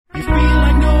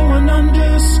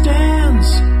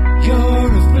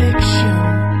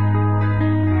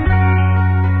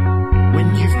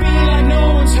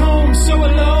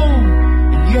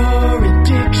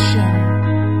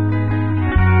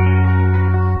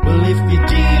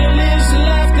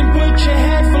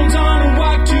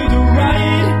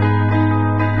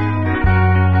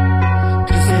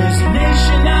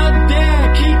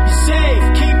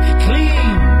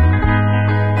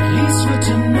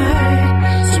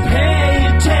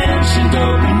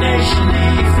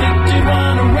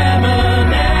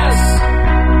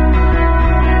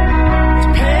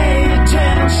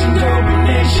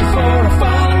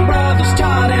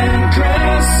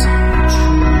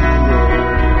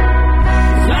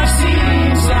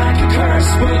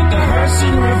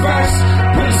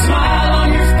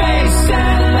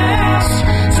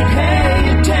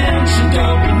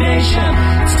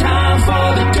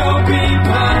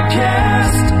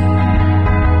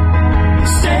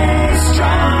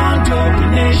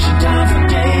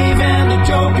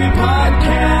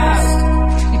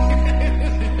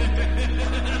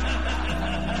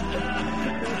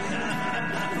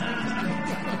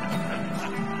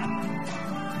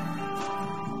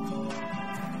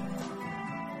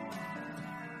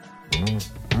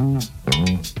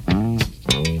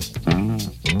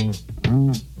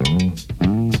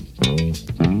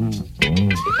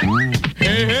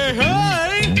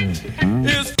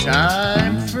It's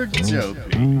time for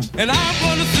Dopey. And I'm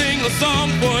gonna sing a song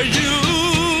for you.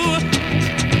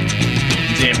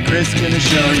 Damn Chris gonna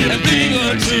show you a thing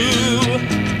or two.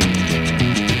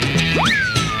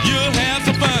 You'll have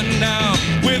some fun now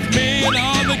with me and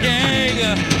all the gang,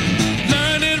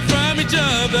 learning from each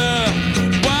other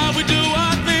while we do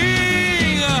our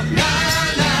thing. Na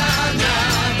na na,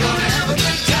 gonna have a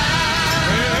good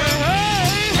time. Hey,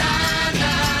 hey. Na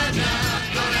na na,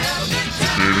 gonna have a good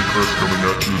time. Dave and Chris coming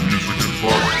at you with music and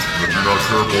fun. And if you're not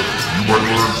careful, you might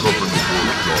learn something before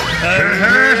it's done. Hey,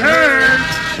 hey, hey!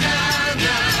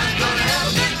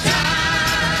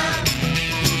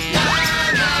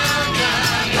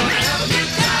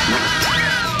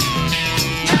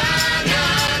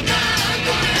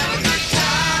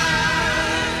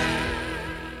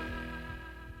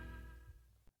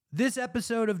 This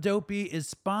episode of Dopey is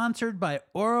sponsored by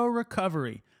Oro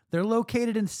Recovery. They're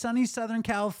located in sunny Southern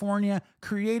California,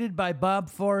 created by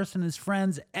Bob Forrest and his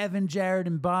friends Evan, Jared,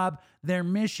 and Bob. Their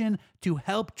mission to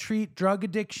help treat drug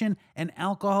addiction and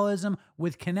alcoholism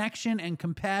with connection and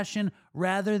compassion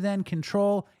rather than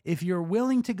control. If you're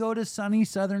willing to go to sunny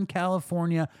Southern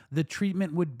California, the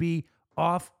treatment would be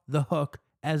off the hook,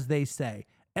 as they say.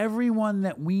 Everyone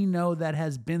that we know that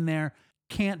has been there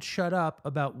can't shut up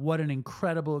about what an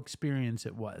incredible experience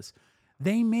it was.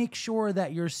 They make sure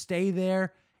that your stay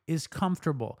there is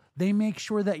comfortable. They make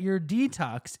sure that your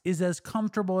detox is as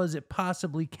comfortable as it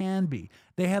possibly can be.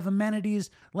 They have amenities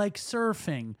like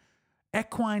surfing,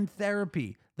 equine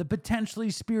therapy, the potentially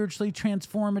spiritually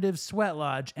transformative sweat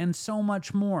lodge, and so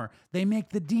much more. They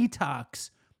make the detox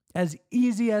as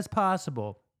easy as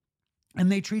possible, and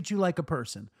they treat you like a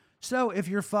person. So if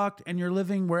you're fucked and you're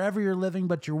living wherever you're living,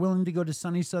 but you're willing to go to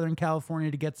sunny Southern California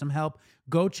to get some help,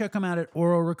 go check them out at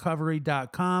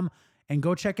ororecovery.com and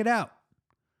go check it out.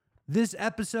 This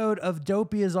episode of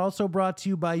Dopey is also brought to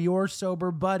you by Your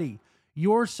Sober Buddy.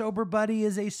 Your Sober Buddy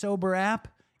is a sober app.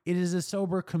 It is a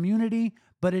sober community,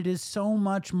 but it is so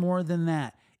much more than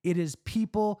that. It is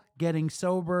people getting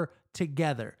sober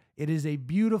together. It is a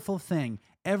beautiful thing.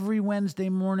 Every Wednesday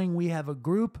morning, we have a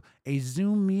group, a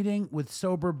Zoom meeting with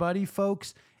Sober Buddy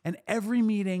folks, and every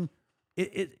meeting,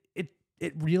 it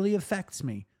really affects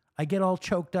me. I get all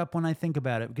choked up when I think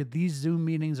about it because these Zoom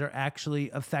meetings are actually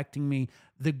affecting me.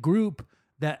 The group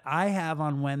that I have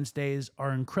on Wednesdays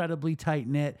are incredibly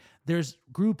tight-knit. There's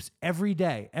groups every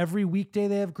day. Every weekday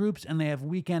they have groups, and they have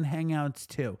weekend hangouts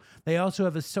too. They also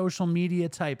have a social media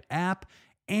type app,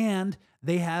 and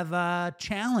they have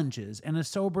challenges and a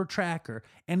sober tracker,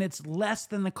 and it's less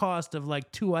than the cost of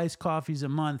like 2 iced coffees a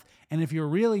month. And if you're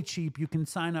really cheap, you can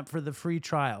sign up for the free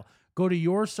trial. Go to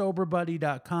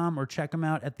yoursoberbuddy.com or check them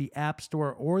out at the App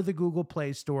Store or the Google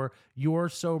Play Store. Your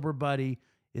Sober Buddy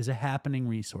is a happening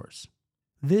resource.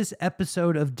 This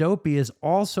episode of Dopey is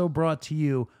also brought to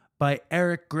you by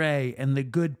Eric Gray and the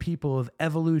good people of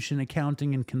Evolution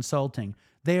Accounting and Consulting.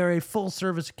 They are a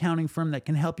full-service accounting firm that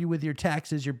can help you with your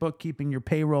taxes, your bookkeeping, your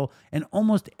payroll, and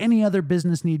almost any other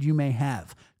business need you may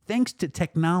have. Thanks to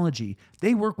technology,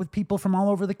 they work with people from all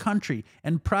over the country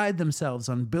and pride themselves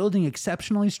on building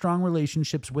exceptionally strong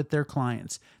relationships with their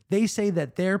clients. They say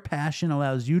that their passion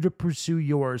allows you to pursue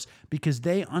yours because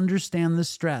they understand the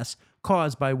stress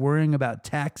caused by worrying about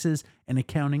taxes and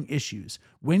accounting issues.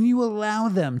 When you allow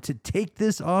them to take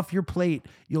this off your plate,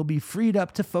 you'll be freed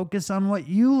up to focus on what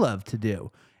you love to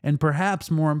do. And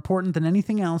perhaps more important than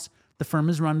anything else, the firm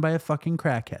is run by a fucking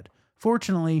crackhead.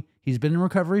 Fortunately, he's been in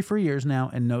recovery for years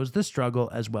now and knows the struggle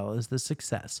as well as the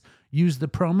success. Use the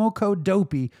promo code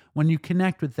DOPEY when you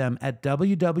connect with them at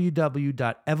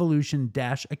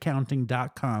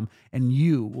www.evolution-accounting.com and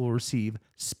you will receive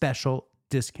special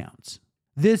discounts.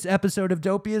 This episode of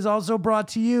Dopey is also brought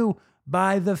to you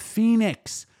by The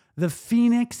Phoenix. The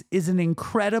Phoenix is an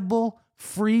incredible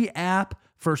free app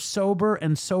for sober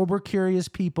and sober-curious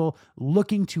people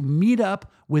looking to meet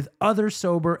up with other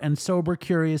sober and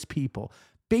sober-curious people.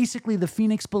 Basically, The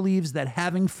Phoenix believes that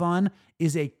having fun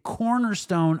is a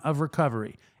cornerstone of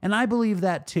recovery. And I believe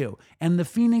that too. And The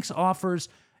Phoenix offers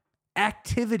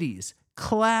activities,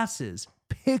 classes,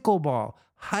 pickleball,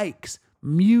 hikes,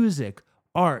 music,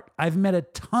 art. I've met a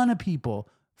ton of people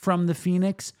from The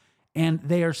Phoenix, and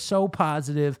they are so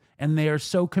positive and they are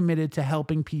so committed to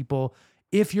helping people.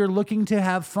 If you're looking to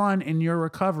have fun in your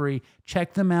recovery,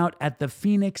 check them out at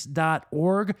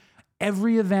thephoenix.org.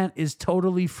 Every event is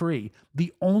totally free.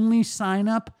 The only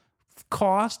sign-up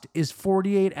cost is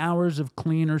 48 hours of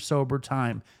clean or sober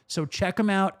time. So check them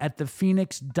out at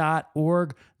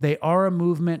thephoenix.org. They are a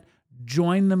movement.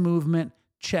 Join the movement.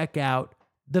 Check out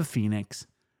The Phoenix.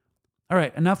 All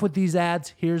right, enough with these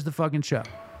ads. Here's the fucking show.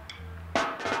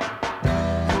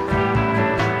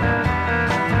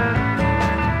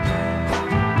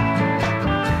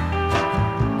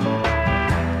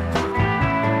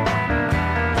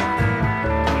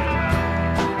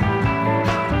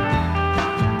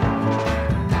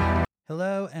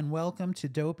 welcome to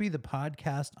Dopey, the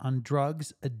podcast on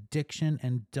drugs, addiction,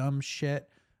 and dumb shit.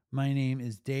 My name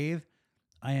is Dave.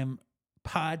 I am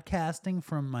podcasting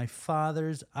from my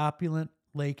father's opulent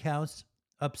lake house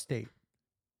upstate.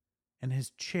 And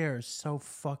his chair is so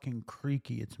fucking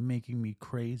creaky, it's making me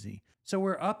crazy. So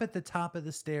we're up at the top of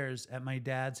the stairs at my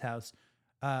dad's house.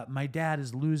 My dad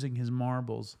is losing his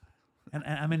marbles. And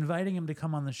I'm inviting him to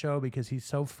come on the show because he's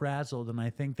so frazzled, and I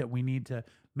think that we need to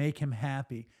make him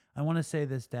happy. I want to say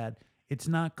this, Dad. It's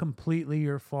not completely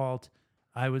your fault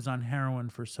I was on heroin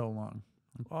for so long.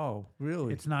 Oh,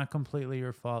 really? It's not completely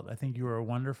your fault. I think you were a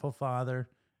wonderful father,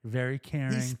 very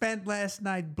caring. He spent last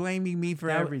night blaming me for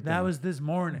everything. That was this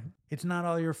morning. It's not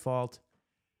all your fault.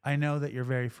 I know that you're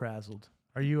very frazzled.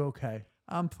 Are you okay?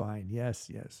 I'm fine.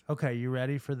 Yes. Okay, you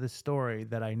ready for the story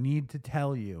that I need to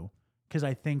tell you? Because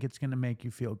I think it's going to make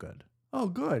you feel good. Oh,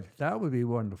 good. That would be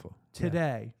wonderful.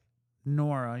 Today,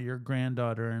 Nora, your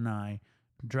granddaughter, and I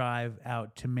drive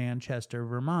out to Manchester,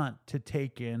 Vermont to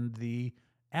take in the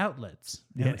outlets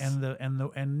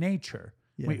and nature.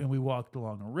 Yeah. We walked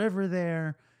along a river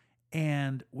there,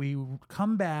 and we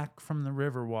come back from the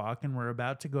river walk, and we're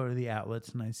about to go to the outlets,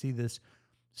 and I see this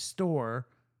store.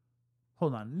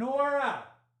 Hold on. Nora!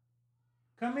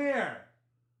 Come here!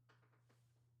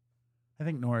 I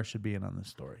think Nora should be in on this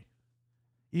story.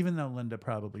 Even though Linda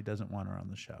probably doesn't want her on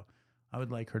the show. I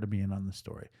would like her to be in on the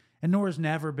story. And Nora's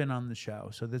never been on the show,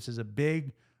 so this is a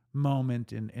big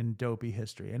moment in Dopey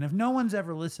history. And if no one's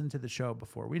ever listened to the show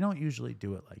before, we don't usually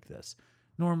do it like this.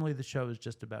 Normally the show is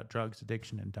just about drugs,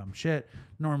 addiction, and dumb shit.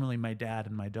 Normally my dad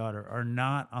and my daughter are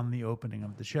not on the opening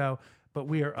of the show, but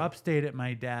we are upstate at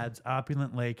my dad's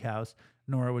opulent lake house.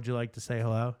 Nora, would you like to say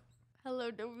hello?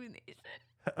 Hello, Dopey Nation.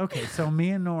 Okay, so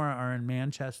me and Nora are in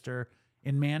Manchester,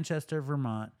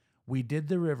 Vermont. We did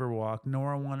the Riverwalk.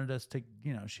 Nora wanted us to,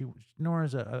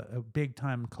 Nora's a big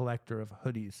time collector of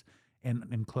hoodies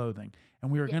and clothing,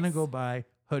 and we were gonna go buy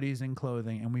hoodies and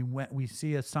clothing, and we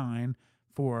see a sign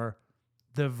for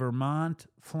the Vermont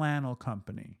Flannel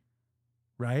Company,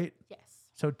 right? Yes.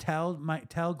 So tell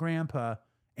Grandpa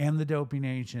and the Dopey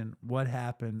Nation what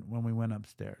happened when we went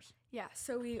upstairs. Yeah,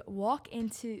 so we walk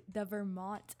into the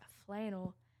Vermont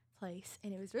flannel place,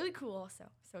 and it was really cool also.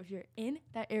 So if you're in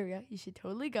that area, you should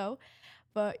totally go.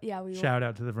 But yeah, shout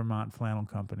out to the Vermont Flannel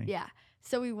Company. Yeah.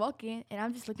 So we walk in, and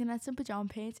I'm just looking at some pajama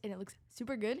pants, and it looks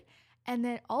super good. And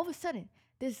then all of a sudden,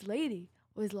 this lady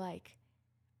was like,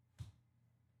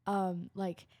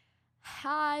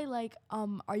 hi,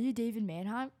 are you David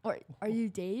Mannheim? Or are you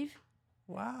Dave?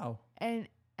 Wow. And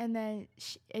then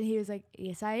he was like,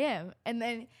 yes, I am. And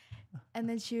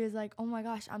then she was like, oh my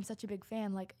gosh, I'm such a big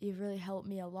fan. Like, you've really helped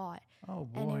me a lot. Oh,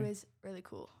 boy. And it was really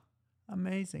cool.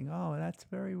 Amazing. Oh, that's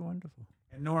very wonderful.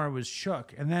 And Nora was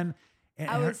shook. And then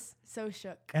I was so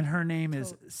shook. And her name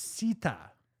is Sita.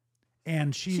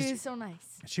 And she was so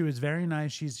nice. She was very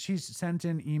nice. She's sent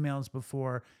in emails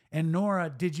before. And Nora,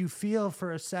 did you feel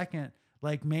for a second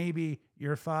like maybe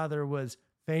your father was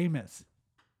famous?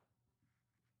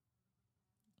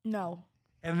 No.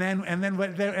 And then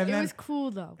it was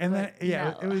cool though. And then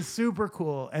no. it was super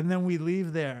cool. And then we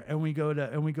leave there and we go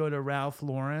to Ralph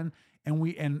Lauren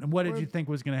and what did you think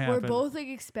was gonna happen? We're both like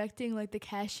expecting like the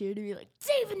cashier to be like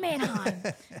David Mannheim.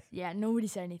 Yeah, nobody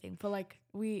said anything, but like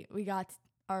we got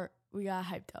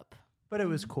hyped up. But it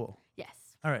was cool. Yes.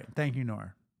 All right, thank you,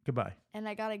 Nora. Goodbye. And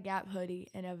I got a Gap hoodie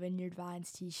and a Vineyard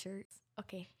Vines t-shirt.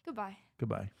 Okay, goodbye.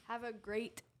 Goodbye. Have a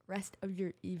great rest of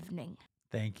your evening.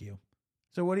 Thank you.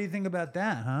 So what do you think about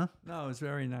that, huh? No, it's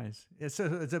very nice. It's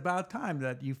about time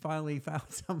that you finally found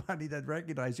somebody that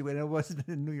recognized you, and it wasn't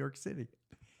in New York City.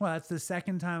 Well, that's the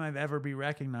second time I've ever been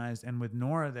recognized, and with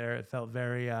Nora there, it felt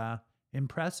very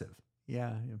impressive.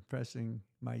 Yeah, impressing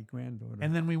my granddaughter.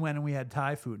 And then we went and we had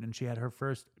Thai food, and she had her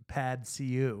first pad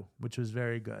see-ew, which was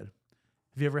very good.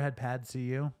 Have you ever had pad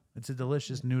see-ew? It's a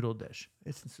delicious noodle dish.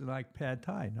 It's like pad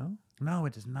Thai, no? No,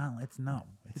 it is not. It's not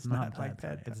like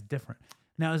pad Thai. It's different.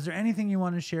 Now, is there anything you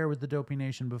want to share with the Dopey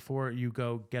Nation before you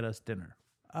go get us dinner?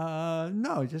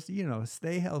 No, just,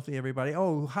 stay healthy, everybody.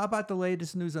 Oh, how about the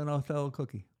latest news on Othello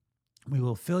Cookie? We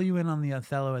will fill you in on the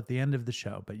Othello at the end of the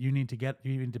show, but you need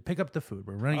to pick up the food.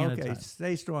 We're running out of time. Okay,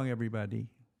 stay strong, everybody.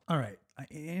 All right.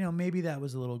 Maybe that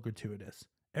was a little gratuitous.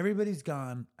 Everybody's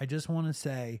gone. I just want to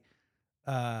say,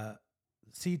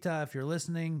 Sita, if you're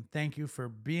listening, thank you for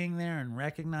being there and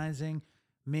recognizing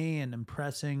me and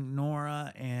impressing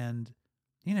Nora. And,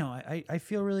 I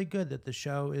feel really good that the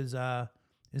show is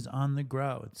on the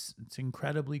grow. It's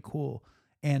incredibly cool.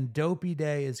 And Dopey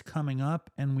Day is coming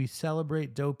up, and we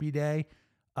celebrate Dopey Day,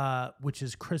 which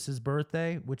is Chris's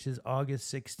birthday, which is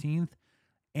August 16th.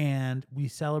 And we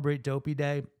celebrate Dopey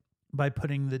Day by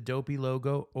putting the Dopey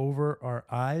logo over our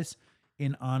eyes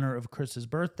in honor of Chris's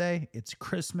birthday. It's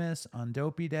Christmas on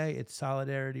Dopey Day. It's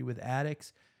solidarity with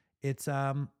addicts. It's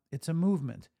a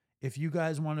movement. If you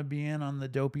guys want to be in on the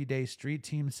Dopey Day street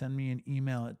team, send me an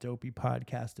email at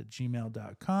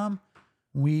dopeypodcast@gmail.com.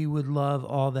 We would love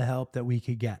all the help that we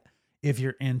could get if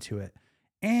you're into it.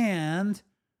 And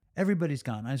everybody's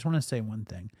gone. I just want to say one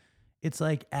thing. It's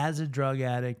like, as a drug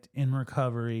addict in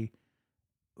recovery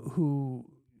who,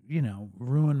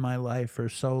 ruined my life for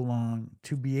so long,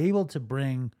 to be able to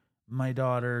bring my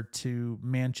daughter to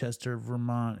Manchester,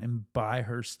 Vermont and buy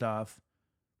her stuff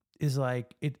is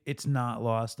like, it's not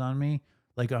lost on me.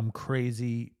 Like, I'm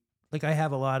crazy. Like, I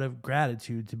have a lot of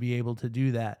gratitude to be able to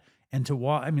do that. And to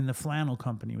walk, the flannel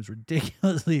company was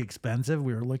ridiculously expensive.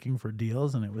 We were looking for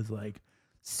deals and it was like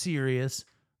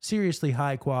seriously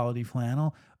high quality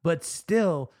flannel, but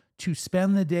still to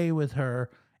spend the day with her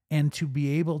and to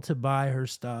be able to buy her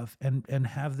stuff and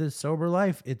have this sober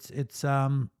life, it's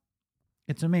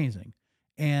amazing.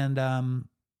 And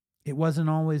it wasn't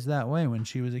always that way when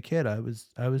she was a kid. I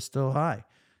was still high.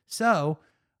 So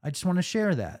I just want to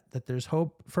share that there's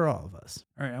hope for all of us.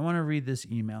 All right, I want to read this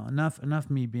email. Enough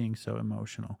me being so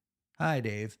emotional. Hi,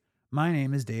 Dave. My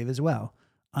name is Dave as well.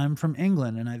 I'm from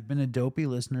England and I've been a Dopey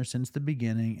listener since the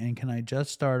beginning. And can I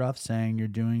just start off saying you're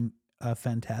doing a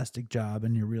fantastic job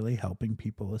and you're really helping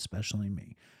people, especially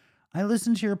me. I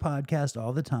listen to your podcast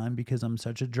all the time because I'm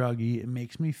such a druggie. It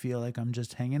makes me feel like I'm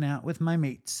just hanging out with my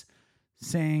mates,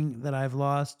 saying that I've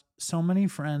lost so many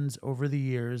friends over the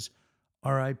years.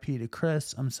 R.I.P. to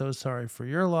Chris. I'm so sorry for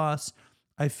your loss.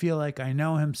 I feel like I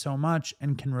know him so much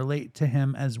and can relate to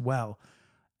him as well,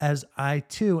 as I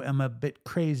too am a bit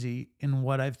crazy in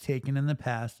what I've taken in the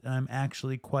past, and I'm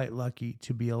actually quite lucky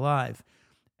to be alive.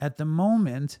 At the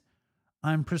moment,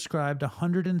 I'm prescribed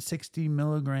 160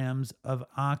 milligrams of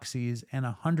oxys and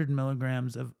 100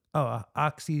 milligrams of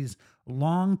oxys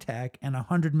long tech and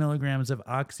 100 milligrams of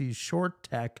oxys short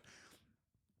tech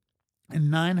and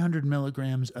 900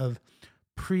 milligrams of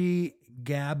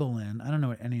pregabalin. I don't know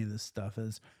what any of this stuff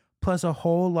is, plus a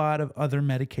whole lot of other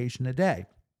medication a day.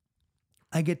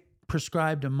 I get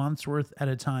prescribed a month's worth at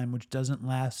a time, which doesn't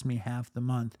last me half the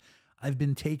month. I've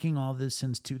been taking all this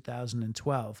since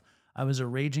 2012. I was a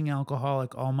raging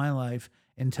alcoholic all my life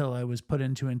until I was put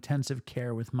into intensive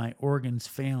care with my organs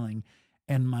failing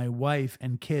and my wife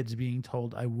and kids being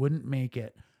told I wouldn't make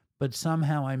it, but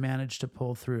somehow I managed to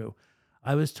pull through.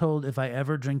 I was told if I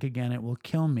ever drink again, it will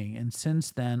kill me, and since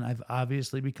then, I've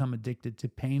obviously become addicted to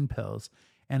pain pills,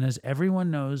 and as everyone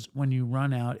knows, when you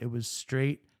run out, it was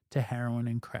straight to heroin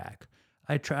and crack.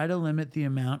 I try to limit the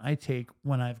amount I take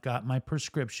when I've got my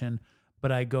prescription,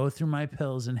 but I go through my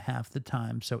pills in half the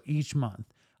time, so each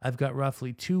month, I've got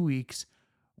roughly 2 weeks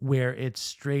where it's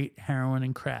straight heroin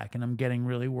and crack, and I'm getting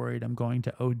really worried I'm going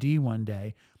to OD one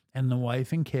day, and the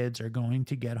wife and kids are going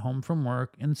to get home from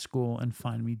work and school and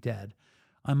find me dead.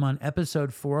 I'm on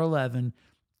episode 411,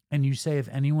 and you say if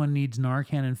anyone needs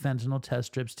Narcan and fentanyl test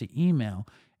strips to email,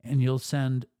 and you'll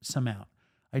send some out.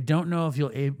 I don't know if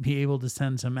you'll be able to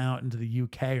send some out into the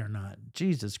UK or not.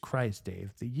 Jesus Christ,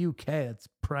 Dave. The UK, that's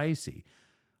pricey.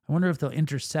 I wonder if they'll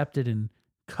intercept it in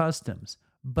customs.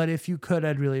 But if you could,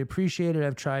 I'd really appreciate it.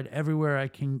 I've tried everywhere I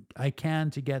can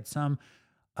to get some,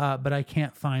 but I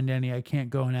can't find any. I can't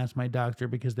go and ask my doctor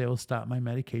because they will stop my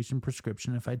medication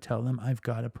prescription if I tell them I've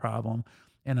got a problem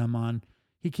and I'm on.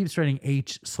 He keeps writing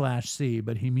H/C,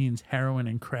 but he means heroin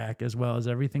and crack as well as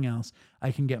everything else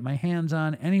I can get my hands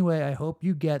on. Anyway, I hope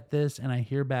you get this and I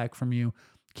hear back from you.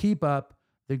 Keep up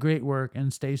the great work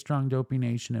and stay strong, Dopey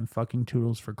Nation, and fucking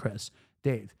toodles for Chris.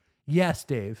 Dave. Yes,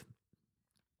 Dave.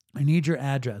 I need your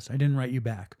address. I didn't write you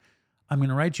back. I'm going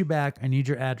to write you back. I need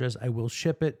your address. I will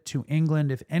ship it to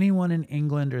England. If anyone in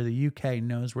England or the UK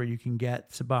knows where you can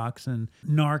get Suboxone,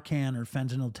 Narcan, or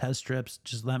fentanyl test strips,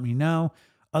 just let me know.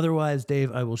 Otherwise,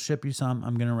 Dave, I will ship you some.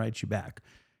 I'm going to write you back.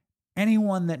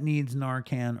 Anyone that needs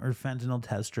Narcan or fentanyl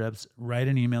test strips, write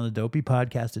an email to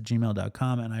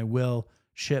dopeypodcast@gmail.com and I will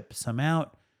ship some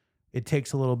out. It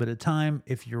takes a little bit of time.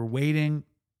 If you're waiting,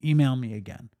 email me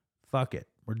again. Fuck it.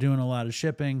 We're doing a lot of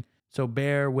shipping, so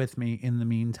bear with me in the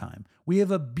meantime. We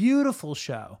have a beautiful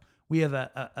show. We have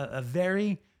a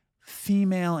very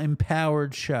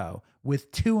female-empowered show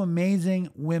with two amazing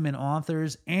women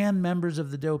authors and members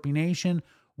of the Dopey Nation.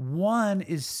 One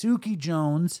is Suki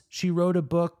Jones. She wrote a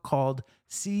book called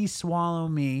See, Swallow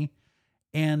Me,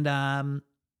 and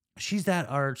she's at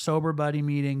our Sober Buddy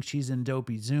meeting. She's in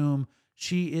Dopey Zoom.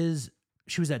 She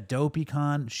was at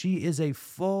DopeyCon. She is a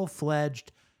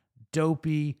full-fledged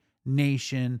Dopey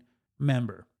Nation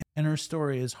member. And her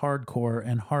story is hardcore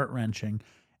and heart-wrenching.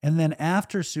 And then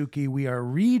after Suki, we are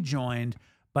rejoined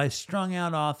by strung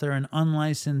out author and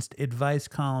unlicensed advice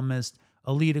columnist,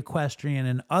 elite equestrian,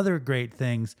 and other great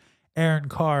things, Erin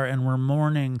Khar, and we're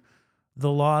mourning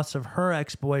the loss of her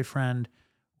ex-boyfriend,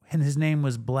 and his name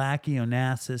was Blackie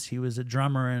Onassis. He was a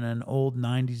drummer in an old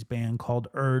 90s band called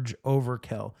Urge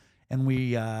Overkill, and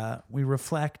we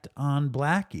reflect on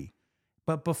Blackie.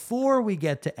 But before we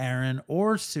get to Erin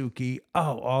or Suki,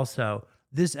 also,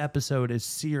 this episode is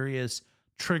serious,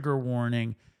 trigger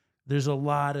warning. There's a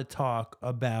lot of talk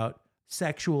about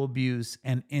sexual abuse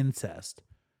and incest.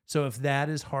 So if that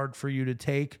is hard for you to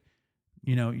take,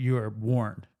 you are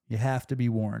warned. You have to be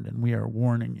warned, and we are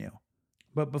warning you.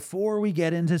 But before we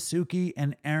get into Suki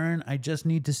and Erin, I just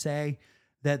need to say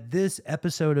that this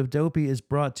episode of Dopey is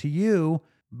brought to you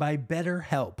by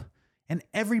BetterHelp. And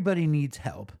everybody needs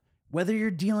help. Whether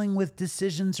you're dealing with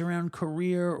decisions around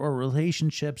career or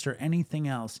relationships or anything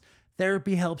else,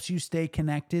 therapy helps you stay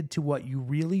connected to what you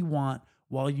really want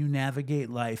while you navigate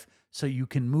life so you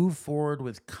can move forward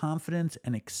with confidence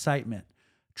and excitement.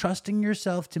 Trusting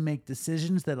yourself to make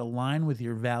decisions that align with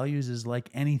your values is like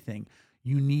anything.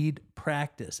 You need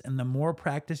practice, and the more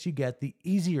practice you get, the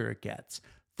easier it gets.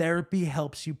 Therapy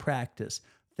helps you practice.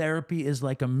 Therapy is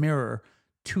like a mirror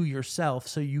to yourself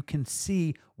so you can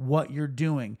see what you're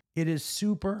doing. It is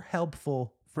super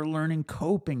helpful for learning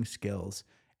coping skills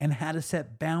and how to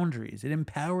set boundaries. It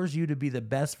empowers you to be the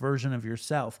best version of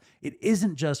yourself. It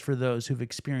isn't just for those who've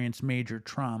experienced major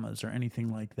traumas or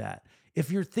anything like that.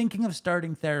 If you're thinking of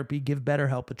starting therapy, give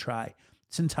BetterHelp a try.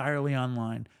 It's entirely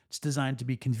online. It's designed to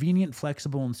be convenient,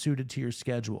 flexible, and suited to your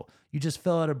schedule. You just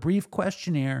fill out a brief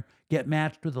questionnaire, get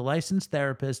matched with a licensed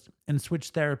therapist, and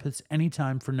switch therapists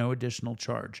anytime for no additional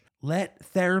charge. Let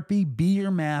therapy be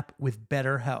your map with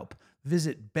BetterHelp.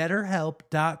 Visit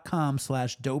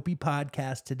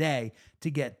betterhelp.com/dopeypodcast today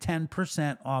to get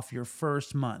 10% off your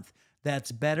first month.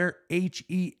 That's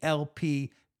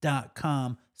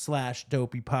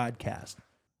betterhelp.com/dopeypodcast.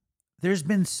 There's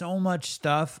been so much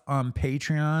stuff on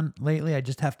Patreon lately. I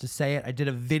just have to say it. I did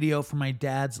a video for my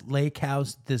dad's lake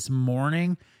house this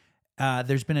morning.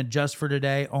 There's been a Just for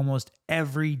Today almost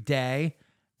every day.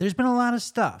 There's been a lot of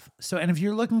stuff. So, and if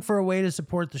you're looking for a way to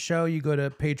support the show, you go to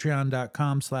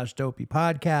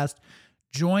patreon.com/dopeypodcast.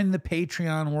 Join the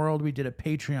Patreon world. We did a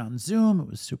Patreon Zoom. It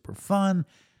was super fun.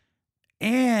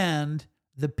 And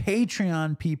the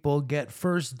Patreon people get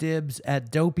first dibs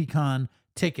at DopeyCon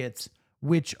tickets,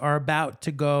 which are about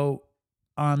to go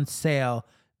on sale.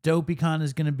 DopeyCon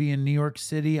is going to be in New York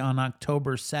City on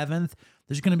October 7th.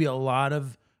 There's going to be a lot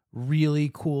of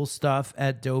really cool stuff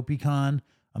at DopeyCon.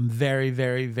 I'm very,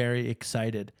 very, very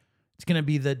excited. It's going to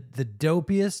be the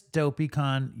dopiest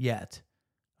DopeyCon yet,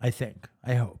 I think.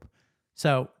 I hope.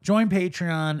 So join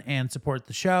Patreon and support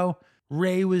the show.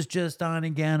 Ray was just on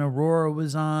again. Aurora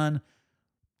was on.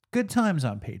 Good times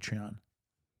on Patreon.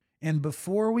 And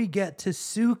before we get to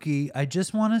Suki, I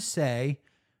just want to say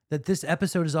that this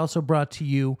episode is also brought to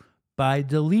you by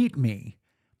Delete Me.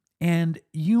 And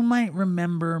you might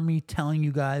remember me telling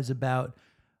you guys about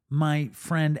my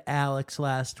friend Alex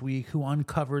last week, who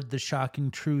uncovered the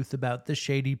shocking truth about the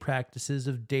shady practices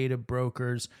of data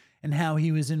brokers and how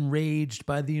he was enraged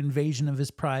by the invasion of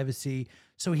his privacy.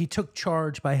 So he took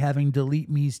charge by having Delete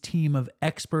Me's team of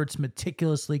experts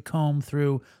meticulously comb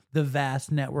through the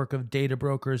vast network of data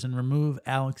brokers and remove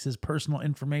Alex's personal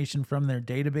information from their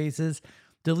databases.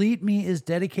 Delete Me is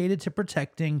dedicated to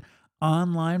protecting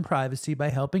online privacy by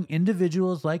helping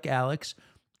individuals like Alex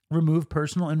remove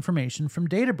personal information from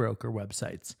data broker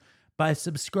websites. By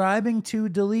subscribing to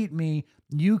Delete Me,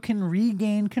 you can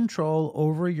regain control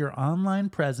over your online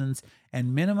presence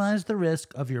and minimize the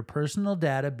risk of your personal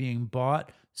data being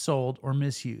bought, sold, or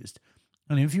misused.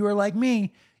 And if you are like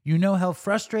me, you know how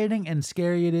frustrating and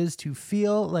scary it is to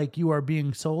feel like you are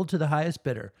being sold to the highest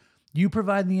bidder. You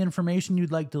provide the information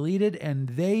you'd like deleted, and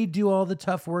they do all the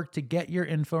tough work to get your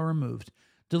info removed.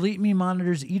 Delete Me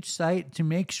monitors each site to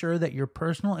make sure that your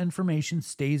personal information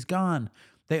stays gone.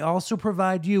 They also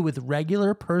provide you with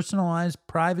regular personalized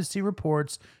privacy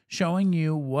reports showing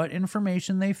you what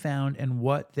information they found and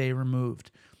what they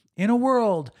removed. In a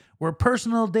world where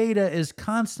personal data is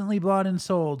constantly bought and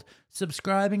sold,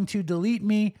 subscribing to Delete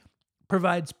Me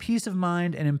provides peace of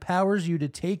mind and empowers you to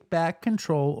take back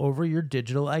control over your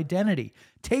digital identity.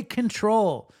 Take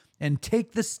control and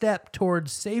take the step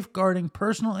towards safeguarding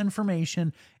personal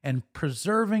information and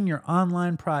preserving your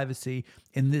online privacy.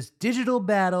 In this digital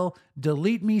battle,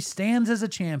 Delete Me stands as a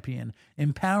champion,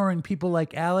 empowering people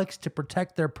like Alex to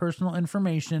protect their personal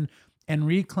information and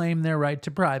reclaim their right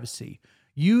to privacy.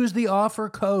 Use the offer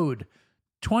code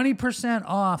 20%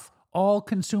 off all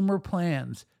consumer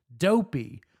plans,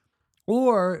 Dopey,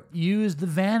 or use the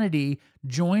vanity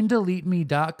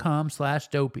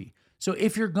joindeleteme.com/dopey. So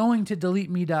if you're going to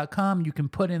deleteme.com, you can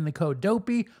put in the code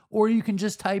dopey, or you can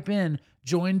just type in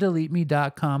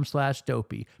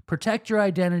joindeleteme.com/dopey. Protect your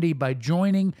identity by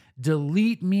joining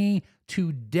Delete Me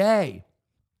today.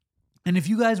 And if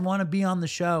you guys want to be on the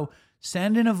show,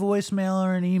 send in a voicemail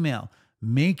or an email.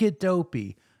 Make it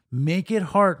dopey. Make it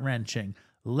heart-wrenching.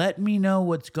 Let me know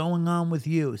what's going on with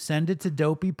you. Send it to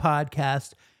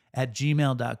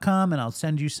dopeypodcast@gmail.com, and I'll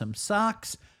send you some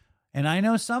socks. And I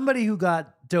know somebody who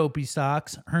got dopey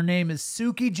socks. Her name is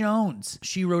Suki Jones.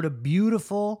 She wrote a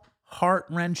beautiful,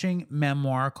 heart-wrenching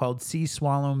memoir called See,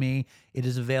 Swallow Me. It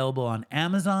is available on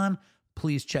Amazon.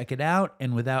 Please check it out.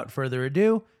 And without further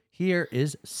ado, here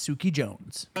is Suki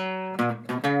Jones.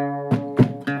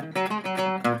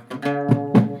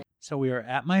 So we are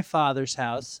at my father's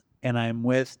house, and I'm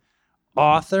with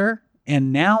author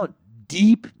and now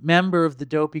deep member of the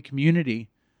Dopey community,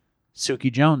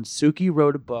 Suki Jones. Suki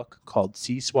wrote a book called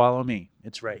See, Swallow Me.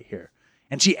 It's right here.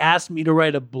 And she asked me to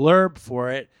write a blurb for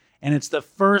it, and it's the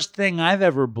first thing I've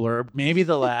ever blurbed, maybe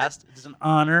the last. It's an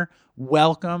honor.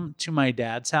 Welcome to my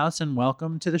dad's house, and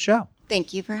welcome to the show.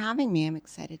 Thank you for having me. I'm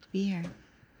excited to be here.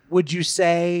 Would you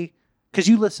say, because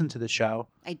you listen to the show,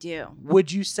 I do.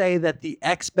 would you say that the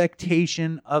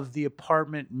expectation of the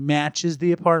apartment matches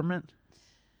the apartment?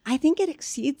 I think it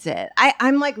exceeds it.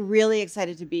 I'm like really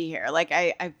excited to be here. Like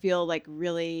I feel like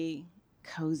really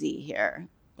cozy here.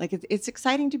 Like it's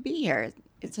exciting to be here.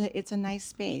 It's a nice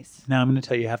space. Now I'm going to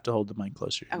tell you, you have to hold the mic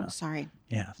closer to your mouth. Sorry.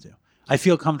 You have to. I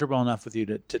feel comfortable enough with you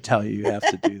to tell you have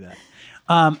to do that.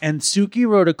 And Suki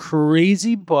wrote a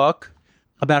crazy book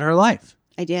about her life.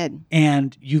 I did.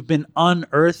 And you've been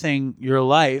unearthing your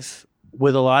life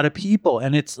with a lot of people.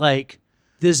 And it's like,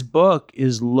 this book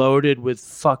is loaded with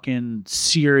fucking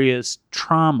serious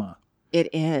trauma. It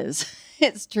is.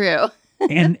 It's true.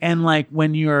 and like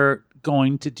when you're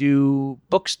going to do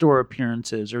bookstore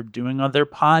appearances or doing other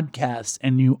podcasts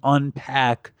and you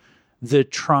unpack the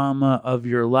trauma of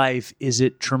your life, is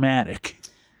it traumatic?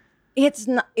 It's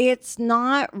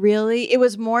not really. It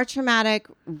was more traumatic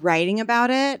writing about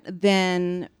it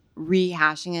than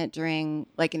rehashing it during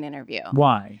like an interview.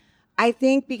 Why? I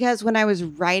think because when I was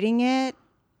writing it,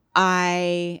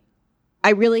 I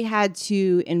really had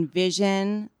to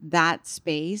envision that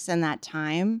space and that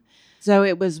time. So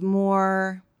it was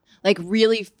more like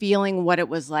really feeling what it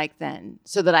was like then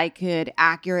so that I could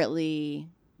accurately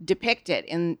depict it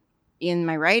in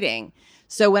my writing.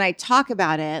 So when I talk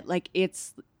about it, like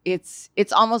it's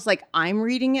almost like I'm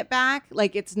reading it back.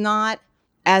 Like it's not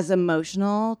as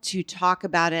emotional to talk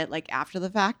about it like after the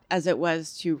fact as it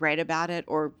was to write about it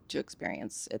or to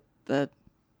experience it the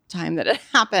time that it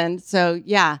happened. So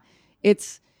yeah,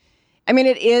 it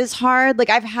is hard. Like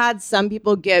I've had some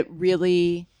people get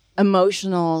really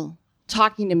emotional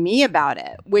talking to me about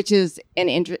it, which is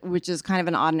kind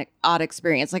of an odd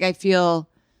experience. Like I feel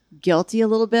guilty a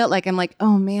little bit. Like I'm like,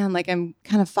 oh man, like I'm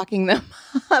kind of fucking them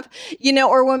up,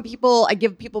 or when I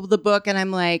give people the book and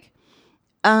I'm like,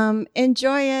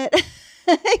 enjoy it.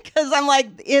 Cause I'm like,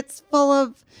 it's full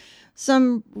of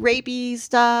some rapey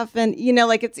stuff. And,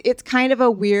 like it's kind of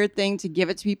a weird thing to give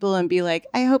it to people and be like,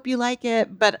 I hope you like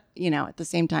it. But, at the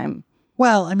same time.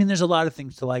 Well, I mean, there's a lot of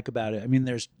things to like about it. I mean,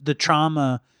 there's the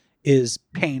trauma is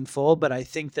painful, but I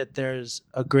think that there's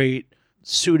a great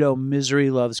pseudo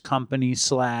misery loves company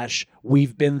 /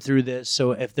 we've been through this.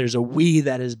 So if there's a we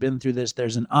that has been through this,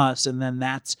 there's an us. And then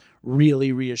that's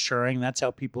really reassuring. That's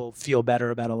how people feel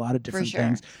better about a lot of different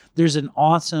things. There's an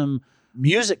awesome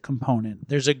music component.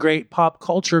 There's a great pop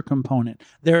culture component.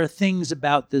 There are things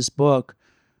about this book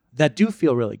that do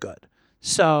feel really good.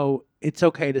 So it's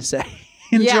okay to say,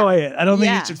 enjoy it. I don't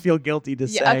think you should feel guilty to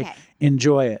say,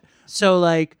 enjoy it. So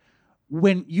like,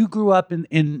 when you grew up in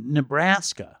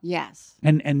Nebraska, yes,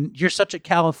 and you're such a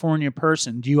California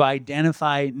person, do you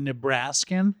identify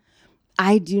Nebraskan?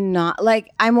 I do not. Like,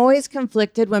 I'm always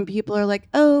conflicted when people are like,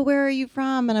 oh, where are you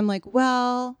from? And I'm like,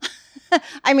 well,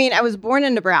 I mean, I was born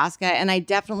in Nebraska and I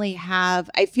definitely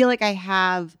I feel like I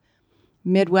have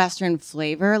Midwestern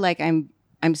flavor. Like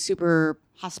I'm super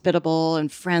hospitable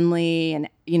and friendly and,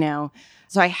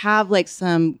 so I have like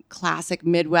some classic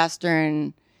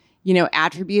Midwestern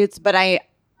attributes, but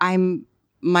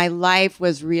my life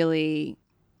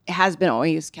has been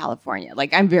always California.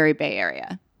 Like I'm very Bay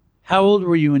Area. How old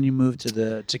were you when you moved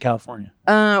to California?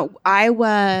 I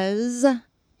was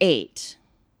 8.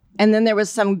 And then there was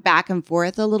some back and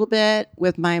forth a little bit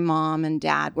with my mom and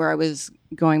dad where I was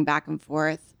going back and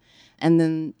forth and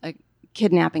then a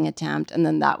kidnapping attempt. And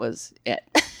then that was it.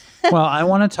 Well, I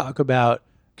want to talk about,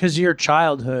 because your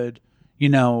childhood,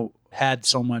 had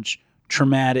so much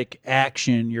traumatic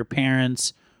action. Your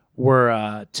parents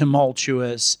were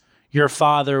tumultuous. Your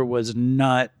father was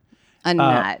nut. A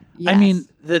nut. Yes. I mean,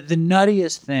 the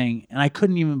nuttiest thing, and I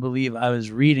couldn't even believe I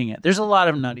was reading it. There's a lot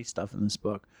of nutty stuff in this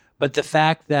book, but the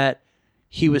fact that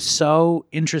he was so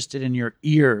interested in your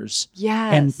ears.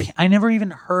 Yes. And I never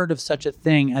even heard of such a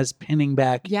thing as pinning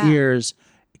back ears.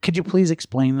 Could you please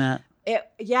explain that?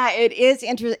 It is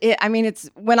interesting. I mean, it's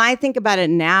when I think about it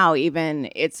now, even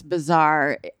it's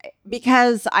bizarre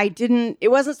because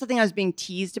it wasn't something I was being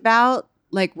teased about,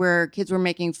 like where kids were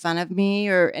making fun of me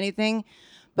or anything.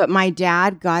 But my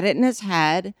dad got it in his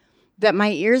head that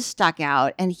my ears stuck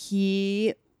out and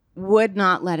he would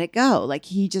not let it go. Like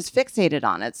he just fixated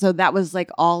on it. So that was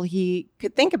like all he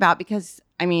could think about because,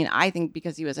 I mean, I think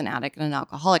because he was an addict and an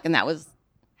alcoholic and that was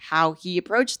how he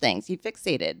approached things. He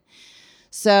fixated.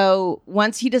 So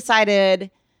once he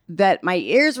decided that my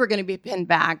ears were going to be pinned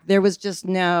back, there was just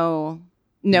no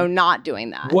not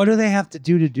doing that. What do they have to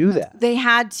do that? They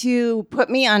had to put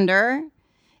me under.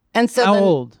 And so how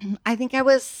old? I think I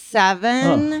was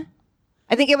 7. Oh.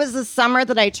 I think it was the summer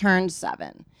that I turned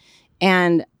 7.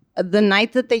 And the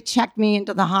night that they checked me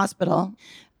into the hospital,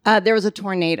 there was a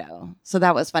tornado. So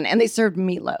that was fun. And they served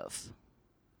meatloaf,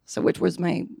 which was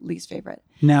my least favorite.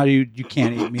 Now you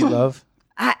can't eat meatloaf?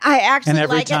 I actually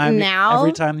like it now.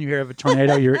 Every time you hear of a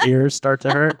tornado, your ears start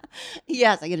to hurt?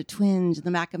 Yes, I get a twinge in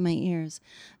the back of my ears.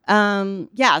 So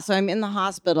I'm in the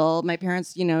hospital. My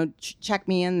parents, check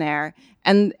me in there.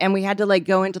 And we had to like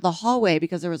go into the hallway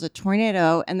because there was a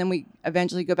tornado. And then we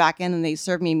eventually go back in and they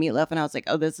served me meatloaf. And I was like,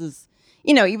 oh, this is,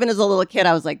 even as a little kid,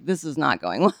 I was like, this is not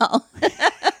going well.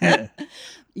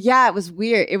 Yeah, it was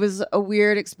weird. It was a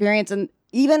weird experience. And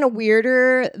even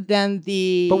weirder than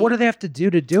But what do they have to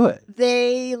do it?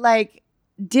 They like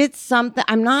did something.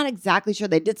 I'm not exactly sure.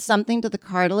 They did something to the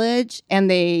cartilage and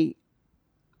I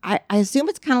assume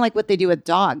it's kind of like what they do with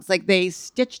dogs. Like they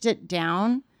stitched it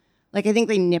down. Like I think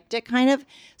they nipped it kind of.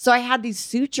 So I had these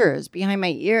sutures behind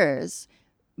my ears.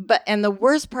 And the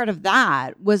worst part of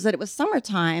that was that it was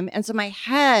summertime. And so my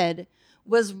head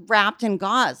was wrapped in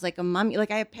gauze like a mummy.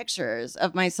 Like I have pictures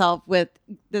of myself with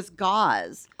this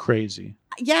gauze. Crazy.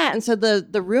 Yeah. And so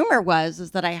the rumor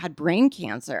is that I had brain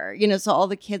cancer, so all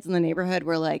the kids in the neighborhood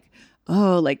were like,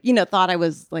 oh, like, thought I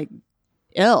was like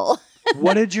ill.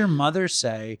 What did your mother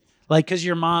say? Like, cause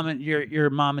your mom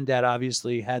and dad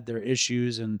obviously had their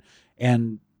issues and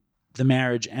the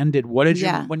marriage ended. What did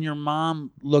when your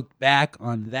mom looked back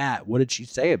on that, what did she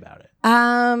say about it?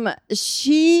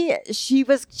 She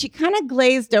kind of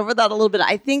glazed over that a little bit.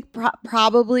 I think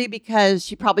probably because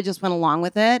she probably just went along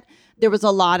with it. There was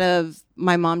a lot of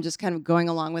my mom just kind of going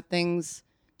along with things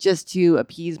just to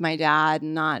appease my dad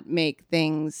and not make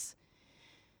things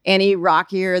any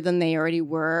rockier than they already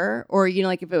were. Or,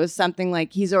 like if it was something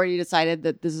like he's already decided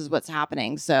that this is what's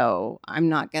happening, so I'm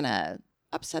not going to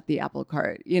upset the apple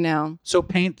cart, So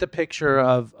paint the picture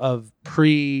of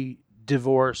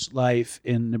pre-divorce life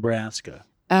in Nebraska.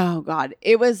 Oh God.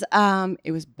 It was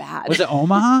bad. Was it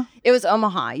Omaha? It was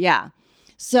Omaha, yeah.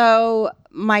 So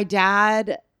my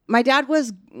dad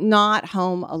was not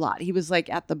home a lot. He was like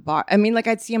at the bar. I mean, like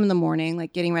I'd see him in the morning,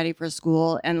 like getting ready for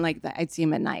school, and like I'd see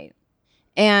him at night.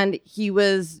 And he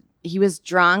was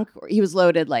drunk, or he was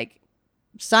loaded like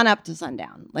sun up to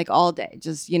sundown, like all day.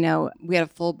 Just, we had a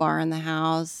full bar in the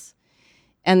house.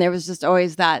 And there was just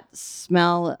always that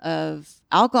smell of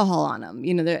alcohol on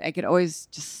him. I could always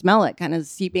just smell it kind of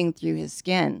seeping through his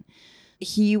skin.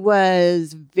 He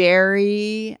was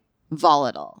very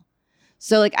volatile.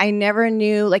 So like I never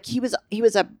knew, like he was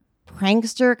a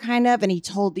prankster kind of, and he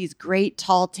told these great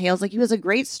tall tales. Like he was a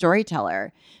great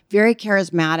storyteller, very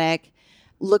charismatic,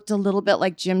 looked a little bit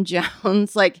like Jim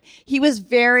Jones. Like he was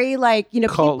very like,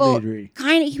 cult leadery.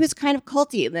 He was kind of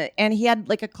culty, and he had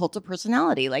like a cult of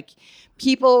personality. Like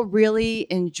people really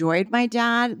enjoyed my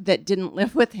dad that didn't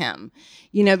live with him,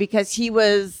 because he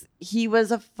was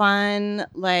a fun,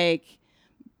 like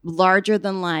larger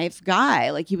than life guy.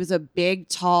 Like he was a big,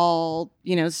 tall,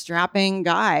 strapping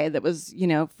guy that was,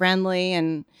 friendly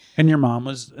and your mom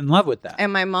was in love with that.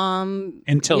 And my mom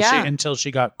until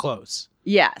she got close.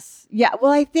 Yes. Yeah.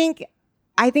 Well, I think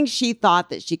she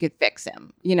thought that she could fix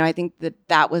him. I think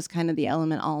that was kind of the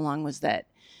element all along, was that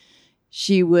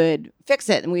she would fix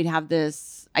it and we'd have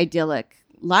this idyllic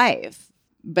life.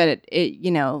 But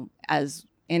it as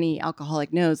any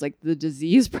alcoholic knows, like the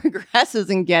disease progresses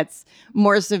and gets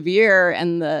more severe,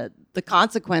 and the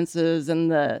consequences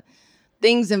and the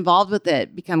things involved with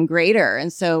it become greater.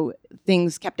 And so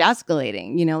things kept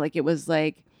escalating, like it was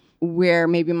like where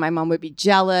maybe my mom would be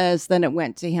jealous. Then it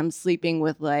went to him sleeping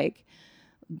with like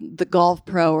the golf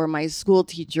pro or my school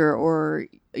teacher or,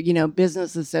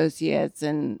 business associates.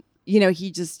 And,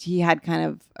 he had kind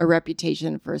of a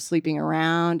reputation for sleeping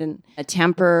around and a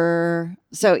temper.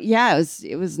 So yeah,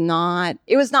 it was not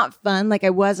fun. Like I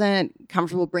wasn't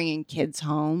comfortable bringing kids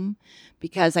home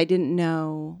because I didn't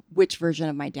know which version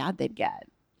of my dad they'd get.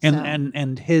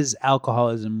 And his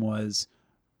alcoholism was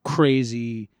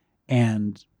crazy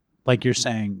and, like you're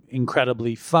saying,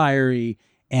 incredibly fiery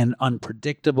and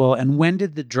unpredictable. And when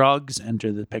did the drugs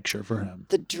enter the picture for him?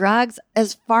 The drugs,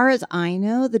 as far as I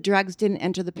know, the drugs didn't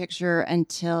enter the picture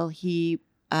until he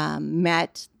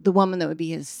met the woman that would be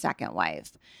his second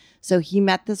wife. So he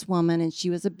met this woman and she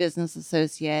was a business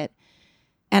associate.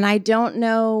 And I don't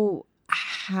know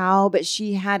how, but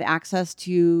she had access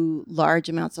to large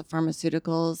amounts of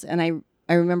pharmaceuticals. And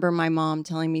I remember my mom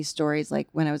telling me stories like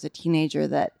when I was a teenager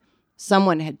that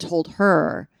someone had told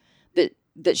her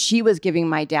that she was giving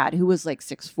my dad, who was like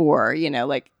 6'4",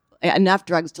 like enough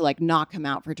drugs to like knock him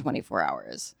out for 24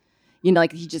 hours,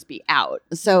 like he'd just be out.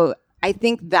 So I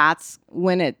think that's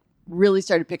when it really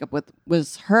started to pick up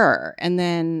was her. And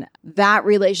then that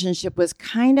relationship was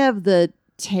kind of the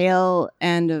tail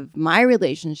end of my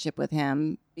relationship with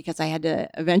him because I had to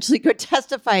eventually go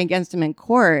testify against him in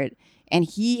court. And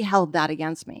he held that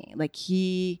against me. Like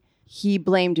he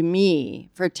blamed me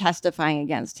for testifying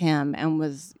against him and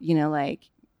was,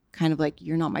 kind of like,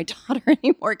 you're not my daughter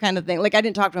anymore kind of thing. Like I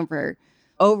didn't talk to him for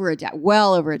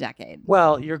well over a decade.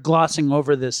 Well, you're glossing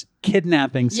over this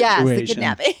kidnapping situation. Yes, the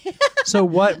kidnapping.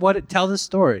 So tell the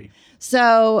story.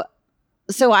 So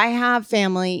I have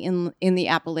family in the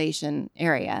Appalachian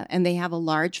area and they have a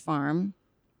large farm.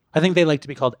 I think they like to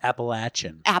be called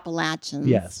Appalachians.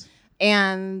 Yes.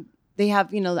 And they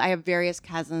have, I have various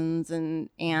cousins and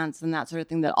aunts and that sort of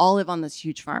thing that all live on this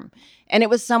huge farm. And it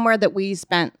was somewhere that we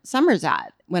spent summers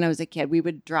at when I was a kid. We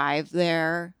would drive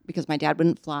there because my dad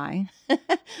wouldn't fly.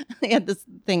 He had this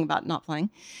thing about not flying.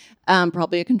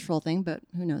 Probably a control thing, but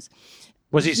who knows?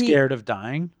 Was he scared of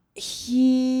dying?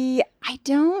 I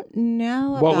don't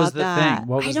know what about was the that. thing?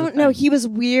 What was I don't know. He was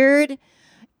weird.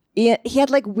 He had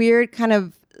like weird kind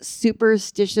of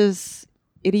superstitious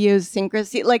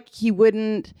idiosyncrasy. Like he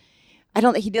didn't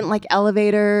like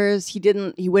elevators.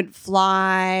 He wouldn't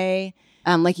fly.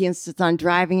 Like he insists on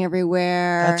driving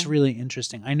everywhere. That's really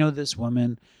interesting. I know this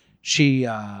woman. She's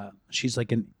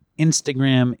like an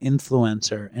Instagram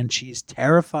influencer and she's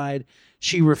terrified.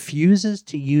 She refuses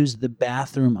to use the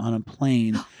bathroom on a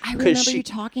plane. I remember you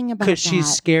talking about that. Because she's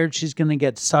scared she's going to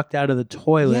get sucked out of the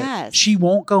toilet. Yes. She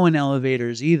won't go in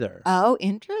elevators either. Oh,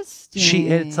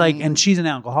 interesting. And she's an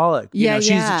alcoholic.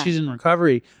 She's in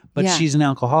recovery, but she's an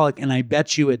alcoholic. And I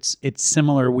bet you it's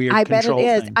similar weird control thing.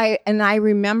 I bet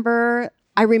it is.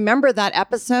 I remember that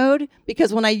episode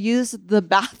because when I used the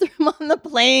bathroom on the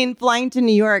plane flying to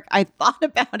New York, I thought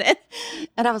about it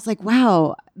and I was like,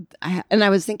 wow. And I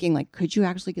was thinking like, could you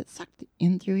actually get sucked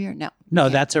in through here? No,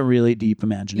 that's a really deep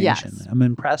imagination. Yes. I'm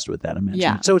impressed with that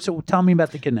imagination. Yeah. So tell me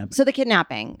about the kidnapping. So the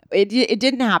kidnapping, it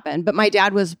didn't happen, but my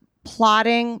dad was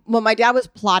plotting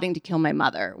to kill my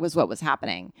mother was what was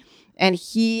happening. And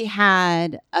he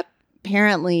had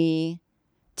apparently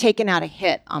taken out a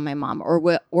hit on my mom or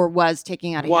was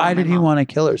taking out a hit on my mom. Why did he want to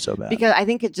kill her so bad? Because I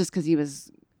think it's just because he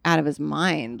was out of his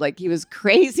mind. Like he was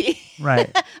crazy.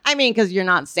 Right. I mean, because you're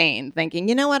not sane thinking,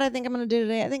 you know what I think I'm going to do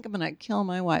today? I think I'm going to kill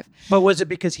my wife. But was it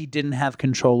because he didn't have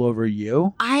control over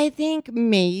you? I think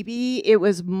maybe it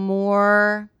was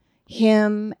more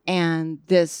him and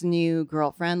this new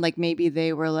girlfriend. Like maybe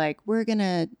they were like, we're going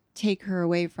to take her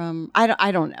away from,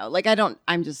 I don't know. Like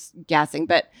I'm just guessing,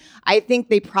 but I think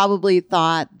they probably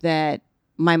thought that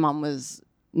my mom was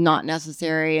not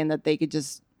necessary and that they could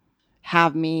just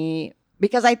have me,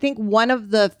 because I think one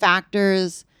of the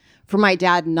factors for my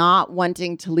dad not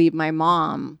wanting to leave my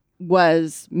mom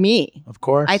was me. Of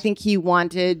course. I think he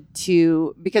wanted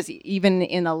to, because even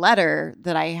in a letter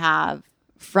that I have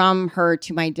from her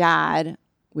to my dad,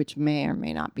 which may or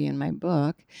may not be in my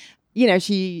book,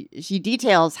 she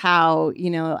details how,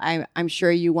 I'm sure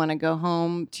you want to go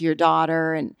home to your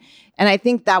daughter. And I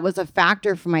think that was a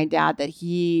factor for my dad that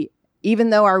he,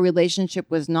 even though our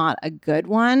relationship was not a good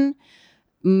one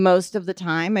most of the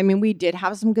time, I mean, we did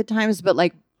have some good times, but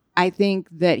like, I think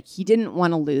that he didn't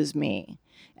want to lose me.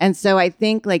 And so I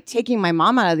think like taking my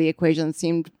mom out of the equation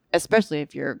seemed, especially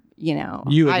if you're,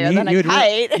 higher than a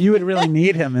kite. You would really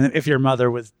need him if your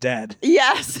mother was dead.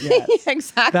 Yes.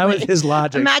 Exactly. That was his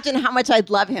logic. Imagine how much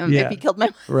I'd love him if he killed my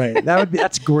mom. Right.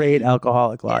 That's great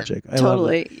alcoholic logic. I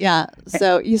totally. Love it. Yeah.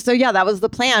 So yeah, that was the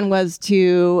plan, was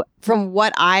to, from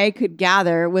what I could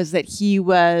gather, was that he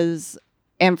was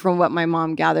and from what my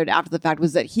mom gathered after the fact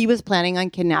was that he was planning on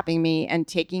kidnapping me and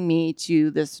taking me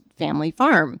to this family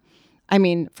farm. I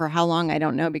mean, for how long, I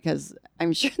don't know, because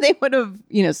I'm sure they would have,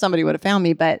 somebody would have found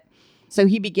me. But so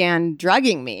he began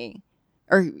drugging me,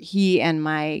 or he and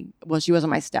she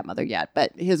wasn't my stepmother yet,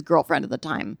 but his girlfriend at the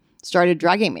time started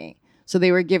drugging me. So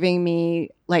they were giving me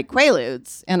like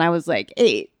Qualudes, and I was like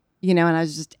 8, and I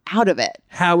was just out of it.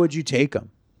 How would you take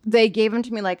them? They gave them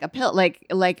to me like a pill,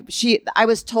 I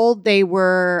was told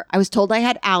I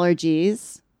had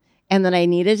allergies and that I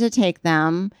needed to take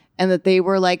them and that they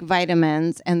were like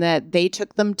vitamins and that they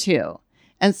took them too.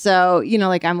 And so,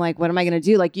 I'm like, what am I going to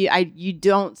do? Like you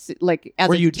don't like, as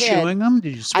were a you kid, chewing them?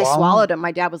 Did you swallow I swallowed them?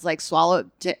 My dad was like, swallow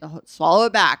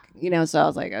it back, so I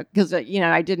was like, because,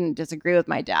 I didn't disagree with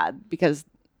my dad because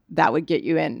that would get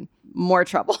you in more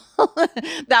trouble.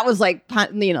 That was like,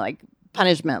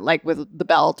 punishment, like with the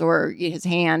belt or his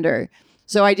hand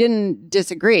so I didn't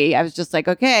disagree. I was just like,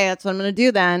 okay, that's what I'm going to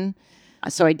do then.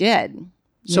 So I did.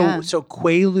 So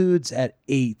Quaaludes at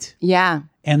 8. Yeah.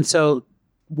 And so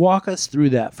walk us through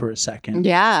that for a second.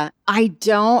 Yeah. I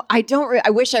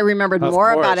wish I remembered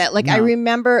more about it. Like I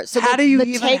remember. So how do you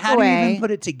even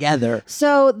put it together?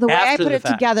 So the way I put it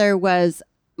together was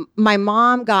my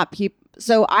mom got people.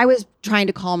 So I was trying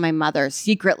to call my mother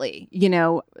secretly,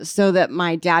 so that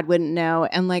my dad wouldn't know.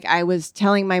 And like I was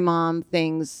telling my mom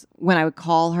things when I would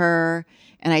call her,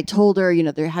 and I told her,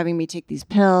 they're having me take these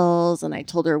pills, and I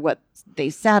told her what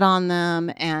they said on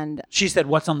them. And she said,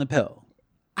 "What's on the pill?"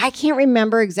 I can't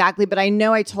remember exactly, but I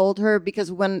know I told her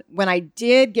because when I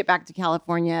did get back to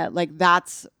California, like I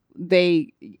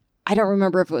don't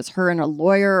remember if it was her and a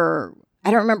lawyer, or I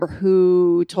don't remember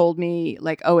who told me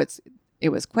like, oh, it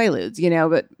was Quaaludes,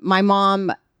 but my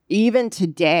mom, even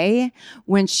today,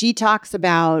 when she talks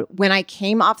about when I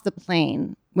came off the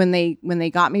plane, when they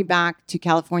got me back to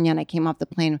California and I came off the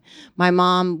plane, my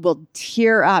mom will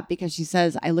tear up because she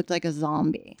says I looked like a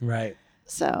zombie. Right.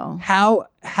 So how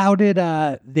did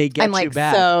they get I'm like, you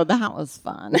back? So that was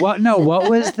fun. What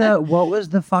was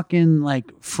the fucking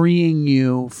like freeing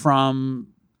you from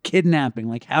kidnapping?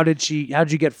 Like how'd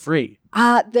you get free?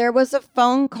 There was a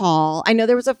phone call. I know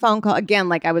there was a phone call again.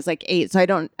 Like I was like 8, so I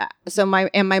don't. So my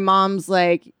mom's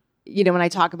like, when I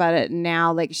talk about it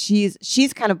now, like she's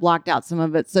kind of blocked out some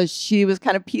of it. So she was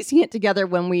kind of piecing it together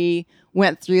when we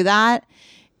went through that,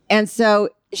 and so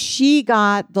she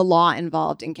got the law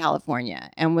involved in California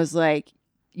and was like,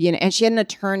 and she had an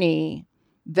attorney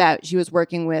that she was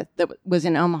working with that was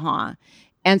in Omaha.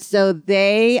 And so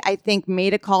they, I think,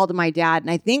 made a call to my dad and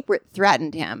I think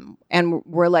threatened him and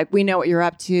were like, we know what you're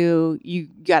up to. You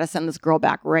got to send this girl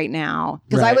back right now.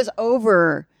 Because I was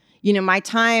over,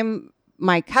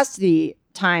 my custody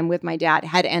time with my dad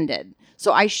had ended.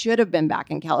 So I should have been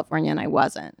back in California and I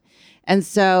wasn't. And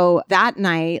so that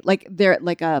night,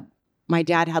 my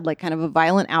dad had like kind of a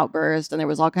violent outburst and there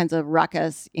was all kinds of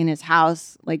ruckus in his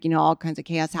house, like, all kinds of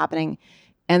chaos happening.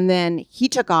 And then he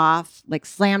took off, like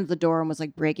slammed the door and was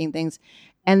like breaking things.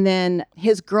 And then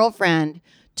his girlfriend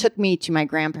took me to my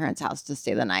grandparents' house to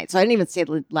stay the night. So I didn't even stay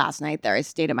the last night there. I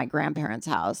stayed at my grandparents'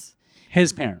 house.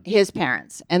 His parents? His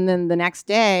parents. And then the next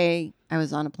day I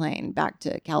was on a plane back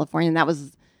to California. And that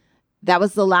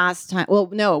was the last time. Well,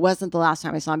 no, it wasn't the last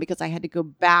time I saw him because I had to go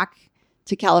back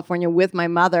to California with my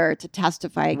mother to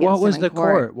testify against him in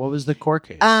court. What was the court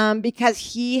case? Because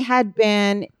he had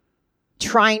been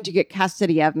trying to get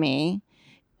custody of me,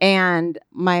 and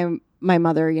my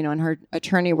mother, and her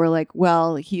attorney were like,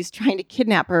 well, he's trying to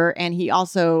kidnap her, and he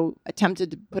also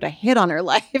attempted to put a hit on her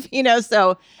life,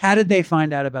 so. How did they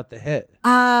find out about the hit?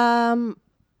 I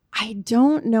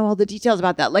don't know all the details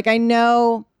about that. Like, I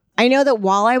know that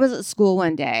while I was at school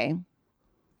one day,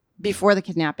 before the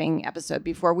kidnapping episode,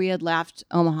 before we had left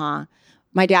Omaha,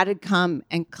 my dad had come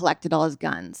and collected all his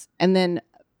guns, and then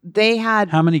they had...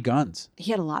 How many guns? He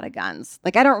had a lot of guns.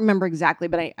 Like, I don't remember exactly,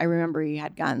 but I remember he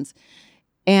had guns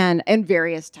and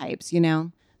various types,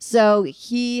 So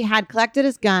he had collected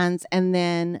his guns, and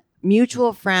then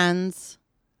mutual friends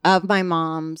of my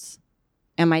mom's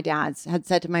and my dad's had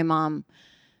said to my mom,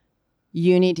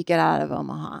 you need to get out of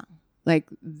Omaha. Like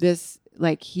this,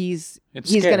 like he's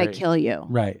going to kill you.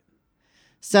 Right.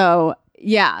 So,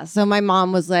 yeah. So my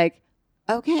mom was like,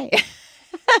 okay.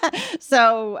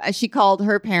 So she called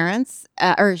her parents,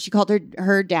 or she called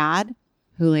her dad,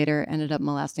 who later ended up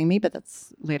molesting me, but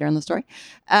that's later in the story.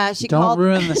 Don't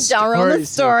ruin the story. Don't ruin the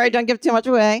story. Don't give too much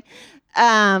away.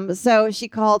 So she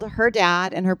called her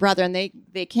dad and her brother, and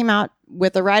they came out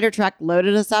with a Ryder truck,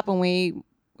 loaded us up, and we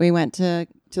went to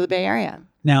the Bay Area.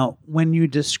 Now, when you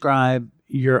describe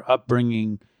your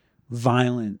upbringing,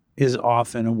 violent, is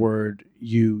often a word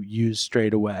you use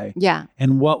straight away. Yeah.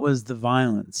 And what was the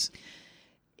violence?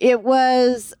 It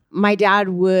was, my dad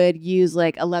would use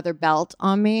like a leather belt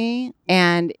on me,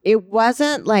 and it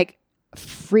wasn't like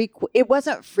it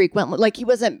wasn't frequent. Like he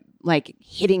wasn't like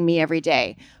hitting me every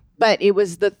day, but it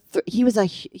was he was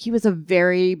a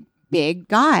very big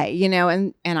guy, you know,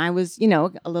 and I was, you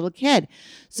know, a little kid.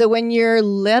 So when you're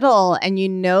little and you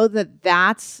know that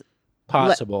that's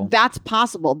possible,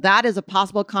 that is a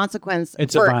possible consequence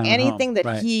for anything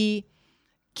that he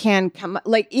can come,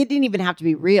 like it didn't even have to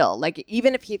be real. Like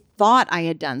even if he thought I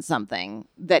had done something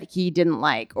that he didn't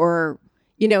like, or,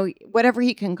 you know, whatever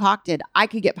he concocted, I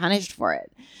could get punished for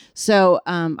it. So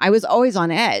I was always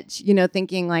on edge, you know,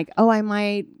 thinking like, oh, I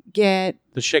might get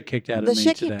the shit kicked out of me. The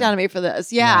shit kicked out of me for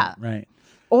this. Yeah. Right.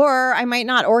 Or I might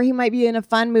not. Or he might be in a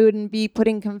fun mood and be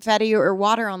putting confetti or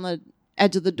water on the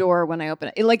edge of the door when I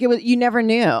open it. Like it was, you never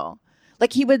knew.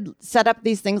 Like he would set up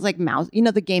these things like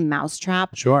the game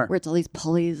Mousetrap. Sure. Where it's all these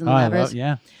pulleys and levers. So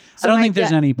I don't think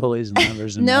there's any pulleys and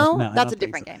levers. No, that's a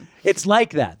different game. It's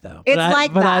like that though. But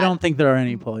I don't think there are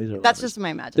any pulleys or levers. That's just my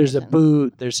imagination. There's a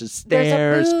boot. There's a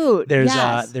stairs. There's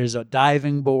a boot. There's a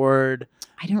diving board.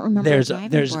 I don't remember the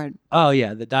diving board. Oh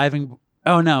yeah, the diving.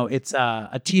 Oh no, it's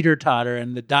a teeter-totter,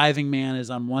 and the diving man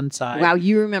is on one side. Wow,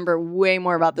 you remember way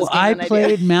more about this game I than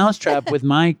played I do. Mousetrap with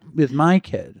my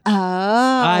kid. Oh,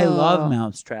 I love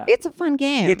Mousetrap. It's a fun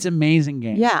game. It's an amazing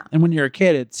game. Yeah. And when you're a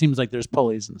kid, it seems like there's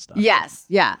pulleys and stuff. Yes,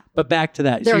 yeah. But back to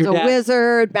that. There's a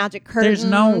wizard, magic curtains.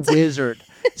 There's no wizard.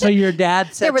 So your dad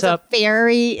sets up. There was a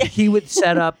fairy. He would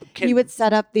set up. He would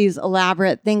set up these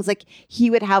elaborate things. Like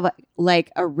he would have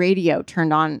a radio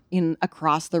turned on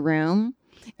across the room.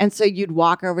 And so you'd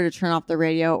walk over to turn off the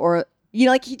radio, or, you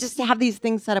know, like he just have these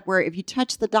things set up where if you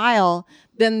touch the dial,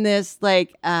 then this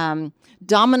like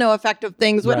domino effect of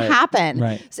things would happen.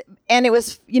 Right. So, and it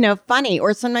was, you know, funny.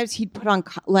 Or sometimes he'd put on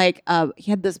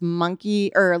he had this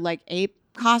monkey or like ape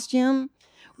costume,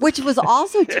 which was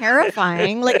also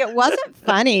terrifying. Like it wasn't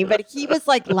funny, but he was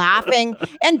like laughing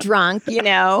and drunk, you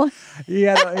know. He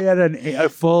had a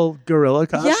full gorilla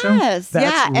costume. Yes,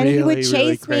 That's and he would really,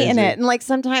 chase really me in crazy. it. And like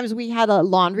sometimes we had a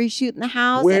laundry shoot in the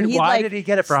house. Why did he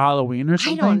get it for Halloween or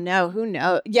something? I don't know. Who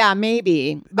knows? Yeah,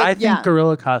 maybe. But I think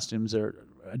gorilla costumes are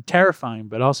terrifying,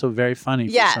 but also very funny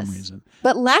for some reason.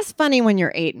 But less funny when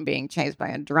you're 8 and being chased by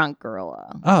a drunk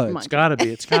gorilla. Oh, it's gotta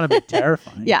be. It's gotta be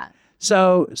terrifying. Yeah.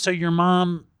 So your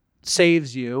mom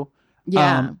saves you.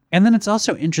 Yeah. And then it's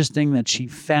also interesting that she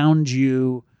found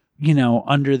you, you know,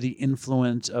 under the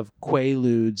influence of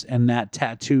Qualudes, and that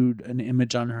tattooed an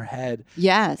image on her head.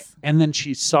 Yes. And then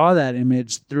she saw that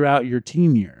image throughout your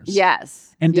teen years.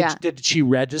 Yes. And did she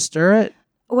register it?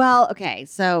 Well, okay.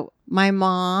 So my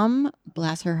mom,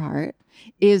 bless her heart,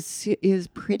 is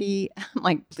pretty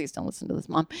like, please don't listen to this,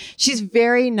 Mom. She's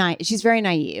very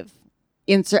naive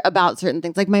about certain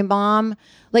things. Like my mom,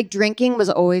 like drinking was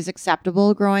always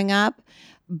acceptable growing up,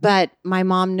 but my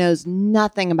mom knows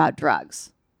nothing about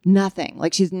drugs. Nothing.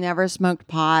 Like she's never smoked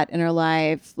pot in her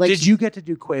life. Like, did you get to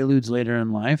do Quaaludes later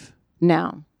in life?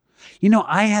 No. You know,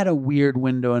 I had a weird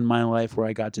window in my life where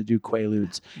I got to do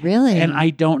Quaaludes. Really? And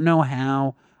I don't know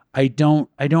how. I don't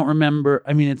remember.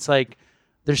 I mean, it's like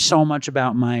there's so much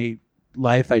about my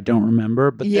life I don't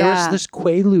remember, but there was this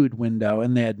Quaalude window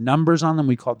and they had numbers on them.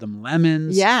 We called them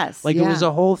lemons. Yes. Like it was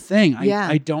a whole thing. Yeah.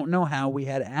 I don't know how we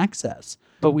had access,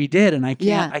 but we did, and I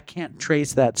can't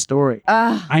trace that story.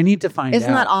 I need to find out.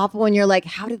 Isn't that awful when you're like,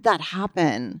 how did that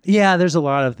happen? Yeah, there's a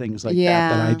lot of things like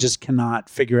that I just cannot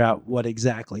figure out what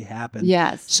exactly happened.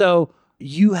 Yes. So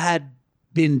you had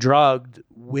been drugged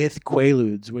with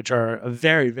Quaaludes, which are a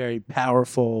very, very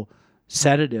powerful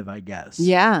sedative, I guess.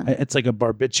 Yeah. It's like a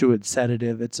barbiturate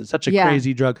sedative. It's such a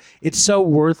crazy drug. It's so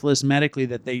worthless medically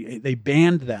that they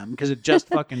banned them because it just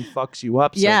fucking fucks you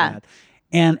up so bad.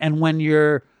 And when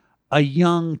you're a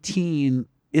young teen,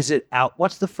 is it out?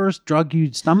 What's the first drug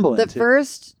you stumble into? The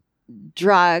first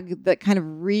drug that kind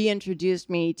of reintroduced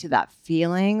me to that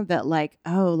feeling that like,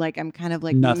 oh, like I'm kind of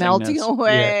like melting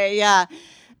away. Yeah.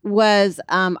 Was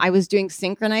I was doing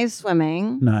synchronized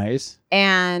swimming. Nice.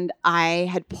 And I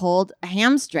had pulled a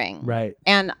hamstring. Right.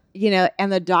 And, you know,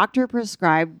 and the doctor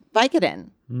prescribed Vicodin.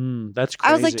 That's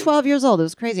crazy. I was like 12 years old. It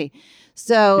was crazy.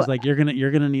 So he's like, you're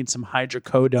gonna need some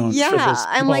hydrocodone for this.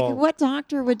 I'm like, what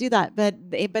doctor would do that? But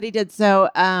he did. So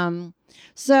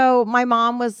so my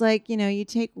mom was like, you know, you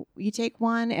take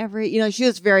one every, you know, she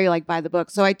was very like by the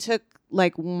book. So I took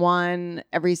like one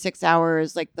every 6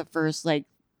 hours, like the first like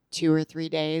 2 or 3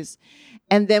 days.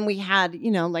 And then we had,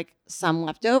 you know, like some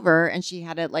left over, and she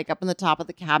had it like up in the top of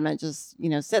the cabinet, just, you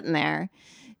know, sitting there.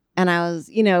 And I was,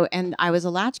 and I was a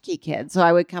latchkey kid. So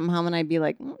I would come home and I'd be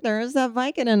like, there's that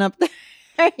Vicodin up there,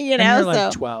 And you're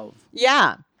like so 12.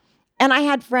 yeah. And I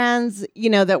had friends,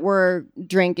 that were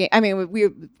drinking. I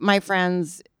mean, my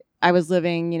friends, I was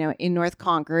living, in North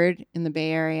Concord in the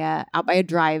Bay Area, out by a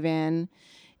drive-in.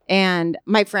 And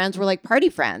my friends were like party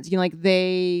friends, like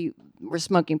they were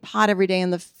smoking pot every day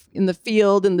in the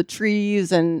field, in the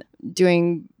trees, and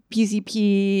doing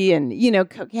PCP and,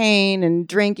 cocaine and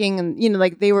drinking. And,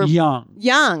 like they were Young. How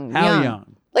young.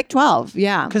 young? Like 12.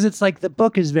 Yeah. Because it's like the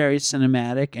book is very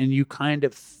cinematic and you kind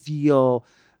of feel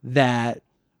that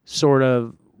sort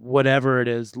of whatever it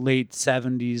is, late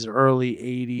 70s, early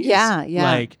 80s. Yeah.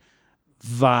 Like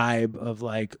vibe of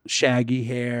like shaggy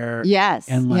hair. Yes.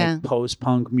 And like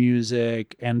post-punk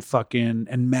music and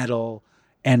and metal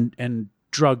and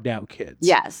drugged out kids.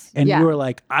 Yes. And you were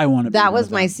like, I want to be That one was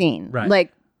of my them. scene.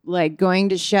 Right. Like going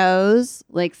to shows,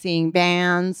 like seeing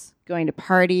bands, going to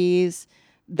parties.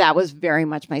 That was very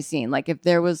much my scene. Like if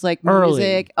there was like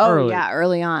music,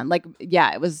 early on. Like,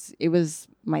 it was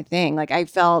my thing. Like I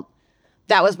felt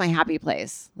that was my happy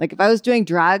place. Like if I was doing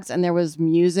drugs and there was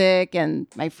music and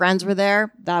my friends were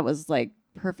there, that was like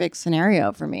perfect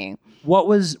scenario for me. What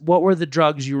were the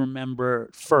drugs you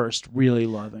remember first really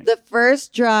loving? The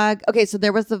first drug, okay, so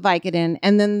there was the Vicodin,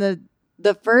 and then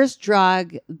the first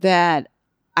drug that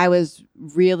I was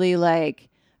really like,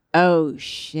 oh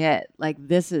shit, like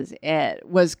this is it,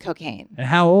 was cocaine. And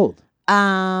how old?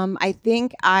 I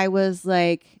think I was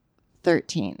like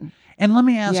 13. And let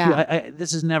me ask you,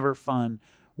 this is never fun.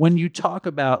 When you talk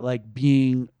about like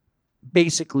being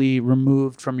basically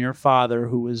removed from your father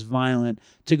who was violent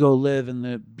to go live in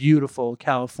the beautiful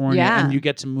California and you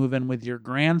get to move in with your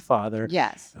grandfather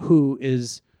who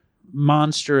is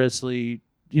monstrously,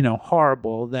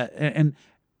 horrible, and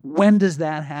when does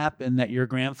that happen that your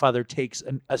grandfather takes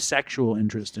a sexual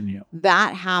interest in you?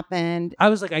 That happened. I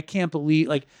was like, I can't believe,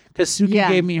 like, because Suki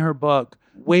gave me her book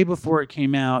way before it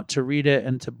came out to read it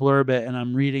and to blurb it, and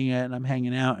I'm reading it and I'm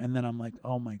hanging out, and then I'm like,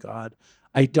 oh my God,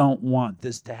 I don't want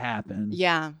this to happen.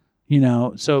 Yeah.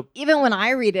 So even when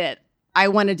I read it, I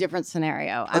want a different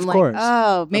scenario. I'm like,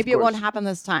 oh, maybe it won't happen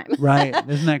this time. Right.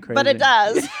 Isn't that crazy? But it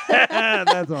does.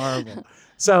 That's horrible.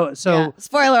 So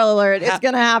spoiler alert, it's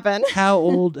going to happen. How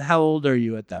old are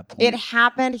you at that point? It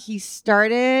happened. He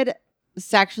started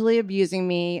sexually abusing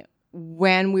me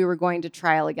when we were going to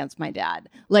trial against my dad.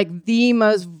 Like the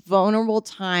most vulnerable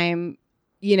time,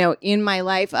 in my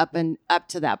life up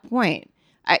to that point.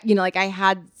 I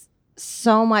had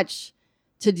so much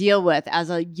to deal with as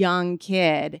a young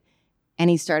kid, and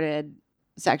he started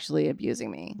sexually abusing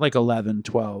me. Like 11,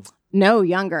 12? No,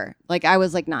 younger. Like I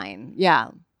was like 9. Yeah.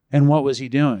 And what was he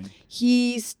doing?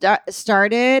 He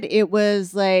started, it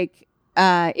was like,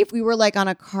 if we were like on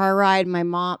a car ride, my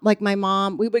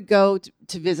mom, we would go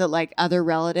to visit like other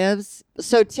relatives.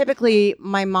 So typically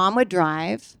my mom would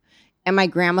drive and my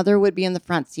grandmother would be in the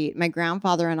front seat. My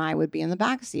grandfather and I would be in the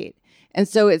back seat. And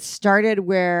so it started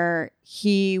where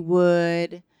he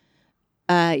would,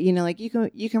 like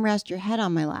you can rest your head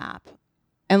on my lap.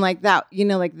 And like that,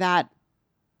 like that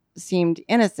seemed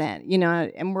innocent,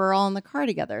 and we're all in the car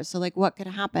together. So like what could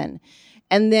happen?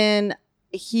 And then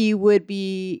I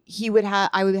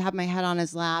would have my head on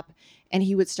his lap and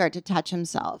he would start to touch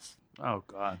himself. Oh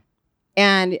God.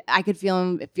 And I could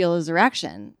feel his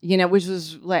erection, which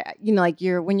was like, like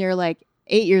when you're like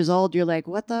 8 years old, you're like,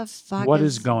 what the fuck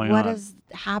is going on? What is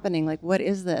happening? Like, what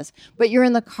is this? But you're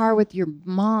in the car with your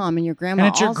mom and your grandma.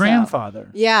 And it's your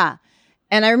grandfather. Yeah.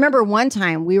 And I remember one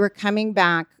time we were coming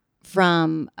back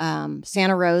from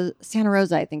Santa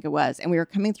Rosa, I think it was. And we were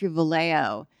coming through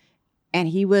Vallejo and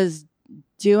he was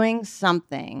doing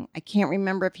something. I can't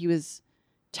remember if he was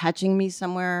touching me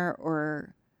somewhere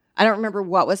or I don't remember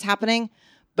what was happening.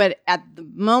 But at the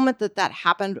moment that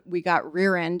happened, we got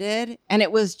rear-ended. And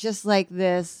it was just like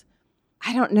this,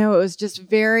 I don't know. It was just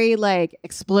very like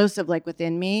explosive, like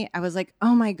within me. I was like,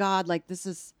 oh my God, like this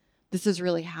is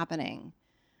really happening.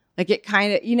 Like it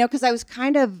kind of, because I was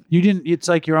kind of. It's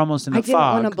like you're almost in a fog. I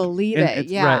didn't want to believe it.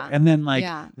 Yeah. Right. And then like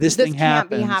this thing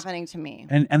happens. This can't be happening to me.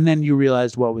 And then you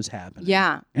realized what was happening.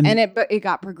 Yeah. And it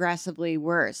got progressively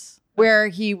worse where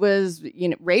he was,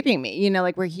 raping me,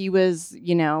 like where he was,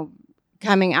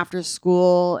 coming after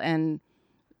school and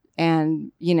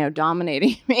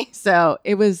dominating me. So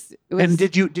it was. And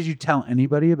did you tell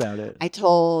anybody about it?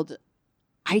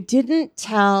 I didn't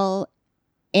tell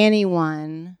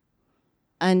anyone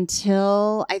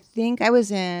until I think I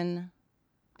was in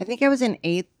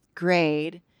 8th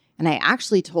grade, and I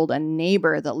actually told a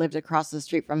neighbor that lived across the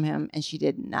street from him, and she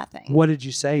did nothing. What did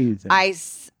you say? You think?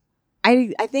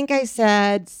 I think I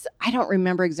said, I don't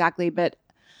remember exactly, but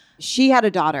she had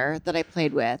a daughter that I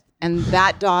played with, and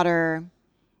that daughter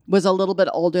was a little bit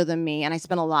older than me, and I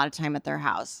spent a lot of time at their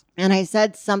house. And I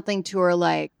said something to her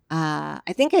like, I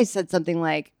think I said something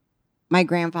like, my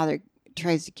grandfather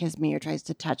tries to kiss me or tries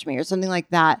to touch me or something like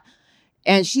that.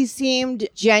 And she seemed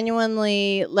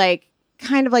genuinely like,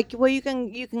 kind of like, well, you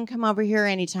can come over here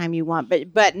anytime you want,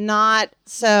 but not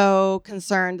so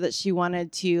concerned that she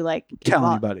wanted to like Tell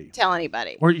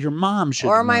anybody. Or your mom should.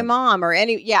 Or my mom or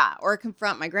or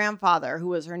confront my grandfather who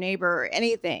was her neighbor or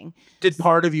anything. Did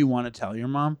part of you want to tell your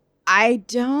mom? I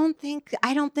don't think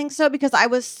so, because I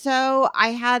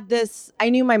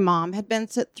knew my mom had been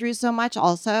through so much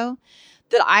also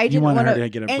that I didn't want her to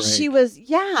get a break. And she was,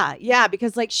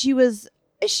 because like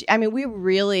we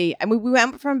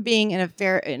went from being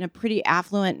in a pretty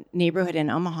affluent neighborhood in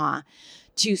Omaha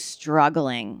to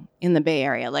struggling in the Bay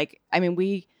Area. Like, I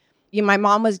mean, my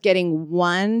mom was getting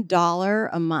 $1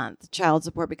 a month child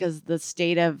support because the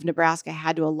state of Nebraska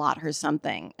had to allot her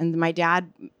something. And my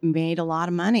dad made a lot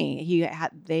of money. He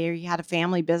had a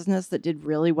family business that did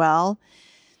really well,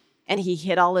 and he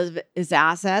hid all his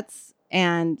assets.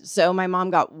 And so my mom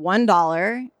got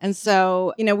 $1. And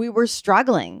so, we were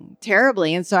struggling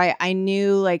terribly. And so I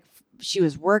knew like she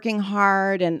was working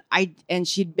hard, and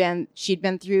she'd been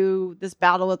through this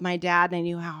battle with my dad, and I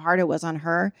knew how hard it was on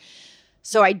her.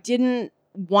 So I didn't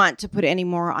want to put any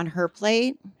more on her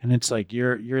plate. And it's like,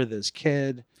 you're this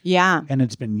kid. Yeah. And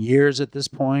it's been years at this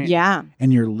point. Yeah.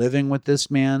 And you're living with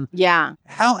this man. Yeah.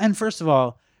 And first of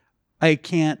all, I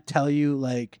can't tell you,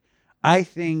 like, I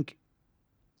think,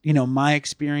 my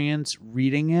experience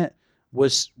reading it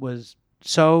was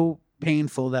so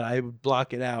painful that I would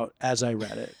block it out as I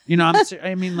read it. I'm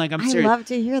serious. I love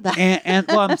to hear that. And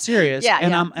I'm serious. Yeah,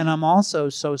 and yeah. I'm also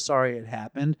so sorry it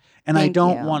happened. And Thank I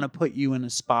don't you. want to put you in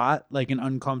a spot, like an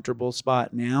uncomfortable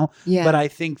spot now. Yeah. But I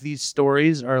think these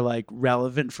stories are like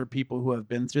relevant for people who have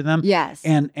been through them. Yes.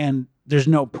 And there's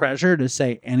no pressure to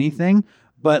say anything,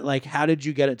 but like, how did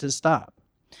you get it to stop?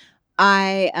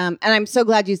 And I'm so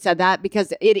glad you said that,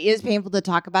 because it is painful to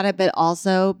talk about it, but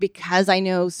also because I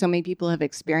know so many people have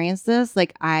experienced this,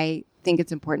 like, I think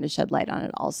it's important to shed light on it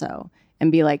also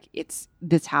and be like,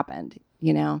 this happened,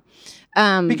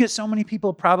 because so many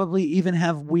people probably even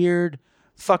have weird,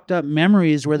 fucked up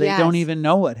memories where they don't even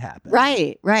know what happened.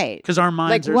 Right. Because our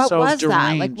minds like, are what so was deranged.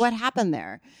 that? Like, what happened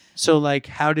there? So like,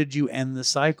 how did you end the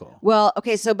cycle? Well,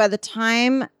 okay. So by the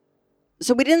time,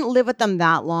 so we didn't live with them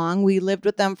that long. We lived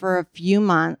with them for a few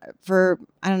months,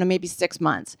 I don't know, maybe 6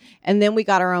 months. And then we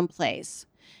got our own place.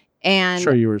 And I'm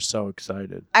sure you were so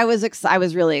excited. I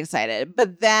was really excited.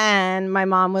 But then my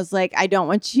mom was like, I don't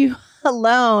want you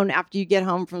alone after you get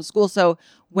home from school. So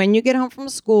when you get home from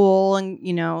school and,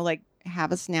 like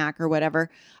have a snack or whatever,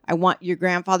 I want your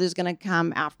grandfather's going to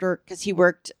come after, because he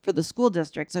worked for the school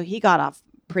district. So he got off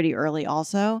pretty early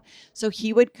also. So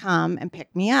he would come and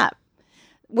pick me up.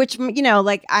 Which,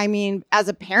 like, I mean, as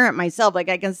a parent myself, like,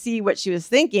 I can see what she was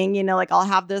thinking, like, I'll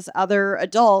have this other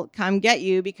adult come get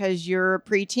you because you're a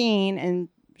preteen and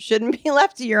shouldn't be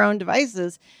left to your own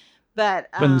devices. But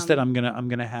instead, I'm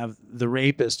gonna have the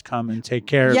rapist come and take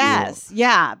care of you. Yes,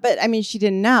 yeah. But I mean, she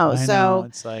didn't know. I know.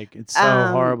 It's like, it's so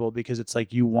horrible, because it's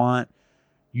like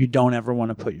you don't ever want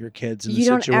to put your kids in a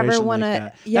situation like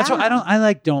that. Yeah. That's why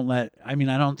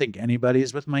I don't think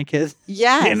anybody's with my kids.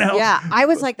 Yes, yeah. I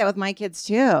was like that with my kids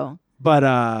too.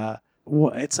 But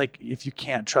it's like, if you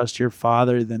can't trust your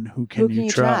father, then who can you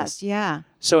trust? Yeah.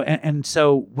 So and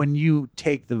so when you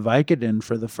take the Vicodin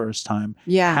for the first time,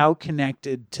 how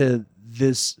connected to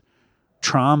this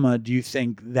trauma do you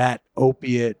think that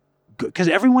opiate? Because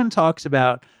everyone talks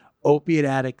about opiate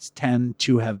addicts tend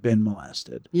to have been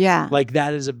molested. Yeah. Like,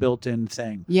 that is a built-in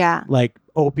thing. Yeah. Like,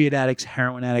 opiate addicts,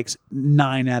 heroin addicts,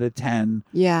 9 out of 10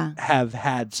 have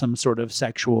had some sort of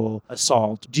sexual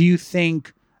assault. Do you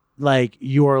think, like,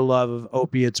 your love of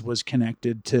opiates was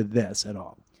connected to this at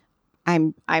all?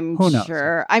 I'm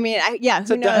sure. I mean,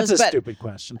 who knows? That's a stupid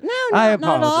question. No, I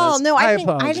not at all. No,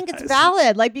 I think it's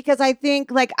valid. Like, because I think,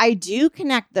 like, I do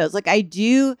connect those. Like, I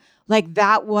do, like,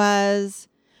 that was...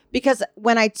 Because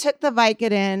when I took the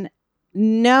Vicodin,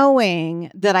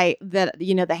 knowing that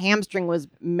the hamstring was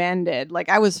mended, like,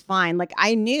 I was fine. Like,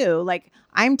 I knew, like,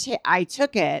 I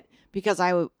took it because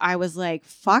I was like,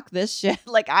 fuck this shit.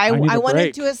 Like, I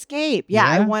wanted to escape. Yeah,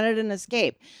 I wanted an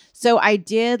escape. So I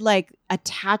did, like,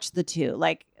 attach the two.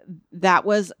 Like,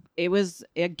 it was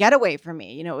a getaway for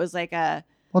me. It was like a...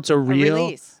 Well, it's a real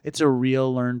release. It's a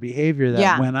real learned behavior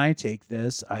that when I take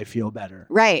this, I feel better.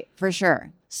 Right, for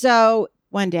sure. So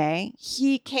one day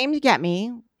he came to get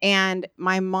me, and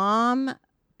my mom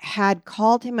had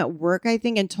called him at work, I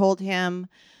think, and told him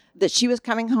that she was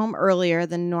coming home earlier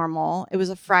than normal. It was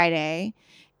a Friday.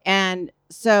 And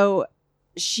so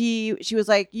she was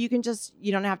like, you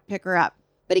don't have to pick her up.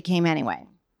 But he came anyway.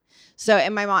 So,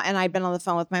 and my mom, and I'd been on the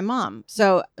phone with my mom.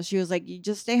 So she was like, you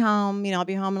just stay home, I'll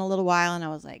be home in a little while. And I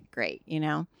was like, great,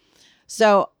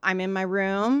 So I'm in my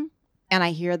room and I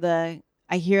hear the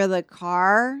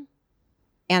car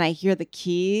and I hear the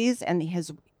keys and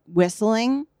his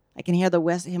whistling. I can hear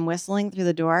him whistling through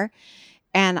the door.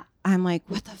 And I'm like,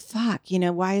 what the fuck?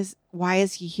 Why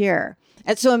is he here?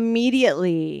 And so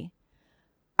immediately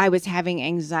I was having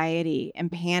anxiety and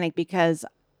panic because,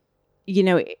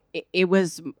 it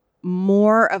was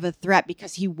more of a threat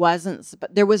because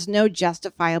there was no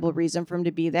justifiable reason for him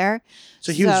to be there.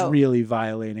 So he was really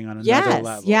violating on another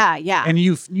level. Yeah. And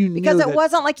you knew because it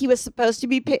wasn't like he was supposed to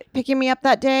be picking me up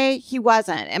that day. He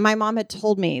wasn't. And my mom had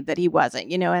told me that he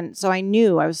wasn't, and so I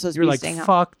knew I was supposed to be staying home. You're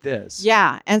like, fuck this.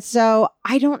 Yeah. And so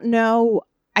I don't know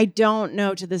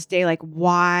to this day, like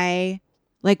why,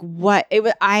 like what it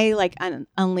was. I like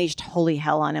unleashed holy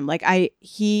hell on him. Like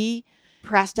he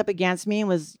pressed up against me and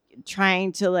was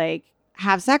trying to like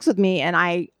have sex with me, and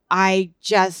I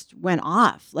just went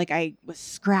off. Like I was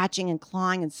scratching and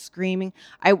clawing and screaming.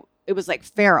 It was like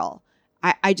feral.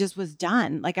 I just was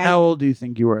done. Like how old do you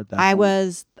think you were at that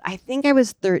point? I think I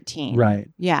was 13. Right.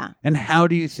 Yeah. And how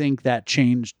do you think that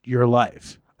changed your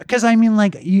life? Because I mean,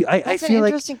 like That's an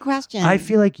interesting question. I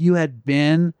feel like you had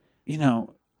been,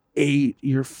 8,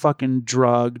 you're fucking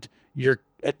drugged, you're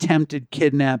attempted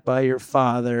kidnapped by your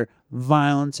father,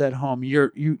 violence at home.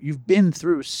 You've been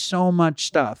through so much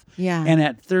stuff. Yeah. And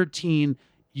at 13,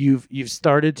 you've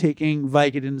started taking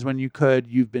Vicodins when you could.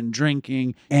 You've been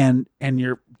drinking, and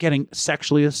you're getting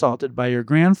sexually assaulted by your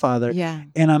grandfather. Yeah.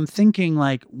 And I'm thinking,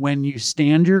 like, when you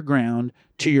stand your ground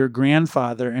to your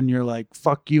grandfather and you're like,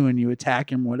 fuck you, and you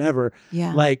attack him, whatever.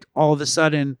 Yeah. Like all of a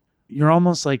sudden, you're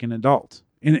almost like an adult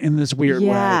in this weird way.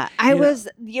 Yeah.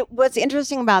 What's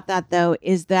interesting about that though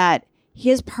is that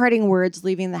his parting words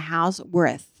leaving the house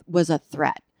was a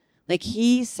threat. Like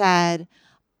he said,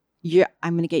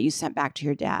 I'm going to get you sent back to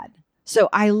your dad. So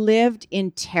I lived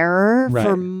in terror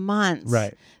for months.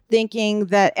 Right. Thinking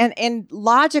that, and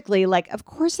logically, like, of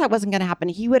course that wasn't going to happen.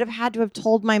 He would have had to have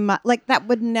told my mom, like that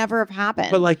would never have happened.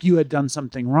 But like you had done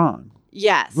something wrong.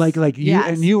 Yes. Like you,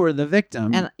 and you were the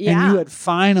victim, and you had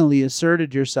finally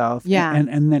asserted yourself. Yeah.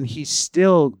 And then he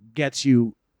still gets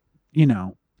you,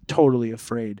 totally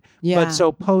afraid. Yeah. But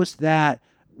so post that,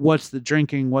 what's the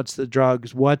drinking? What's the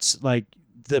drugs? What's like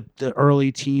the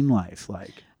early teen life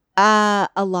like? A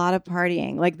lot of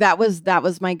partying. Like that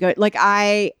was my good. Like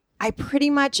I pretty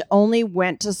much only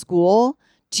went to school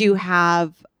to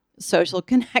have social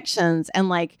connections and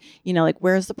like, like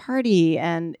where's the party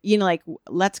and, like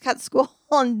let's cut school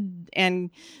and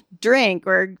drink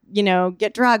or,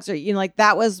 get drugs or, like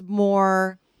that was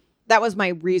my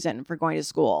reason for going to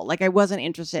school. Like I wasn't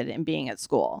interested in being at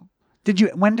school.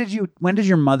 When did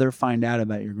your mother find out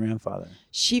about your grandfather?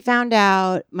 She found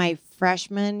out my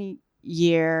freshman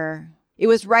year. It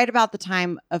was right about the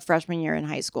time of freshman year in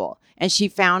high school. And she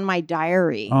found my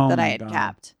diary that I had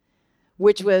kept,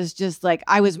 which was just like,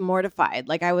 I was mortified.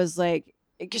 Like I was like,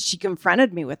 because she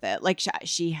confronted me with it. Like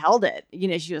she held it,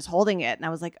 she was holding it. And I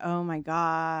was like, oh my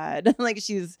God, like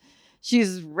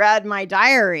she's read my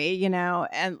diary,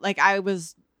 and like, I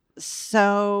was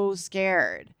so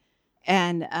scared.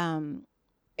 And,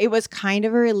 it was kind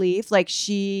of a relief. Like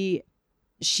she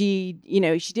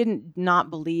didn't not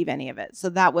believe any of it. So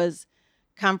that was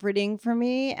comforting for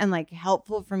me and like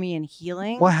helpful for me in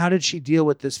healing. Well, how did she deal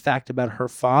with this fact about her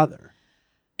father?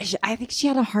 I think she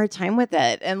had a hard time with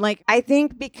it. And like, I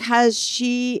think because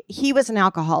he was an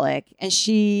alcoholic and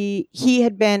he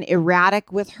had been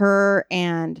erratic with her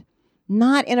and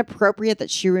not inappropriate that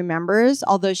she remembers,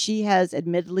 although she has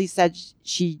admittedly said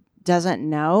she doesn't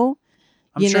know.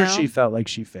 I'm sure she felt like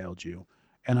she failed you.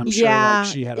 And I'm sure like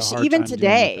she had a hard even time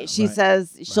today, doing she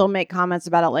says she'll make comments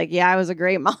about it like, yeah, I was a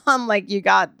great mom. Like you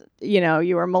got,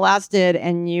 you were molested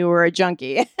and you were a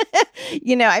junkie.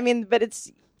 I mean, but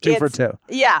it's 2 for 2.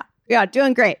 Yeah. Yeah.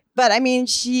 Doing great. But I mean,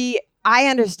 I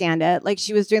understand it. Like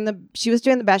she was doing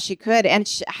the best she could. And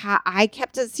I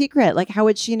kept it secret. Like, how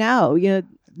would she know?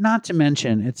 Not to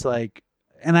mention, it's like,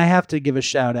 and I have to give a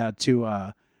shout out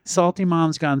to Salty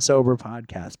Moms Gone Sober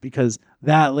podcast, because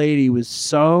that lady was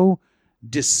so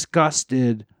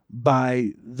disgusted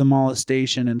by the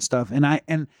molestation and stuff, and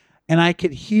I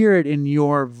could hear it in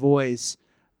your voice,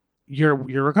 your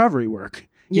recovery work.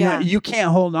 You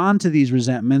can't hold on to these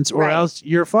resentments or else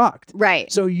you're fucked.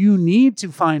 Right. So you need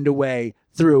to find a way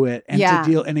through it and Yeah. to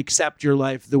deal and accept your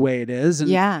life the way it is. And,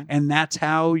 Yeah. and that's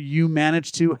how you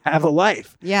manage to have a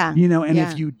life. Yeah. You know, and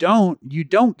Yeah. if you don't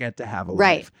get to have a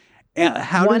Right. life.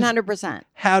 How 100%.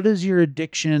 how does your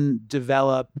addiction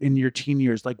develop in your teen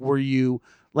years? Like, were you,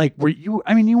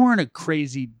 I mean, you weren't a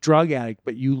crazy drug addict,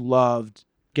 but you loved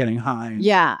getting high and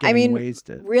Yeah. I getting mean,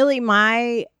 wasted. really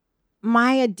my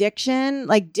addiction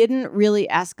like didn't really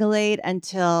escalate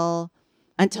until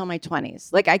my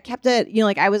 20s. Like I kept it, you know,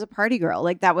 like I was a party girl.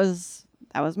 Like that was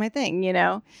my thing, you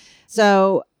know?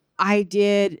 So I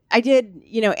did,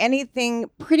 you know,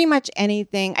 pretty much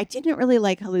anything. I didn't really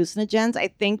like hallucinogens, I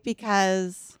think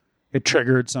because It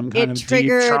triggered some kind of deep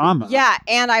trauma. Yeah.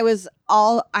 And I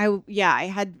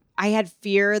had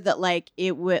fear that like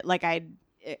it would, like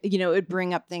it would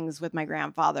bring up things with my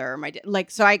grandfather or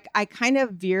so I kind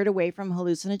of veered away from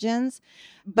hallucinogens,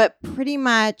 but pretty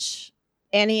much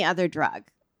any other drug.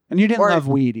 And you didn't love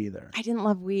weed either. I didn't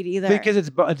love weed either. Because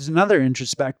it's another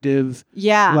introspective,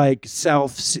 yeah, like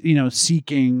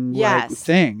seeking like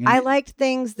thing. And I liked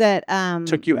things that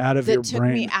took you out of that your took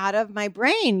brain. me out of my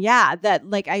brain. Yeah, that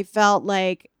like I felt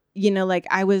like, you know, like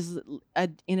I was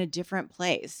in a different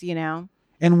place, you know.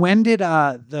 And when did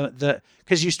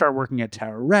because you start working at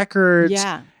Tower Records,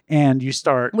 Yeah, and you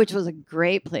start, which was a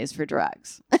great place for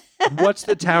drugs. what's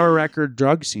the Tower Record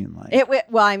drug scene like?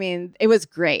 Well, I mean, it was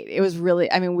great. It was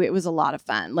really, I mean, it was a lot of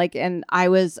fun. Like, and I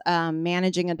was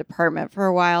managing a department for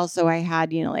a while, so I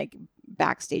had, you know, like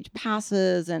backstage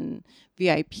passes and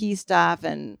VIP stuff,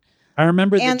 and I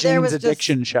remember the and there Jane's was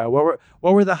Addiction show.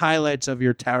 What were the highlights of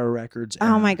your Tower Records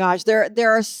era? oh my gosh, there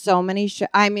are so many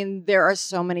there are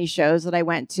so many shows that I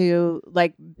went to,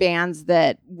 like bands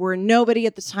that were nobody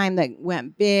at the time that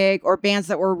went big, or bands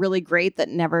that were really great that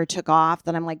never took off,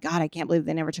 that I'm like, God, I can't believe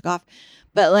they never took off.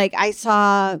 But like I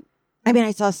saw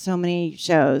so many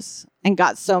shows and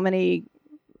got so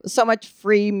much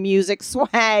free music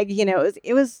swag, you know.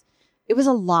 It was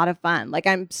a lot of fun. Like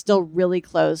I'm still really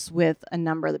close with a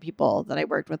number of the people that I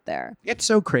worked with there. It's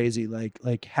so crazy,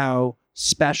 like how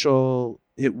special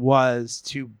it was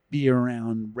to be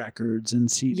around records and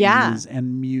CDs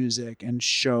and music and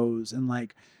shows, and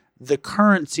like the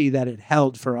currency that it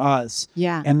held for us,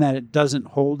 and that it doesn't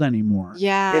hold anymore.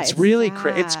 Yeah, it's really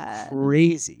it's sad.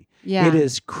 crazy. Yeah, it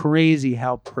is crazy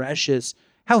how precious.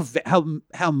 How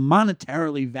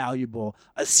monetarily valuable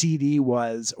a CD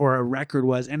was, or a record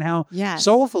was, and how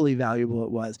soulfully valuable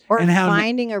it was, or and how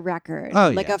finding a record,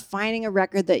 finding a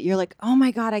record that you're like, oh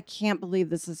my God, I can't believe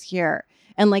this is here,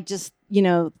 and like just, you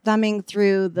know, thumbing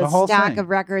through the stack thing of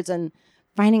records and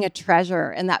finding a treasure,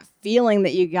 and that feeling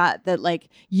that you got that like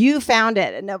you found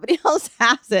it and nobody else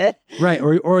has it, right?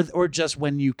 Or just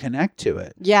when you connect to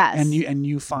it, and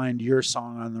you find your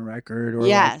song on the record, or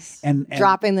and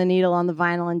dropping the needle on the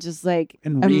vinyl and just like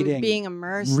and being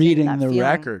immersed, reading in that the feeling.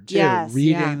 record too,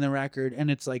 reading the record,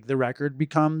 and it's like the record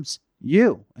becomes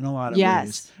you in a lot of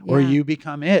ways, or you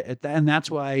become it, and that's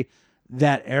why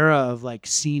that era of like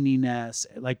sceniness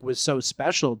like was so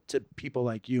special to people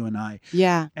like you and I.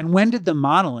 Yeah. And when did the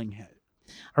modeling hit?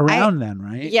 Around then,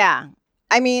 right? Yeah.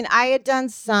 I mean, I had done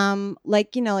some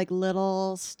like, you know, like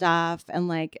little stuff and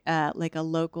like a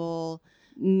local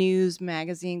news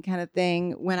magazine kind of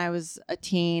thing when I was a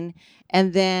teen.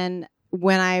 And then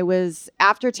when I was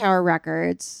after Tower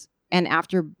Records and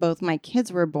after both my kids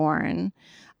were born,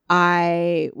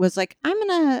 I was like, I'm going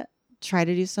to try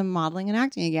to do some modeling and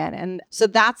acting again. And so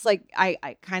that's like,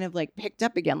 I kind of like picked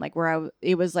up again, like where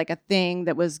it was like a thing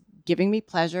that was giving me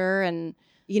pleasure and,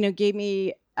 you know, gave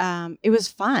me, it was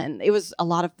fun. It was a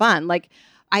lot of fun. Like,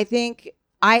 I think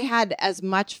I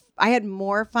had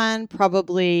more fun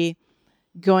probably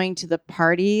going to the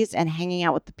parties and hanging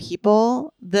out with the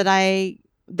people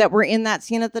that were in that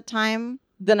scene at the time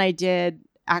than I did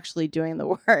actually doing the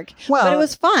work. Well, but it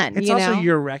was fun. It's also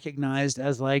you're recognized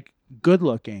as like good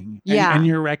looking. And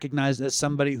you're recognized as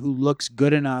somebody who looks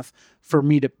good enough for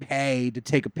me to pay to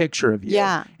take a picture of you.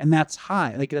 Yeah. And that's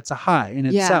high. Like that's a high in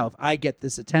itself. I get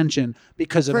this attention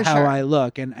because of how I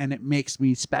look and it makes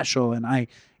me special and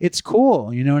it's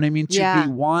cool. You know what I mean? To be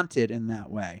wanted in that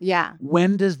way. Yeah.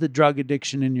 When does the drug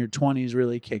addiction in your 20s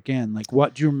really kick in? Like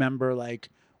what do you remember like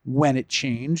when it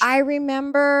changed? I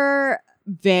remember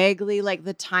vaguely like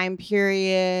the time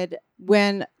period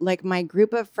when like my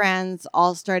group of friends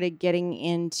all started getting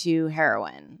into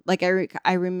heroin. Like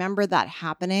I remember that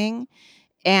happening.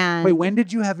 And wait, when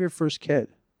did you have your first kid?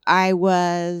 I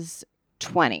was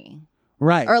 20.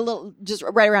 Right. Or a little, just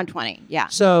right around 20. Yeah.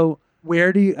 So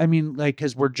where do you, I mean, like,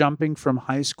 because we're jumping from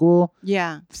high school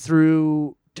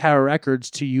through Tower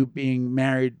Records to you being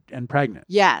married and pregnant.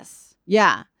 Yes.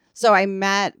 Yeah. So I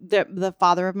met the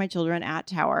father of my children at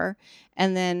Tower,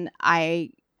 and then I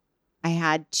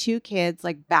had 2 kids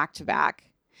like back to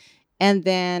back, and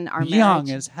then our young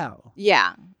marriage, as hell.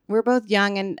 Yeah, we're both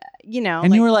young, and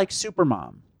and you were like super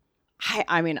mom.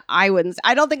 I mean, I wouldn't.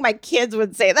 I don't think my kids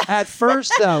would say that. At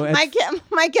first, though,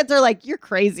 my kids are like, "You're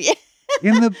crazy."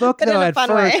 In the book, But though, in a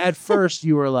fun way. at first,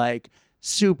 you were like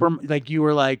super, like you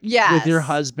were like with your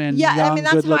husband. Yeah, young, I mean,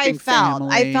 that's how I felt. family.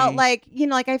 I felt like,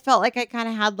 I felt like I kind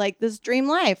of had like this dream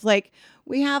life. Like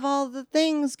we have all the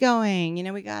things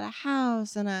going. We got a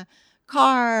house and a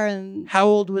car. And How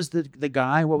old was the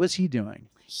guy? What was he doing?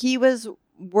 he was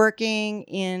working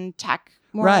in tech,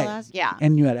 more Right. or less. Yeah.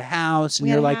 And you had a house, and We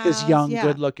had you're a like this house, young, yeah.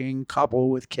 good-looking couple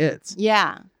with kids.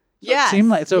 Yeah. So it seemed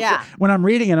like yeah. when I'm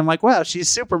reading it, I'm like, wow, she's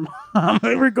super mom,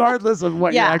 regardless of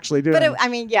what you're actually doing.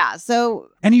 But so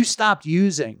and you stopped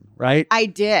using, right? I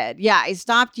did. Yeah. I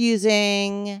stopped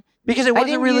using. Because it I wasn't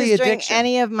didn't really use during addiction.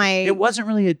 any of my. It wasn't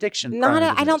really addiction.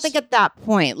 I don't think at that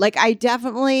point. Like I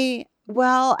definitely.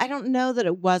 Well, I don't know that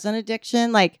it was an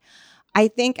addiction. Like I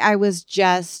think I was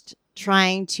just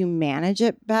trying to manage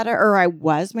it better, or I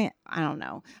don't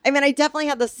know. I mean, I definitely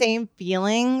had the same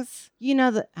feelings. We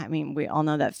all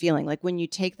know that feeling. Like when you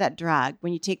take that drug,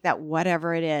 when you take that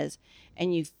whatever it is,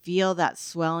 and you feel that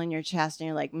swell in your chest, and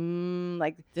you're like,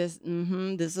 like this,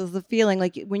 this is the feeling.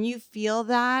 Like when you feel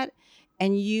that,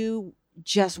 and you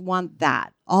just want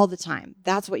that all the time.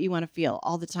 That's what you want to feel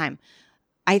all the time.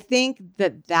 I think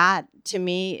that to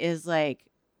me is like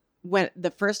when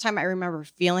the first time I remember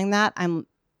feeling that,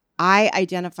 I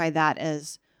identify that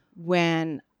as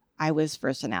when I was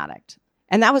first an addict.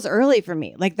 And that was early for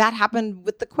me. Like that happened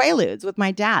with the Qualudes, with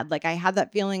my dad. Like I had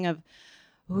that feeling of,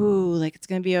 ooh, like it's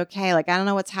going to be okay. Like I don't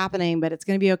know what's happening, but it's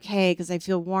going to be okay because I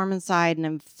feel warm inside and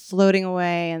I'm floating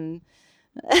away and,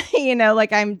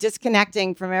 like I'm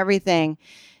disconnecting from everything.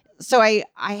 So I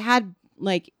had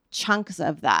like chunks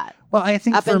of that. Well, I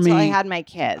think up for until me, I had my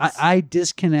kids. I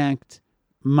disconnect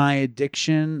my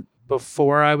addiction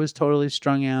before I was totally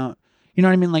strung out. You know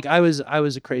what I mean? Like I was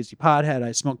a crazy pothead.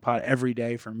 I smoked pot every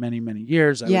day for many, many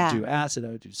years. I would do acid. I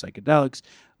would do psychedelics.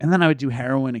 And then I would do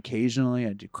heroin occasionally.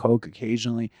 I'd do coke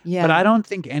occasionally. Yeah. But I don't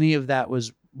think any of that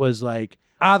was like,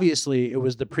 obviously it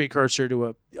was the precursor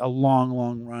to a long,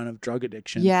 long run of drug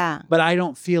addiction. Yeah. But I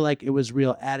don't feel like it was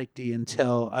real addicty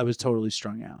until I was totally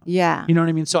strung out. Yeah. You know what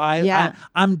I mean? So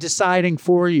I'm deciding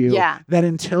for you that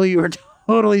until you were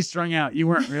totally strung out, you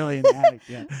weren't really an addict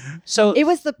yet. So it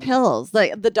was the pills.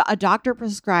 Like a doctor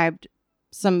prescribed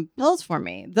some pills for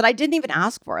me that I didn't even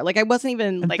ask for. Like I wasn't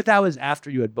even like. But that was after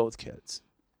you had both kids.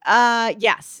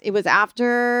 Yes, it was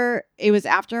after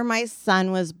my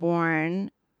son was born,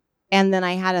 and then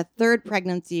I had a third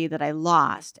pregnancy that I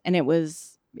lost, and it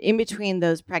was in between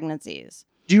those pregnancies.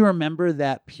 Do you remember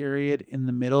that period in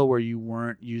the middle where you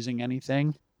weren't using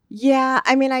anything? Yeah,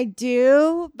 I mean I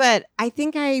do, but I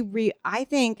think I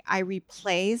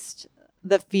replaced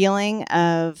the feeling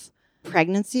of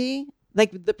pregnancy.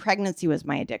 Like the pregnancy was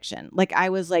my addiction. Like I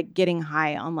was like getting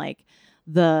high on like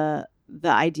the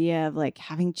idea of like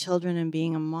having children and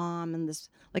being a mom and this.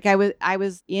 Like I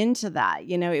was into that.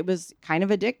 It was kind of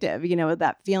addictive.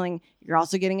 That feeling. You're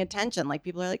also getting attention. Like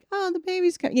people are like, oh, the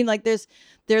baby's coming. Like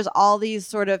there's all these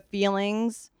sort of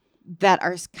feelings that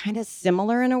are kind of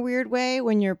similar in a weird way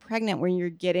when you're pregnant, when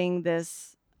you're getting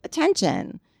this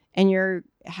attention and your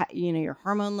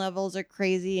hormone levels are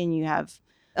crazy and you have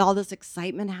all this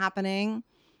excitement happening.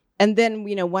 And then,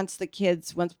 once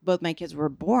both my kids were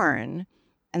born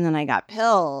and then I got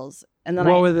pills and then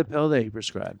what were the pill that you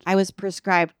prescribed? I was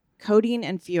prescribed codeine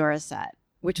and Fioricet,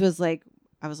 which was like,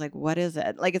 I was like, what is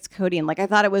it? Like it's codeine. Like I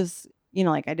thought it was,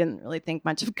 like I didn't really think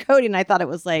much of codeine. I thought it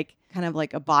was like kind of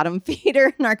like a bottom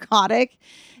feeder narcotic.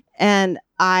 And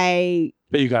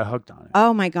But you got hooked on it.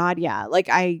 Oh my God. Yeah. Like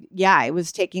I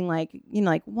was taking like,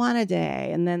 like one a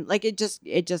day. And then like, it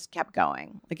just kept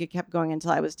going. Like it kept going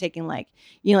until I was taking like,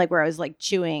 like where I was like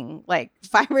chewing like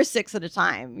 5 or 6 at a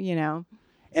time,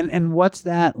 And what's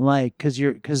that like?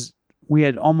 Cause we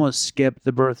had almost skipped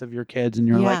the birth of your kids and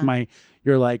you're like,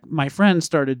 my friend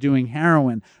started doing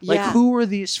heroin. Like, who were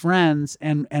these friends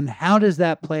and how does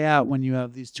that play out when you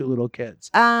have these 2 little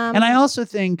kids? And I also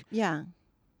think,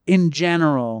 in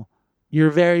general,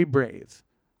 you're very brave.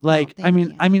 Like,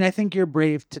 I think you're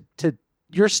brave to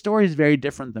your story is very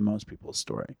different than most people's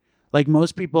story. Like,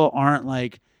 most people aren't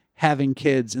like having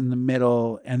kids in the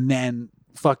middle and then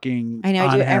fucking. I know,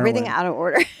 I do everything out of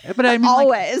order. But I mean,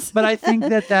 always. But I think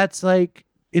that's like,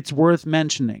 it's worth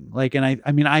mentioning. Like, and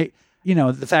you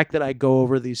know, the fact that I go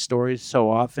over these stories so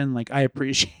often, like I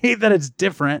appreciate that it's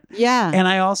different. Yeah. And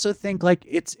I also think like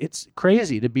it's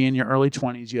crazy to be in your early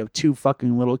 20s. You have 2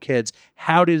 fucking little kids.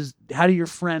 How do your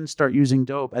friends start using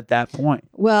dope at that point?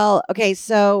 Well, okay,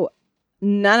 so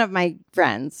none of my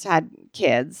friends had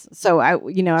kids. So I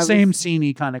was Same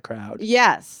sceney kind of crowd.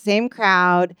 Yes, same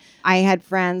crowd. I had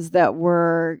friends that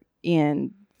were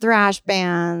in thrash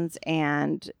bands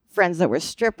and friends that were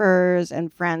strippers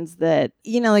and friends that,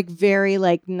 like very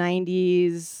like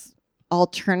 90s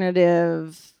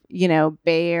alternative,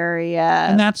 Bay Area.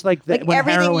 And that's like, when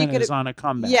everything heroin is on a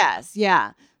comeback. Yes,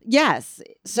 yeah. Yes.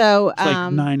 So it's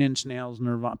like 9 Inch Nails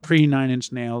Nirvana, pre 9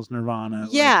 Inch Nails Nirvana.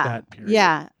 Yeah. Like that period.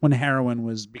 Yeah. When heroin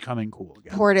was becoming cool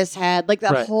again. Portishead, like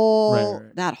that Right, whole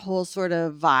right. that whole sort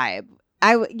of vibe.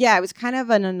 It was kind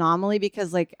of an anomaly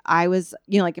because like I was,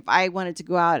 like if I wanted to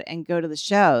go out and go to the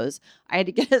shows, I had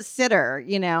to get a sitter,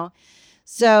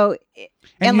 So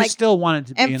and you like still wanted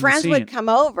to be in and friends the scene. would come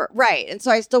over, right? And so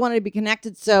I still wanted to be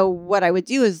connected. So what I would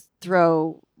do is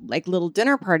throw like little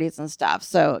dinner parties and stuff.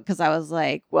 So because I was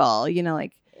like, well,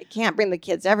 like I can't bring the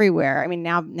kids everywhere. I mean,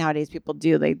 nowadays people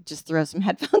do. They just throw some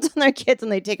headphones on their kids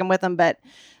and they take them with them, but.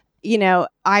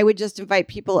 I would just invite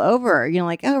people over,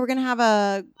 like, oh, we're going to have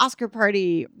a Oscar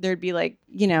party. There'd be like,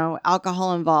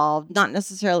 alcohol involved,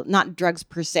 not drugs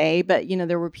per se, but,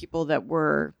 there were people that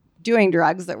were doing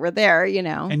drugs that were there,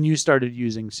 And you started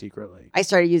using secretly. I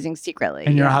started using secretly.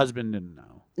 And your husband didn't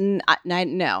know.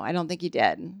 No, I don't think he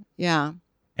did. Yeah.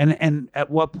 And at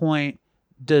what point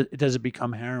does it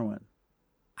become heroin?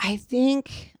 I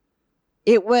think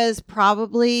it was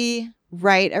probably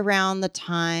right around the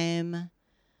time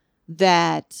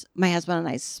that my husband and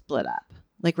I split up,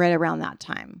 like right around that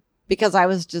time, because I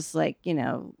was just like,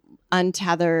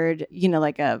 untethered,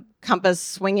 like a compass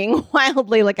swinging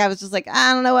wildly. Like I was just like,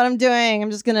 I don't know what I'm doing. I'm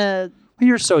just going to.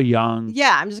 You're so young.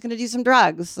 Yeah, I'm just going to do some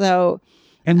drugs. So.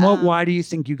 And why do you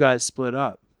think you guys split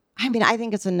up? I mean, I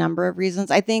think it's a number of reasons.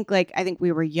 I think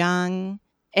we were young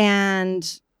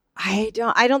and I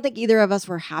don't think either of us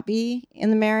were happy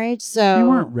in the marriage. So. You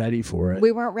weren't ready for it.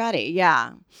 We weren't ready.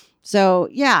 Yeah. So,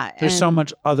 yeah. There's so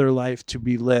much other life to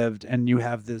be lived and you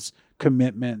have this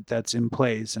commitment that's in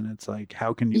place and it's like,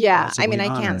 how can you I mean,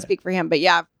 I can't speak for him, but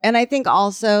yeah. And I think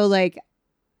also like,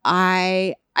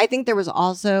 I think there was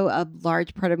also a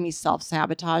large part of me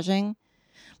self-sabotaging.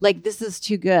 Like, this is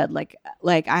too good.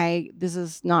 This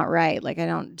is not right. Like, I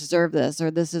don't deserve this, or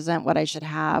this isn't what I should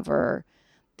have, or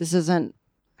this isn't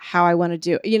how I want to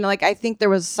do. I think there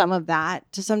was some of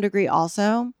that to some degree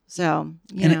also. So,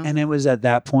 and it was at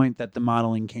that point that the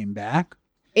modeling came back.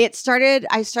 I started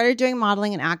doing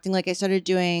modeling and acting. Like I started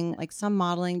doing like some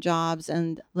modeling jobs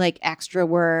and like extra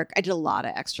work. I did a lot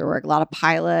of extra work, a lot of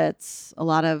pilots, a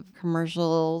lot of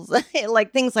commercials,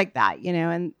 like things like that,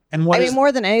 and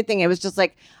more than anything, it was just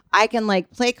like, I can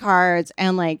like play cards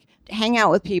and like hang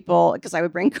out with people because I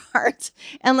would bring cards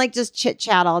and like just chit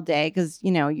chat all day. Cause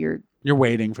you're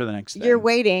waiting for the next day. You're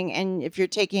waiting. And if you're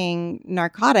taking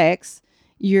narcotics,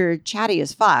 you're chatty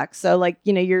as fuck. So like,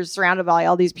 you're surrounded by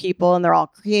all these people and they're all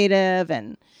creative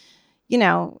and,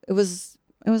 it was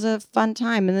a fun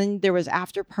time. And then there was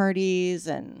after parties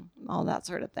and all that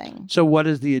sort of thing. So what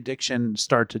does the addiction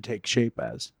start to take shape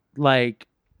as? Like,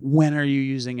 when are you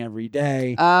using every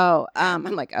day? Oh, I'm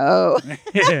like, oh,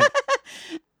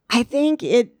 I think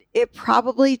it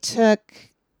probably took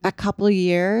a couple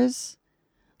years,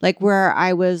 like where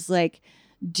I was like,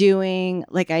 doing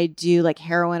like I do like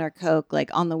heroin or coke like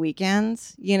on the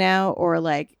weekends, or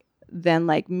like then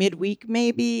like midweek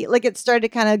maybe. Like it started to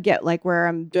kind of get like where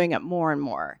I'm doing it more and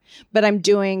more, but I'm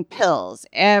doing pills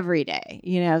every day,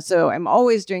 so I'm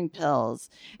always doing pills.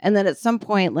 And then at some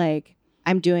point like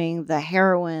I'm doing the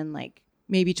heroin like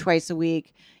maybe twice a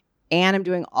week and I'm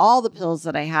doing all the pills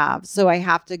that I have. So I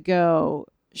have to go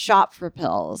shop for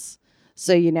pills.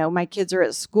 So, my kids are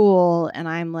at school and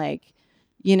I'm like,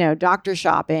 doctor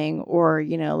shopping or,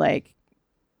 like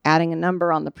adding a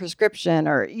number on the prescription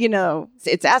or,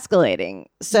 it's escalating.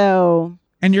 So.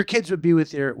 And your kids would be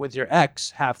with your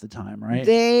ex half the time, right?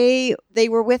 They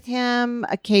were with him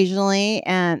occasionally.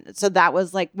 And so that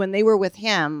was like when they were with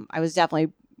him, I was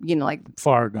definitely, like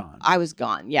far gone. I was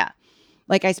gone. Yeah.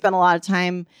 Like I spent a lot of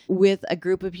time with a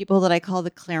group of people that I call the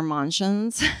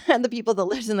Claremontians and the people that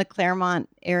lived in the Claremont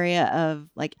area of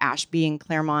like Ashby and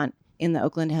Claremont in the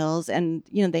Oakland Hills. And,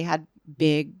 they had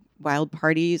big wild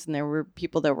parties and there were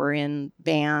people that were in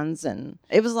bands and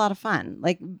it was a lot of fun.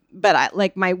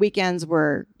 But my weekends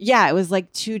were, it was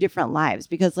like 2 different lives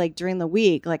because like during the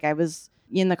week, like I was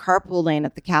in the carpool lane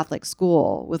at the Catholic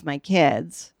school with my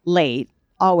kids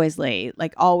always late.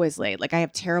 Like I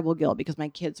have terrible guilt because my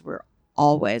kids were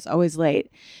always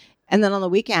late. And then on the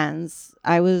weekends,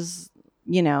 I was,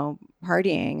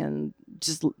 partying and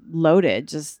just loaded,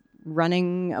 just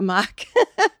running amok.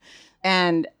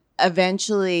 And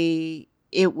eventually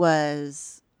it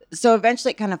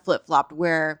kind of flip-flopped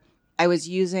where I was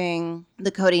using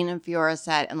the codeine and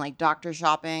Fioricet and like doctor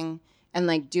shopping and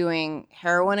like doing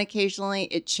heroin occasionally.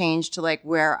 It changed to like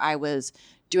where I was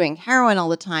doing heroin all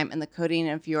the time, and the codeine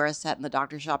and Fioricet and the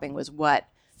doctor shopping was what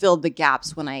filled the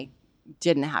gaps when I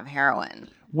didn't have heroin.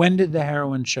 When did the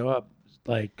heroin show up,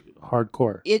 like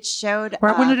hardcore? It showed Or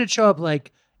up. when did it show up,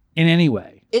 like in any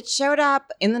way? It showed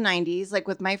up in the 90s, like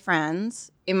with my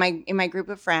friends, in my group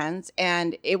of friends,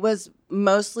 and it was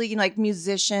mostly like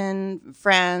musician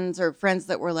friends or friends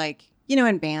that were like,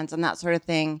 in bands and that sort of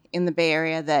thing in the Bay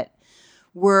Area that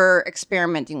were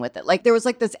experimenting with it. Like there was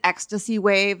like this ecstasy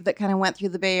wave that kind of went through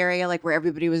the Bay Area, like where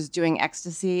everybody was doing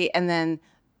ecstasy, and then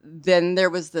there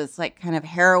was this like kind of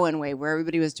heroin wave where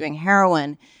everybody was doing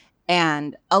heroin,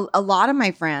 and a lot of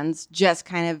my friends just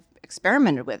kind of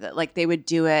experimented with it. Like they would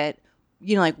do it,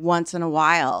 like once in a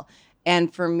while.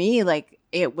 And for me, like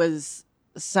it was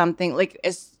something like,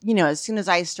 as soon as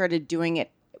I started doing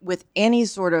it with any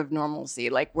sort of normalcy,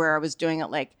 like where I was doing it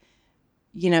like,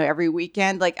 every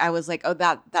weekend, like I was like, oh,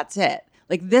 that's it.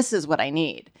 Like, this is what I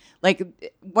need. Like,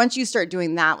 once you start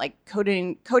doing that, like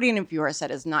codeine and Fioricet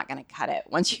is not going to cut it.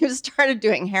 Once you started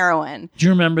doing heroin. Do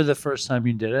you remember the first time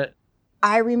you did it?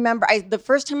 I remember the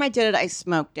first time I did it, I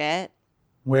smoked it.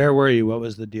 Where were you? What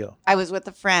was the deal? I was with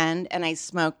a friend and I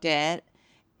smoked it.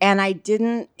 And it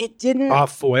didn't.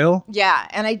 Off foil? Yeah.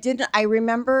 And I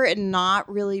remember it not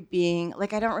really being,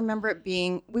 like, I don't remember it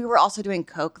being, we were also doing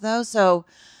coke though. So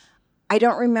I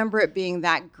don't remember it being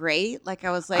that great. Like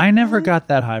I was like. I never got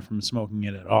that high from smoking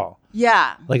it at all.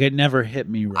 Yeah. Like it never hit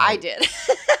me right. I did.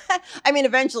 I mean,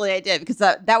 eventually I did because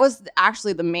that was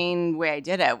actually the main way I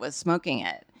did it was smoking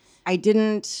it. I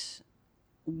didn't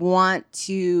want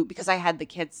to, because I had the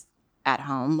kids at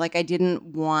home. Like I didn't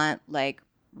want like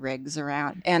rigs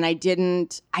around, and I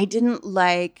didn't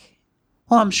like.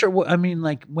 Well, I'm sure. I mean,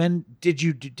 like, when did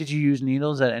you use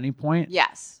needles at any point?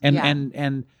 Yes. And yeah.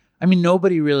 and I mean,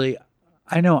 nobody really.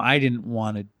 I know I didn't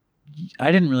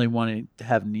really want to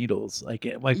have needles.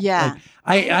 Yeah.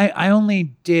 I only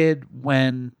did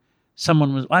when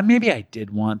someone was. Well, maybe I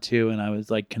did want to, and I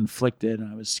was like conflicted, and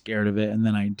I was scared of it, and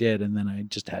then I did, and then I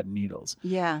just had needles.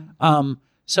 Yeah.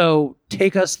 So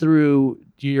take us through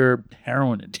your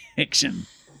heroin addiction.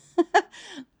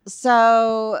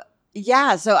 So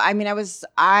I mean,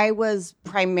 I was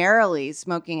primarily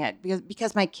smoking it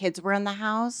because my kids were in the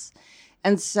house,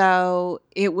 and so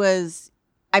it was.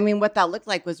 I mean, what that looked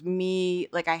like was me.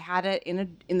 Like I had it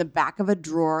in the back of a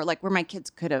drawer, like where my kids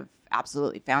could have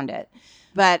absolutely found it,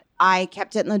 but I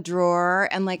kept it in the drawer,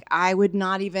 and like I would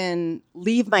not even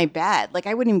leave my bed. Like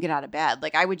I wouldn't even get out of bed.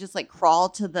 Like I would just like crawl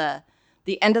to the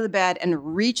end of the bed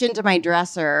and reach into my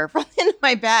dresser from the end of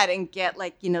my bed and get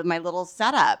like, my little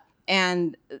setup.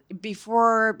 And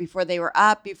before they were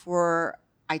up, before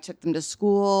I took them to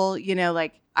school,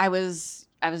 like I was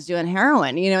doing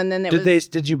heroin, and then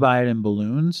did you buy it in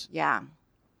balloons? Yeah.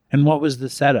 And what was the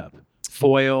setup?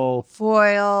 Foil,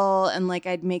 and like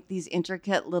I'd make these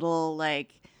intricate little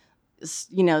like,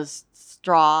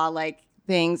 straw like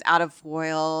things out of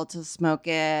foil to smoke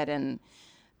it. And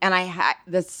I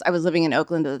was living in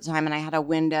Oakland at the time, and I had a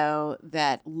window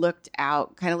that looked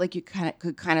out kind of like you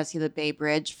could kind of see the Bay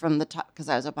Bridge from the top because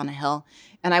I was up on a hill,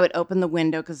 and I would open the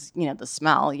window because, the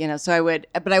smell, so I would,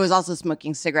 but I was also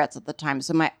smoking cigarettes at the time.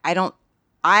 So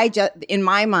in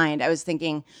my mind, I was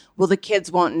thinking, well, the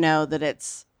kids won't know that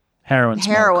it's heroin.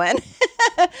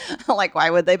 Like, why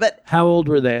would they? But how old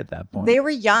were they at that point? They were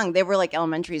young. They were like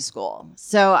elementary school.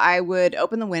 So I would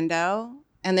open the window,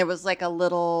 and there was like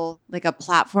a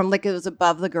platform, like it was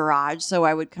above the garage. So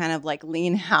I would kind of like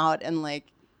lean out and like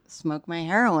smoke my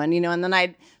heroin, and then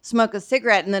I'd smoke a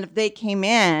cigarette. And then if they came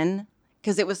in,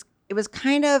 because it was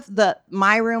kind of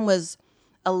my room was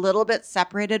a little bit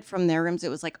separated from their rooms. It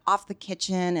was like off the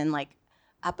kitchen and like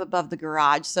up above the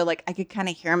garage. So like I could kind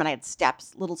of hear them, and I had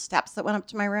little steps that went up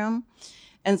to my room.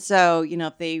 And so,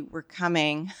 if they were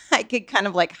coming, I could kind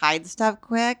of like hide stuff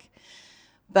quick.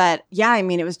 But yeah, I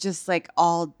mean, it was just like it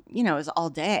was all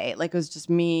day. Like it was just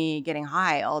me getting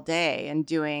high all day and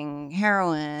doing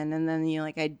heroin. And then,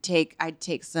 like I'd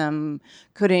take some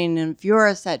codeine and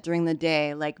Fioricet during the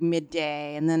day, like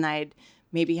midday. And then I'd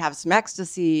maybe have some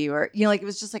ecstasy or, like it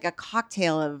was just like a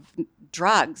cocktail of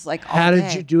drugs. Like all How day.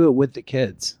 did you do it with the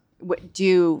kids?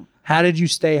 How did you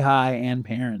stay high and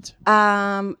parent?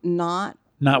 Not well.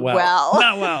 Not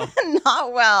well.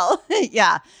 Not well.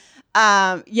 Yeah.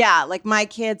 Yeah, like my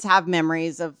kids have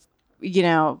memories of you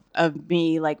know, of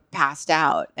me like passed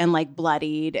out and like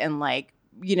bloodied and like,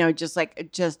 you know, just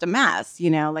a mess, you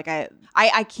know, like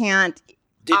I can't.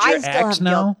 Did I your still ex have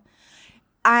know? guilt.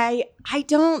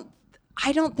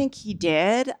 I don't think he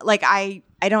did. Like I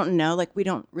don't know. Like we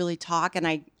don't really talk, and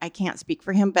I can't speak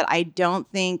for him, but I don't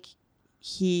think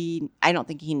he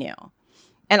knew.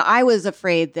 And I was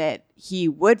afraid that he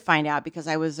would find out because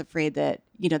I was afraid that,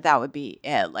 you know, that would be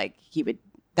it. Like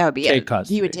that would be Take it.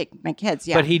 custody. He would take my kids.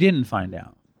 Yeah. But he didn't find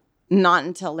out. Not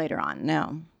until later on.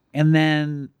 No. And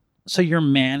then, so you're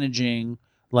managing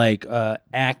like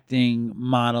acting,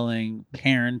 modeling,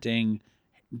 parenting,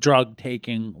 drug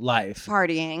taking life.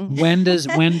 Partying. When does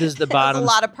the bottom? A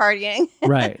lot of partying.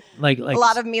 Right. Like a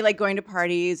lot of me like going to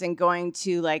parties and going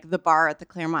to like the bar at the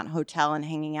Claremont Hotel and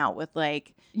hanging out with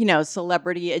like, you know,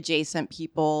 celebrity adjacent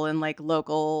people and like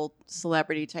local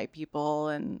celebrity type people.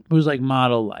 And it was like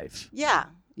model life. Yeah.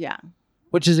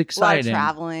 Which is A lot exciting. of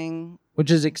traveling.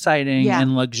 Which is exciting Yeah.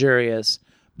 and luxurious,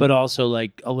 but also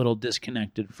like a little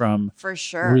disconnected from For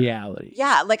sure. reality.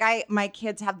 Yeah, like my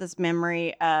kids have this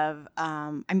memory of I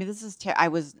mean this is I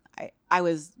was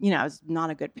you know, I was not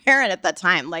a good parent at that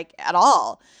time, like at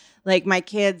all. Like my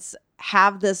kids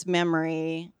have this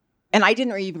memory, and I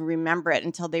didn't even remember it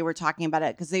until they were talking about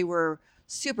it because they were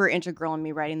super integral in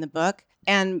me writing the book.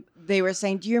 And they were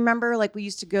saying, do you remember, like, we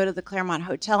used to go to the Claremont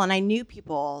Hotel, and I knew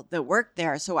people that worked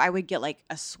there. So I would get, like,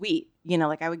 a suite, you know,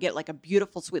 like, I would get, like, a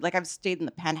beautiful suite. Like, I've stayed in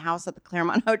the penthouse at the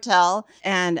Claremont Hotel,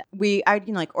 and I'd,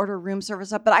 you know, like, order room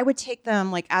service up. But I would take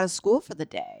them, like, out of school for the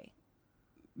day,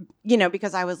 you know,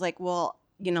 because I was like, well,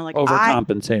 you know, like,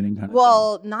 overcompensating kind of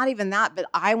well, not even that, but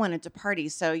I wanted to party.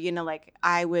 So, you know, like,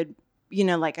 I would, you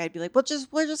know, like I'd be like, well,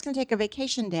 we're just gonna take a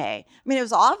vacation day. I mean, it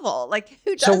was awful. Like,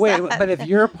 who does So wait, that? but if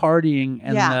you're partying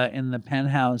in Yeah. the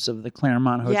penthouse of the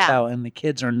Claremont Yeah. Hotel and the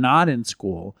kids are not in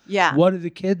school, Yeah. what do the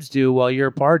kids do while you're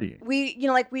partying? You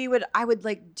know, like I would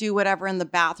like do whatever in the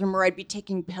bathroom, or I'd be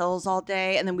taking pills all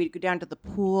day, and then we'd go down to the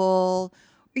pool.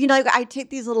 You know, like I'd take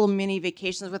these little mini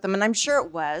vacations with them, and I'm sure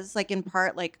it was like in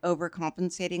part like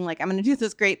overcompensating. Like, I'm going to do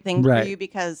this great thing Right. for you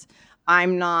because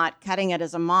I'm not cutting it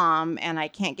as a mom, and I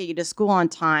can't get you to school on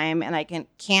time, and I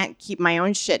can't keep my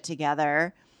own shit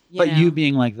together. But know? you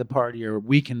being like the partier,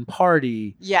 we can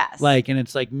party. Yes. Like, and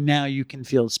it's like now you can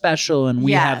feel special, and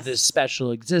we have Yes. this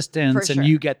special existence, For and sure.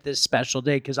 you get this special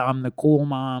day because I'm the cool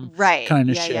mom. Right. Kind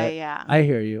of Yeah, shit. yeah. I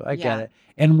hear you. I Yeah. get it.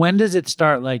 And when does it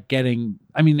start like getting?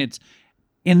 I mean, it's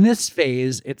in this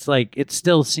phase. It's like it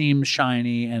still seems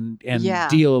shiny and Yeah.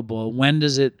 dealable. When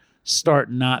does it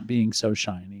start not being so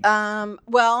shiny?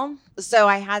 Well, so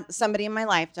I had somebody in my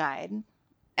life died,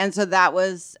 and so that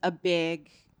was a big.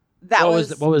 What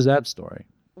was that story?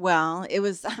 Well, it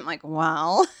was. I'm like,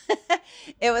 well,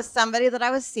 it was somebody that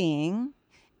I was seeing,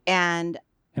 and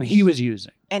And he was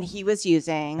using. he was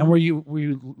using. And were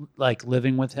you like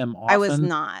living with him often? I was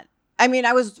not. I mean,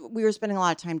 we were spending a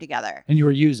lot of time together. And you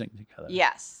were using together.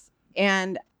 Yes,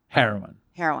 and Heroin.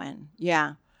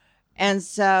 yeah, and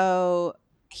so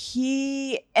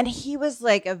he was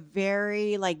like a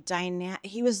very like dynamic.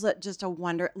 He was just a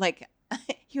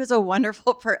he was a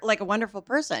wonderful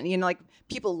person. You know, like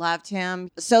people loved him.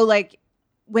 So like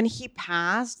when he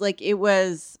passed, like it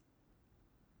was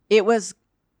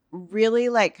really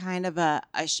like kind of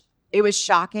it was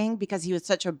shocking because he was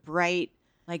such a bright,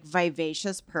 like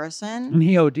vivacious person. And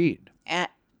he OD'd. And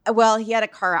well, he had a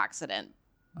car accident,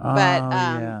 but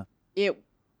yeah. it,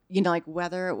 you know, like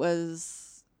whether it was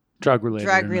Drug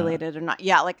related. or not.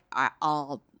 Yeah, like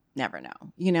I'll never know.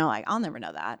 You know, like I'll never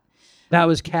know that. That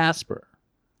was Casper.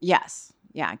 Yes.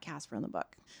 Yeah, Casper in the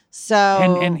book. So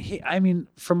And he, I mean,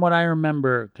 from what I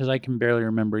remember, because I can barely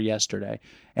remember yesterday,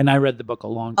 and I read the book a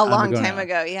long time time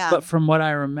ago, yeah. But from what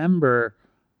I remember,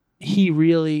 he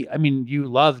really, I mean, you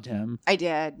loved him. I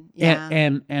did. Yeah.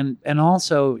 And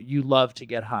also you loved to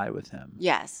get high with him.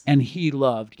 Yes. And he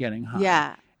loved getting high.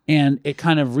 Yeah. And it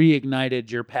kind of reignited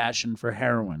your passion for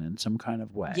heroin in some kind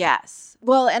of way. Yes.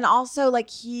 Well, and also like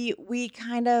we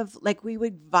kind of like we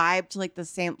would vibe to like the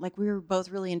same, like we were both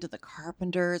really into the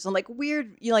Carpenters and like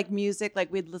weird, you know, like music.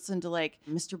 Like we'd listen to like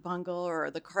Mr. Bungle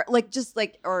or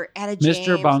or Etta James.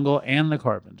 Mr. Bungle and the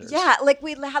Carpenters. Yeah. Like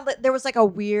there was like a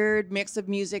weird mix of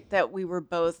music that we were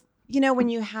both, you know, when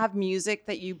you have music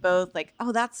that you both like,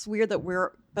 oh, that's weird that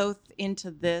we're both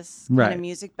into this kind of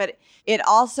music. But it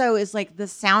also is like the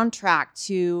soundtrack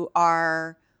to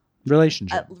our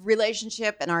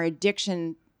relationship and our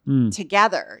addiction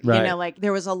together. Right. You know, like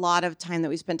there was a lot of time that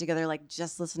we spent together, like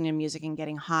just listening to music and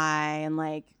getting high and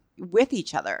like with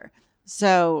each other.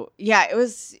 So yeah, it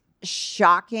was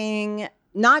shocking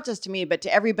not just to me, but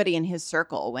to everybody in his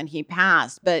circle when he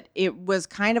passed. But it was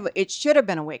it should have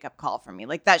been a wake up call for me.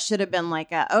 Like that should have been like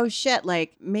oh shit,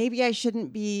 like maybe I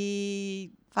shouldn't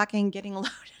be fucking getting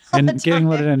loaded. And getting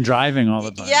loaded and driving all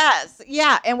the time. Yes.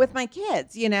 Yeah. And with my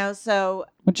kids, so.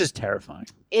 Which is terrifying.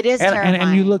 It is terrifying.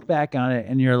 And you look back on it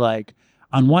and you're like,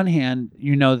 on one hand,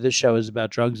 this show is about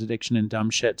drugs addiction and dumb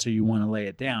shit, so you want to lay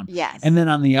it down. Yes. And then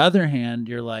on the other hand,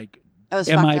 you're like,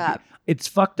 it's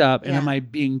fucked up. And am I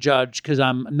being judged because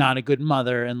I'm not a good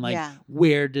mother? And like,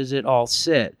 where does it all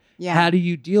sit? Yeah. How do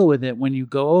you deal with it when you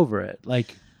go over it?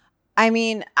 Like, I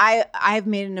mean, I've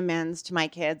made an amends to my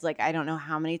kids. Like, I don't know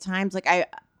how many times. Like,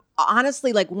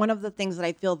 honestly, like one of the things that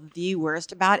I feel the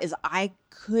worst about is I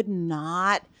could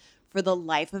not, for the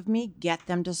life of me, get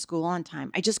them to school on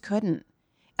time. I just couldn't.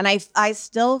 And I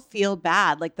still feel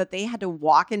bad, like that they had to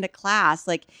walk into class,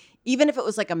 like even if it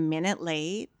was like a minute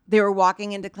late, they were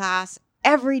walking into class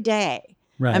every day,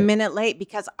 a minute late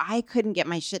because I couldn't get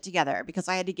my shit together because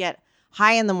I had to get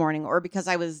high in the morning or because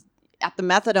I was at the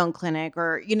methadone clinic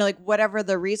or, like whatever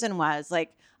the reason was,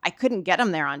 like I couldn't get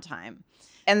them there on time.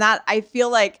 And that I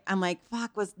feel like I'm like,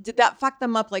 did that fuck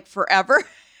them up like forever?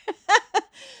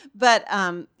 But,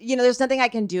 there's nothing I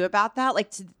can do about that.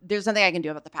 Like there's nothing I can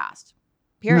do about the past,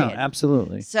 period. No,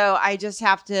 absolutely. So I just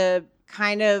have to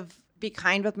kind of be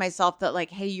kind with myself that like,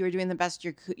 hey, you were doing the best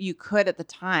you could at the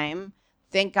time.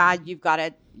 Thank God you've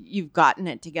gotten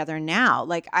it together now.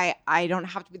 Like I don't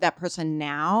have to be that person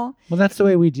now. Well, that's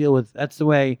the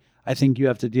way I think you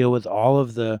have to deal with all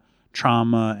of the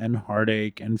trauma and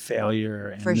heartache and failure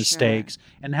and mistakes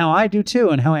and how I do too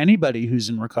and how anybody who's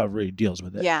in recovery deals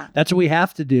with it. Yeah. That's what we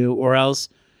have to do or else,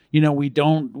 you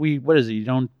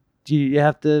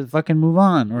have to fucking move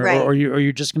on or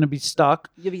you're just going to be stuck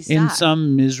in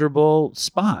some miserable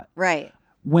spot. Right.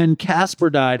 When Casper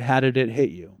died, how did it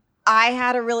hit you? I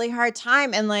had a really hard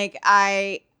time and like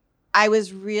I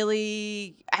was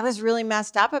really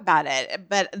messed up about it.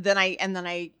 But then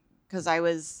I because I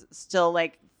was still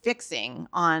like fixing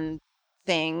on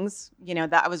things,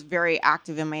 that I was very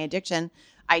active in my addiction.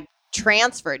 I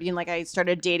transferred, like I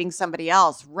started dating somebody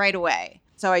else right away.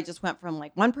 So I just went from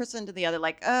like one person to the other,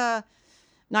 like, not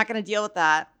going to deal with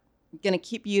that. Going to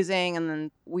keep using. And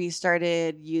then we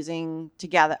started using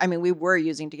together. I mean, we were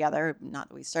using together. Not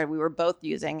that we started, we were both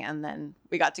using and then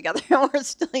we got together and we're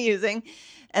still using.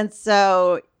 And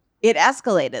so it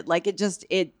escalated. Like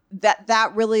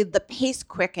that really, the pace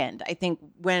quickened. I think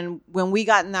when we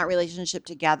got in that relationship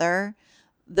together,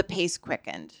 the pace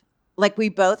quickened. Like we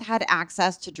both had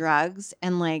access to drugs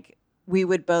and like we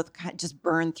would both just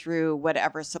burn through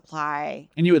whatever supply.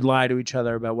 And you would lie to each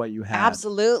other about what you had.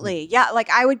 Absolutely. Yeah. Like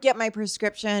I would get my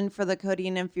prescription for the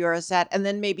codeine and Furoset and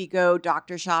then maybe go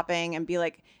doctor shopping and be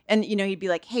like, and he'd be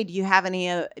like, hey, do you have any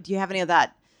of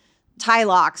that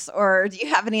Tylox or do you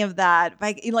have any of that?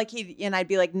 And I'd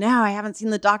be like, no, I haven't seen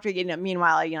the doctor.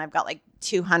 Meanwhile, I've got like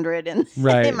 200 in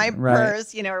my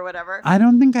purse, or whatever. I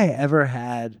don't think I ever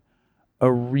had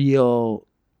a real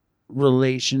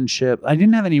relationship. I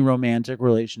didn't have any romantic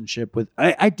relationship with,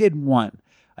 I did one.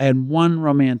 I had one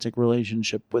romantic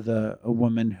relationship with a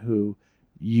woman who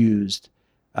used,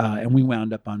 and we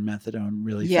wound up on methadone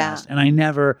really fast. And I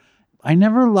never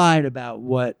lied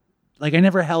about I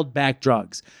never held back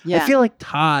drugs. Yeah. I feel like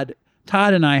Todd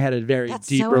and I had a very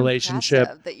deep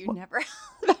relationship. That you never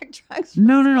held back drugs.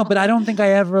 No. But I don't think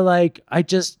I ever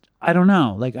I don't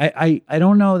know. Like I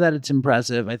don't know that it's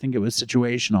impressive. I think it was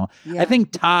situational. Yeah. I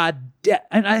think Todd,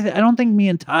 and I don't think me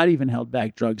and Todd even held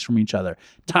back drugs from each other.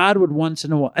 Todd would once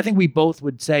in a while, I think we both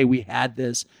would say we had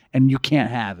this and you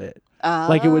can't have it.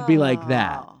 Like it would be like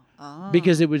that.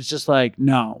 Because it was just like,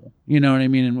 no, you know what I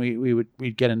mean? And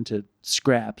we'd get into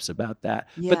scraps about that.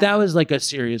 Yeah. But that was like a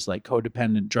serious, like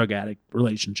codependent drug addict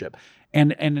relationship.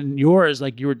 And in yours,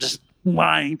 like you were just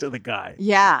lying to the guy.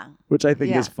 Yeah. Which I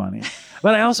think is funny.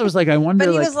 But I also was like, I wonder.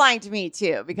 But he was lying to me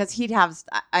too, because he'd have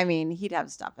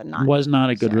stuff and not. Was not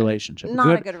a good relationship.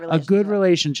 Not a good relationship. A good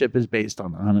relationship is based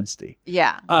on honesty.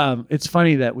 Yeah. It's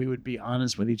funny that we would be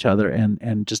honest with each other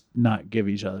and just not give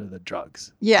each other the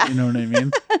drugs. Yeah. You know what I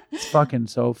mean? It's fucking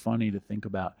so funny to think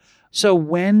about. So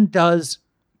when does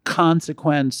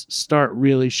consequence start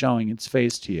really showing its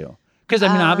face to you? Because, I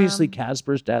mean, obviously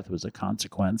Casper's death was a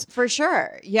consequence. For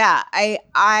sure. Yeah.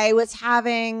 I was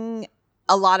having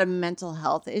a lot of mental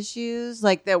health issues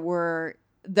that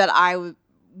I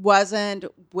wasn't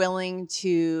willing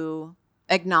to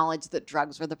acknowledge that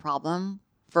drugs were the problem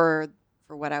for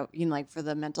what for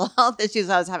the mental health issues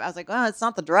I was having. I was like, well, it's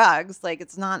not the drugs. Like,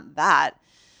 it's not that.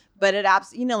 But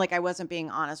like I wasn't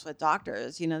being honest with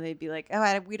doctors. They'd be like,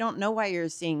 oh, we don't know why you're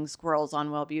seeing squirrels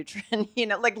on Wellbutrin.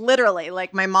 Like literally,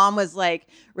 like my mom was like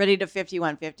ready to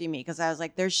 5150 me because I was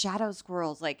like, there's shadow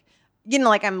squirrels. Like,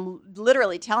 like I'm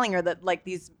literally telling her that like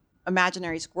these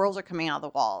imaginary squirrels are coming out of the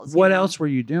walls. What else were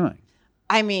you doing?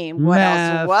 I mean, what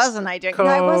Meth, else wasn't I doing? coke.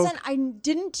 No, I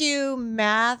didn't do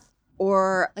meth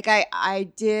or like I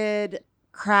did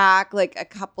crack like a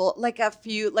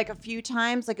few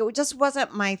times. Like it just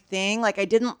wasn't my thing. Like I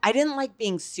didn't like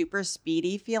being super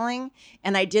speedy feeling,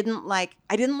 and I didn't like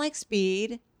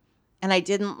speed, and I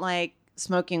didn't like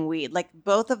smoking weed. Like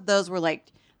both of those were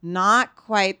like not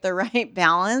quite the right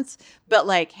balance, but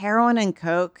like heroin and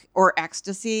coke or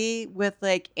ecstasy with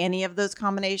like any of those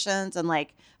combinations and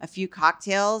like a few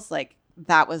cocktails, like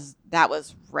that was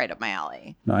right up my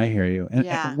alley. No, I hear you.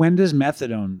 And when does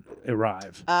methadone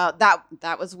arrive?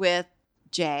 That was with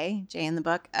Jay in the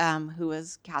book, who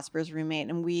was Casper's roommate,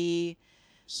 and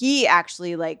he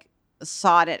actually like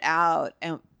sought it out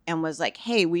and was like,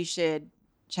 hey, we should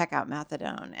check out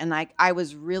methadone. And like I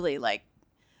was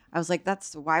like,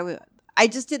 that's why I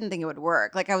just didn't think it would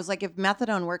work. Like I was like, if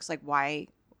methadone works, like why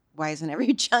isn't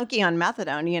every junkie on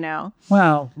methadone,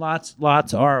 Well,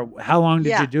 lots are. How long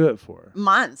did you do it for?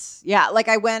 Months. Yeah. Like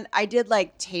I did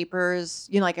like tapers,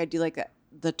 like I do like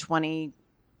the 20,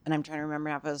 and I'm trying to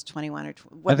remember if it was 21 or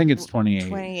I think it's 28.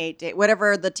 28 day,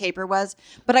 whatever the taper was.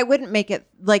 But I wouldn't make it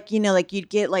like, like you'd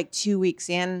get like 2 weeks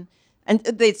in and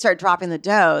they'd start dropping the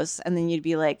dose, and then you'd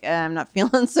be like, I'm not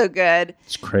feeling so good.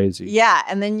 It's crazy. Yeah.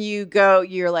 And then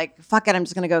you're like, fuck it, I'm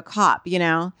just going to go cop,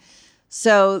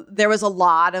 So there was a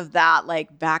lot of that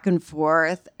like back and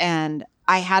forth. And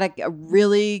I had a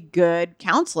really good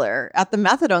counselor at the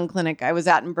methadone clinic I was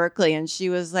at in Berkeley. And she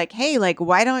was like, hey, like,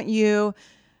 why don't you,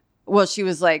 well, she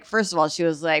was like, first of all, she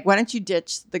was like, why don't you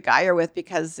ditch the guy you're with?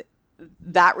 Because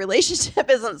that relationship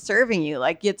isn't serving you.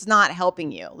 Like, it's not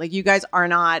helping you. Like, you guys are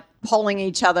not pulling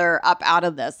each other up out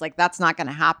of this. Like, that's not going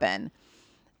to happen.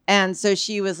 And so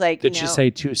she was like, Did she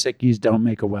say 2 sickies don't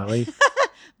make a welly?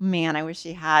 Man, I wish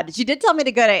she had. She did tell me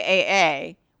to go to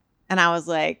AA. And I was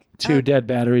like, 2 dead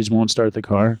batteries won't start the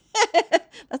car.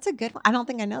 That's a good one. I don't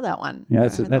think I know that one. Yeah,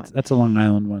 that's a Long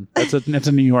Island one. That's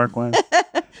a New York one.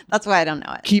 That's why I don't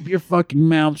know it. Keep your fucking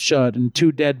mouth shut and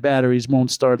 2 dead batteries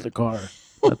won't start the car.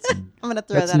 I'm going to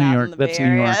throw that New out York. in the That's Bay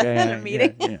New Area York. at a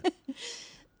meeting. Yeah.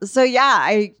 So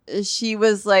she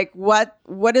was like, what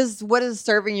is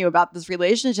serving you about this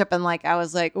relationship? And like, I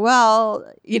was like,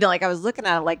 well, like I was looking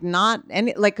at it like not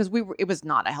any, like, cause it was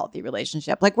not a healthy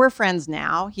relationship. Like we're friends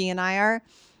now, he and I are,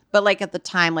 but like at the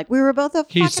time, like we were both a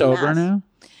fucking He's sober mess. now?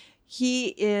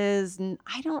 He is,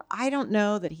 I don't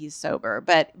know that he's sober,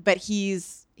 but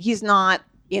he's not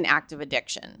in active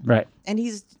addiction. Right. And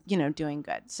he's, doing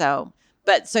good. So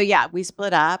yeah, we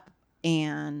split up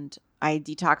and I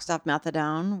detoxed off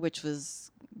methadone, which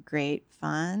was great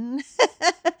fun.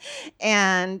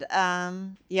 And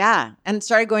and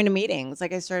started going to meetings.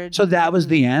 Like I started. So that was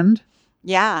the end?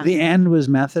 Yeah. The end was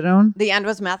methadone? The end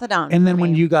was methadone. And then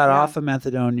when you got off of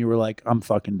methadone, you were like, I'm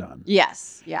fucking done.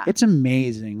 Yes. Yeah. It's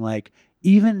amazing. Like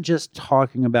even just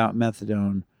talking about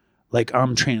methadone, like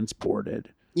I'm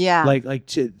transported. Yeah. Like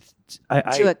to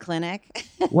a clinic.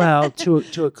 Well,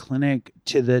 to a clinic,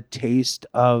 to the taste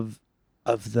of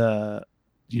the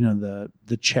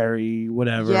the cherry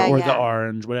whatever the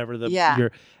orange whatever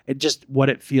it just what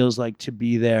it feels like to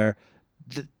be there.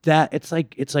 That it's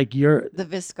like you're the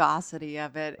viscosity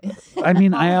of it. I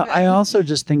mean, I also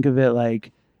just think of it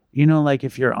like like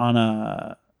if you're on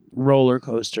a roller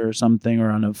coaster or something or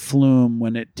on a flume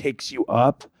when it takes you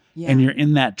up. Yeah. And you're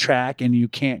in that track and you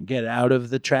can't get out of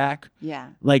the track. Yeah.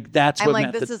 Like that's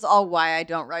what this is all why I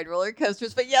don't ride roller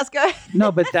coasters, but yes, go ahead.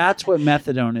 No, but that's what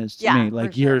methadone is to me.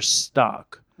 Like you're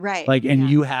stuck. Right. Like, and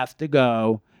you have to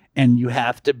go and you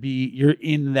have to you're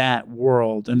in that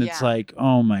world. And it's like,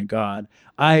 oh my God,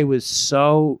 I was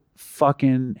so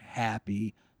fucking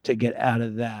happy to get out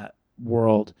of that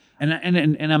world. And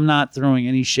I'm not throwing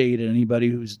any shade at anybody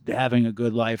who's having a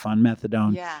good life on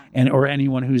methadone or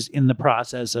anyone who's in the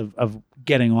process of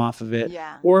getting off of it.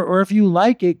 Yeah. Or if you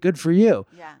like it, good for you.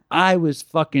 Yeah. I was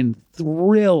fucking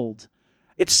thrilled.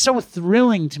 It's so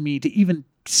thrilling to me to even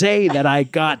say that I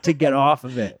got to get off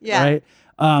of it. Yeah. Right.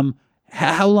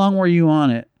 How long were you on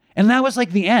it? And that was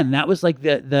like the end. That was like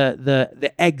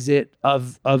the exit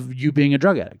of you being a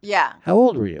drug addict. Yeah. How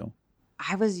old were you?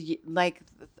 I was like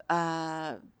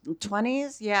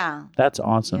 20s. Yeah. That's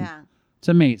awesome. Yeah. It's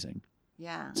amazing.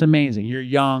 Yeah. It's amazing. You're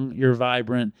young, you're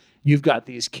vibrant, you've got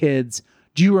these kids.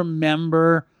 Do you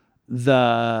remember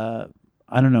the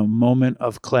moment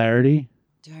of clarity?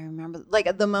 Do I remember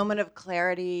like the moment of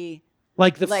clarity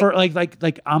Like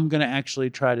like I'm gonna actually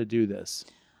try to do this.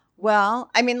 Well,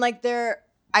 I mean, like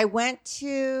I went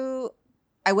to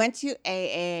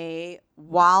AA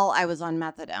while I was on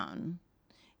methadone,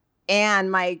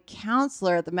 and my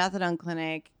counselor at the methadone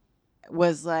clinic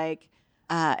was like,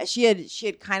 she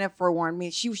had kind of forewarned me.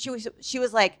 She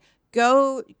was like,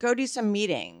 go do some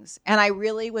meetings, and I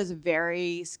really was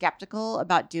very skeptical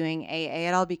about doing AA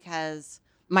at all because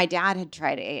my dad had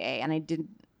tried AA, and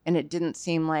it didn't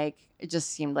seem like, it just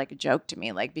seemed like a joke to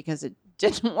me, like because it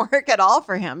didn't work at all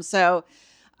for him. So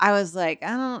I was like,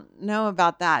 I don't know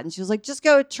about that. And she was like, just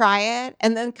go try it.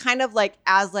 And then kind of like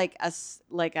as like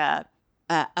a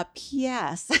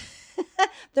PS,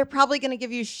 they're probably going to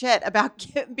give you shit about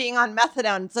being on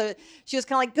methadone. So she was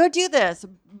kind of like, go do this,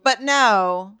 but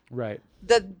no, Right.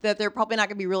 that they're probably not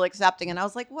going to be really accepting. And I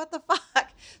was like, what the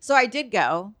fuck? So I did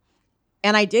go,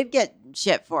 and I did get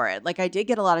shit for it. Like I did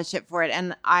get a lot of shit for it.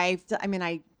 And I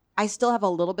still have a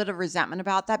little bit of resentment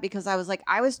about that because I was like,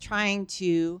 I was trying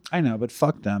to. I know, but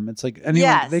fuck them. It's like anyone,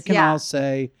 Yes, they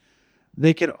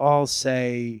could all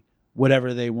say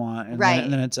whatever they want. And, Right.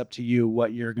 then it's up to you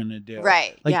what you're going to do.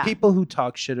 Right. Like yeah. people who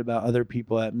talk shit about other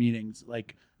people at meetings,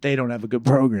 like they don't have a good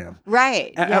program.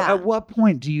 Right. Yeah. At what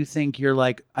point do you think you're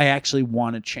like, I actually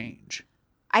want to change?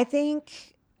 I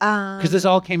think. Because this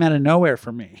all came out of nowhere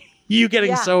for me. You getting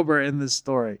Yeah. sober in this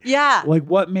story. Yeah. Like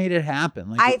what made it happen?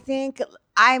 Like I think,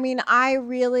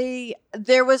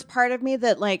 there was part of me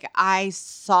that like I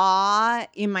saw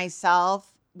in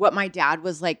myself what my dad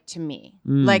was like to me.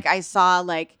 Like I saw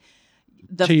like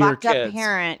the To your fucked up kids.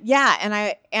 parent.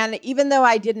 Yeah. And even though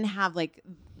I didn't have like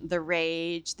the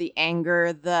rage, the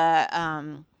anger,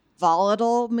 the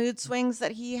volatile mood swings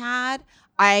that he had,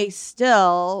 I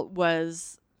still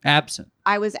was absent.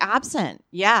 I was absent.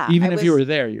 Yeah. Even I if you was- were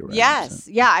there, you were Yes.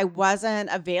 absent. Yeah. I wasn't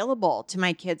available to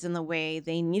my kids in the way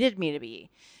they needed me to be.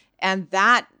 And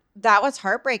that was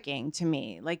heartbreaking to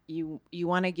me. Like you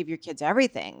want to give your kids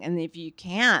everything. And if you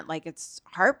can't, like it's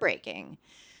heartbreaking.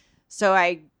 So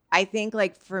I think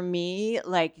like for me,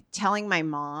 like telling my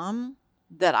mom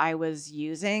that I was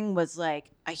using was like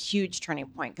a huge turning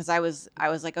point. Cause I was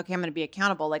like, okay, I'm going to be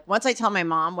accountable. Like once I tell my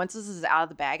mom, once this is out of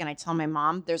the bag and I tell my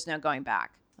mom, there's no going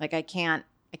back. Like I can't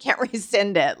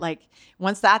rescind it. Like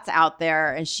once that's out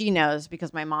there and she knows,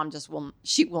 because my mom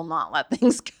she will not let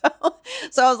things go.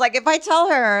 So I was like, if I tell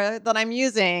her that I'm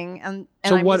using and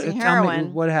So I'm what? using Tell me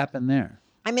heroin, what happened there.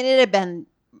 I mean, it had been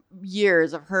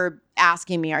years of her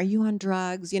asking me, are you on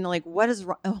drugs? You know, like what is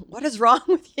wrong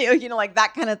with you? You know, like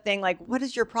that kind of thing. Like, what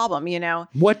is your problem? You know,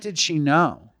 What did she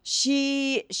know?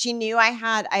 she knew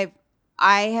I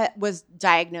was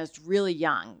diagnosed really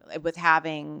young with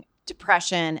having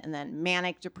depression and then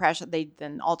manic depression. They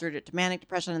then altered it to manic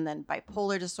depression and then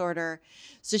bipolar disorder.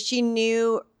 So she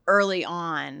knew early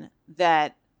on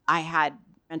that I had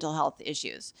mental health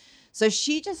issues. So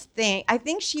I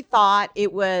think she thought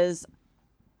it was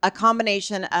a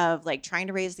combination of like trying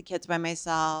to raise the kids by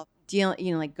myself,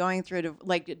 like going through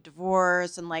like a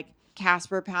divorce and like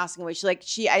Casper passing away.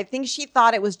 I think she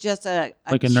thought it was just a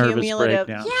nervous cumulative.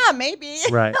 breakdown. Yeah, maybe.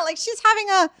 Right. Like she's having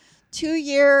a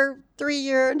 2-year,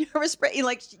 3-year nervous break.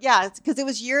 Like, yeah, it's because it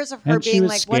was years of her And she being was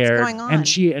like, scared, what's going on?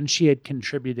 and she had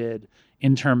contributed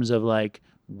in terms of like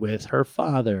with her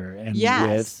father and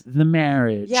Yes. with the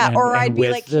marriage. Yeah, and, or and I'd be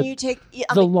with like, the, can you take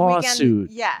the lawsuit?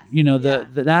 Yeah. You know, Yeah.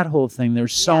 that whole thing.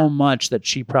 There's so Yeah. much that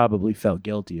she probably felt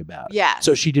guilty about. Yes.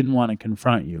 So she didn't want to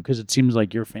confront you because it seems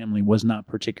like your family was not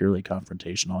particularly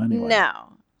confrontational anyway.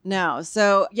 No.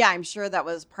 So yeah, I'm sure that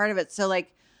was part of it. So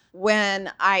like when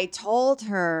I told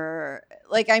her,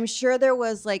 like, I'm sure there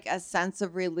was like a sense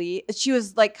of relief. She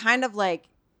was like, kind of like,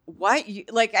 what?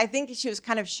 Like, I think she was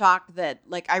kind of shocked that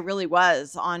like I really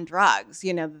was on drugs,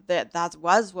 you know, that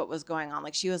was what was going on.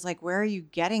 Like, she was like, where are you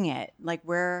getting it? Like,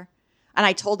 where? And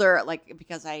I told her, like,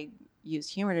 because I use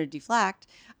humor to deflect,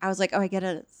 I was like, oh, I get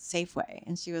it at Safeway.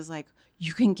 And she was like,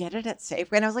 you can get it at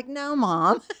Safeway? And I was like, no,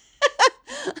 Mom.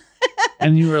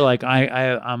 And you were like,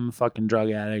 I'm a fucking drug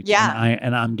addict. Yeah.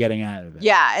 And I'm getting out of it.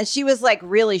 Yeah. And she was like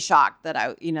really shocked that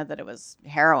that it was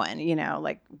heroin,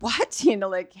 like what,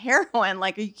 like heroin,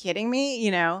 like, are you kidding me?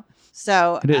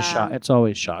 So It is it's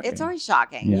always shocking. It's always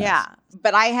shocking. Yes. Yeah.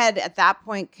 But I had at that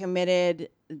point committed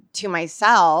to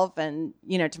myself and,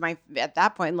 at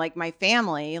that point, like my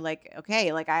family, like,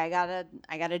 okay, like I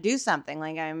gotta do something.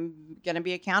 Like I'm going to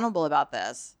be accountable about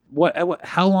this.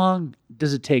 How long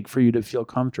does it take for you to feel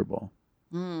comfortable?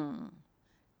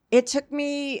 It took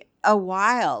me a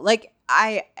while. Like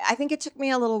I think it took me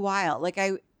a little while. Like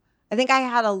I think I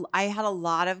had a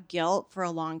lot of guilt for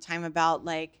a long time about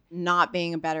like not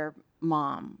being a better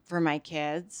mom for my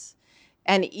kids.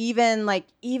 And even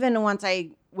once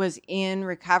I was in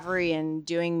recovery and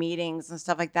doing meetings and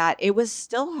stuff like that, it was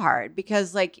still hard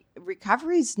because like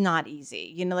recovery's not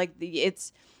easy. You know, like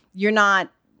you're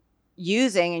not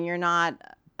using and you're not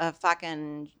a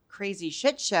fucking crazy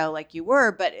shit show like you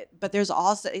were, but there's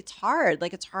also, it's hard.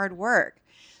 Like it's hard work.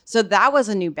 So that was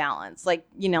a new balance. Like,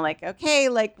 you know, like, okay,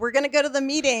 like we're going to go to the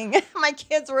meeting. My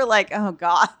kids were like, oh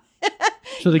God.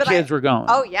 So the kids were going.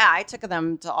 Oh yeah. I took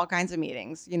them to all kinds of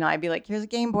meetings. You know, I'd be like, here's a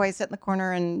Game Boy, sit in the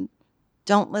corner and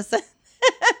don't listen.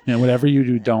 And whatever you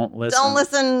do, don't listen. Don't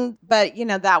listen. But you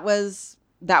know, that was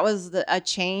a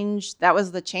change. That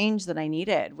was the change that I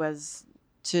needed, was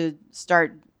to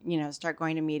start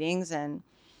going to meetings and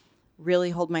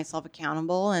really hold myself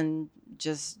accountable and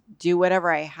just do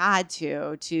whatever I had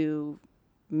to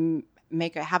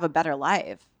have a better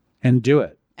life. And do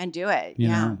it. You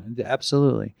Yeah. know,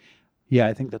 absolutely. Yeah,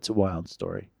 I think that's a wild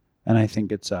story. And I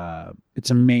think it's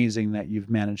amazing that you've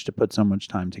managed to put so much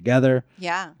time together.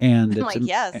 Yeah. And I'm it's like,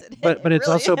 yes. but it's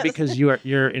really also is. because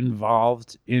you're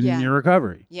involved in your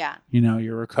recovery. Yeah. You know,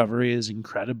 your recovery is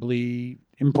incredibly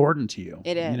important to you.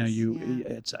 It is. You know,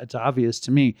 it's obvious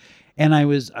to me. And I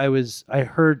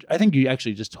heard, I think you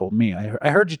actually just told me, I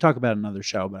heard you talk about another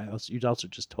show, but you also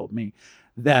just told me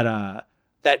that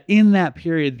that in that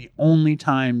period, the only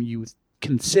time you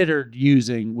considered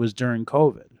using was during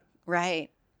COVID.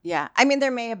 Right. Yeah. I mean, there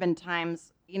may have been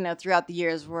times, you know, throughout the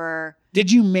years where.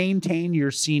 Did you maintain your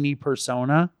Cine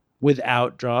persona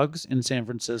without drugs in San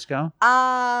Francisco?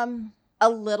 A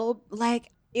little, like,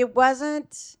 it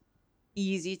wasn't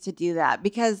easy to do that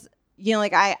because, you know,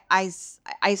 like I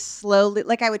slowly,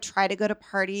 like I would try to go to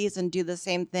parties and do the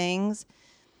same things,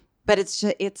 but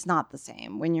it's not the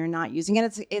same when you're not using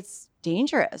it. It's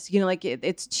dangerous. You know, like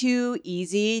it's too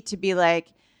easy to be like,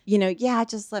 you know, yeah,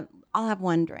 I'll have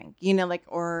one drink, you know, like,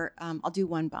 or I'll do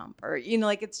one bump, or, you know,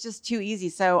 like it's just too easy.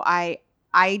 So I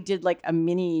did like a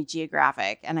mini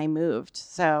geographic and I moved.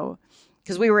 So,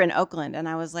 because we were in Oakland and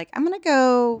I was like, I'm going to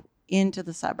go into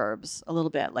the suburbs a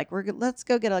little bit. Like let's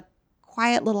go get a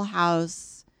quiet little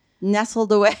house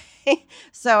nestled away.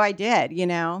 So I did, you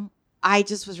know, I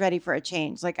just was ready for a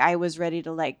change. Like I was ready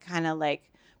to like kind of like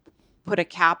put a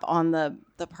cap on the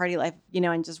party life, you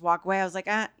know, and just walk away. I was like,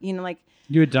 you know, like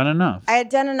you had done enough. I had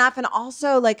done enough. And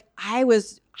also like I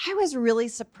was really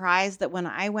surprised that when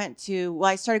I went to,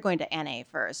 I started going to NA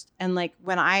first. And like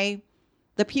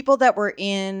the people that were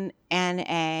in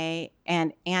NA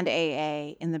and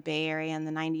AA in the Bay Area in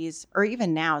the 90s, or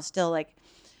even now still like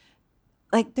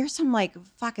there's some like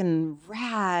fucking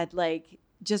rad, like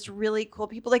just really cool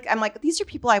people. Like, I'm like, these are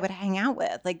people I would hang out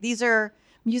with. Like, these are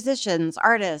musicians,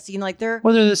 artists, you know, like they're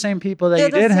the same people that you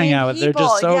did hang out with. They're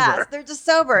just sober. Yes, they're just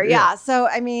sober. Yeah. So,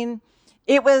 I mean,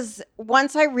 it was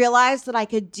once I realized that I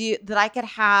could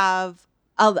have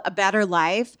a better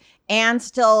life and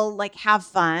still like have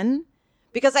fun,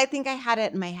 because I think I had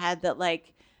it in my head that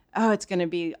like, oh, it's going to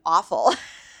be awful.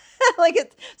 Like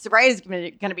it's sobriety is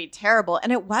going to be terrible.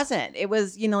 And it wasn't. It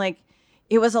was, you know, like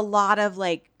it was a lot of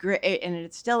like great, and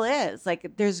it still is. Like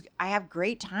I have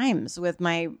great times with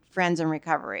my friends in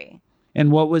recovery.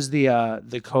 And what was the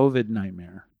COVID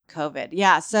nightmare? COVID.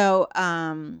 Yeah. So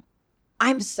I'm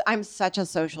such a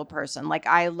social person. Like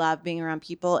I love being around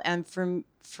people. And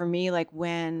for me, like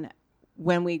when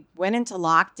we went into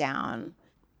lockdown,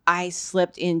 I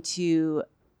slipped into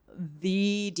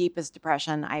the deepest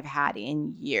depression I've had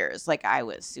in years. Like I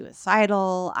was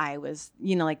suicidal. I was,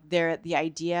 you know, like the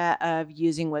idea of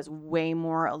using was way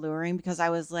more alluring because I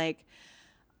was like,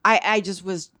 I just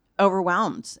was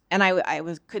overwhelmed, and I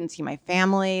couldn't see my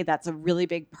family. That's a really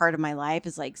big part of my life,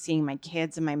 is like seeing my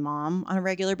kids and my mom on a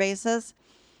regular basis.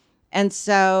 And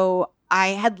so I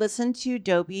had listened to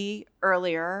Dopey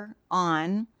earlier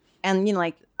on, and, you know,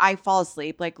 like I fall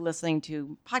asleep like listening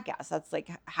to podcasts. That's like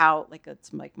how, like,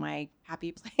 it's like my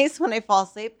happy place when I fall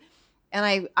asleep.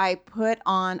 And I put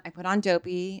on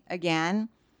Dopey again,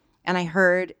 and I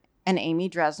heard an Amy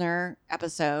Dresner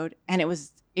episode, and it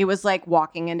was like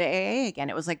walking into AA again.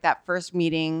 It was like that first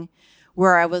meeting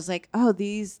where I was like, oh,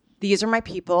 these are my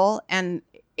people. And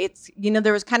it's, you know,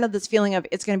 there was kind of this feeling of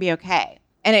it's going to be okay.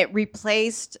 And it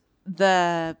replaced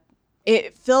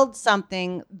it filled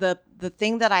something, the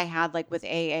thing that I had like with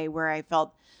AA where I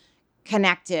felt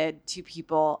connected to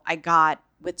people, I got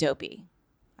with Dopey.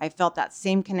 I felt that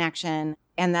same connection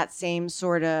and that same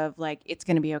sort of like, it's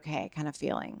going to be okay kind of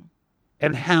feeling.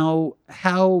 And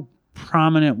how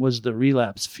prominent was the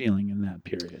relapse feeling in that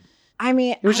period? I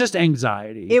mean, it was just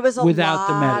anxiety. It was without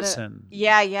the medicine.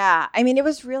 Yeah. I mean, it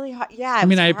was really hard. Yeah. I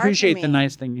mean, I appreciate the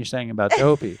nice thing you're saying about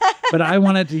Dopey, but I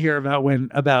wanted to hear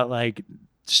about like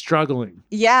struggling.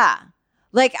 Yeah.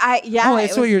 Like Oh,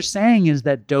 that's what you're saying is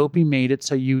that Dopey made it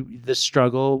so the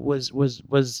struggle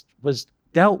was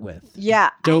dealt with. Yeah,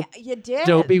 you did.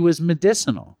 Dopey was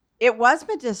medicinal. It was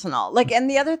medicinal. Like, and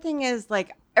the other thing is,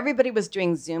 like, everybody was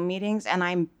doing Zoom meetings, and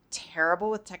I'm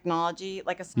terrible with technology.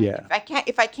 Like I said,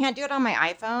 if I can't do it on my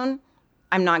iPhone,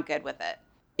 I'm not good with it.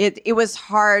 It was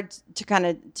hard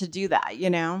to do that,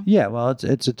 you know? Yeah, well,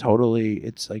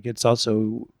 it's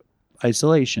also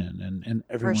isolation and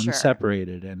everyone's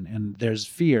separated and there's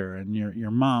fear and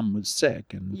your mom was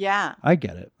sick and yeah. I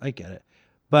get it.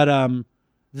 But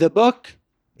the book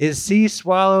is See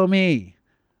Swallow Me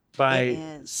by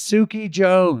Suki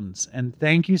Jones, and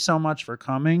thank you so much for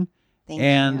coming.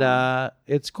 Thank you.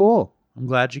 It's cool. I'm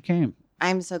glad you came.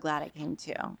 I'm so glad I came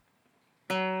too.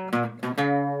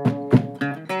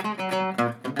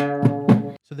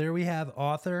 So there we have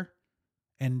author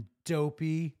and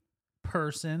dopey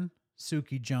person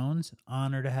Suki Jones.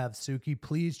 Honor to have Suki.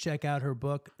 Please check out her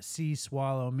book, See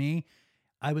Swallow Me.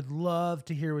 I would love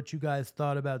to hear what you guys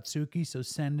thought about Suki, so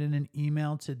send in an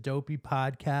email to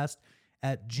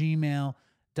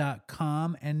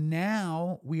dopeypodcast@gmail.com. And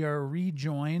now we are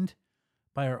rejoined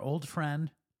by our old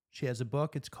friend. She has a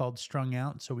book. It's called Strung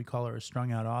Out, so we call her a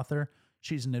strung out author.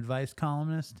 She's an advice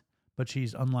columnist, but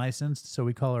she's unlicensed, so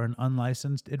we call her an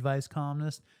unlicensed advice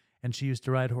columnist. And she used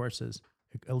to ride horses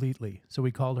elitely, so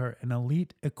we called her an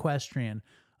elite equestrian.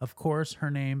 Of course,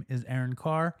 her name is Erin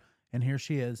Khar, and here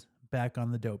she is back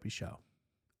on the Dopey Show.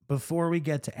 Before we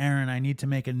get to Erin, I need to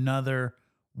make another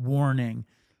warning.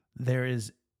 There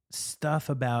is stuff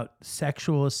about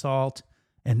sexual assault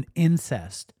and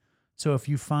incest. So if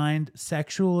you find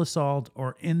sexual assault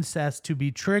or incest to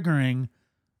be triggering,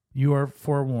 you are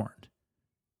forewarned.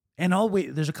 And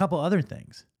there's a couple other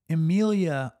things.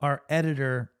 Emilia, our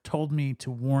editor, told me to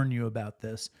warn you about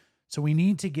this. So we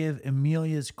need to give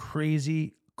Emilia's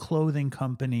crazy clothing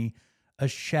company a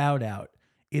shout out.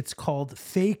 It's called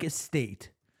Fake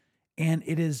Estate, and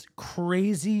it is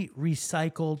crazy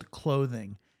recycled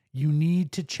clothing. You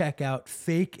need to check out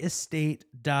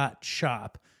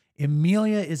fakeestate.shop.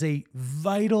 Emilia is a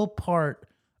vital part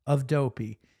of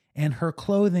Dopey, and her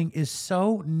clothing is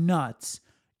so nuts.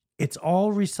 It's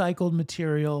all recycled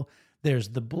material. There's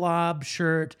the blob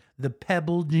shirt, the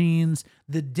pebble jeans,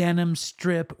 the denim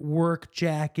strip work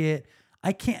jacket.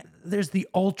 There's the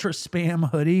ultra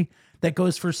spam hoodie that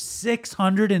goes for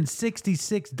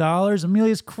 $666.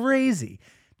 Amelia's crazy.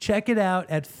 Check it out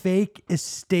at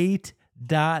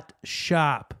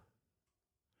fakeestate.shop.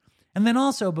 And then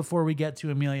also, before we get to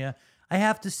Amelia, I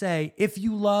have to say, if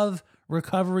you love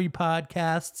recovery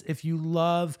podcasts, if you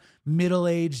love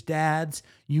middle-aged dads,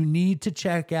 you need to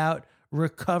check out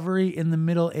Recovery in the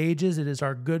Middle Ages. It is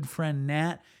our good friend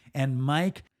Nat and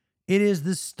Mike. It is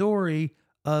the story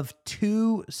of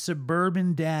two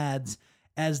suburban dads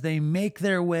as they make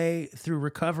their way through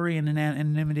recovery and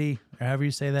anonymity, or however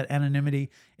you say that, anonymity,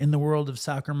 in the world of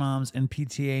soccer moms and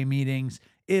PTA meetings,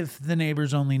 if the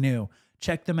neighbors only knew.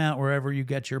 Check them out wherever you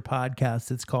get your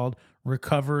podcasts. It's called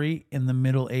Recovery in the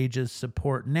Middle Ages.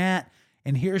 Support Nat.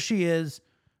 And here she is,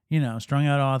 strung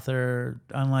out author,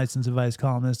 unlicensed advice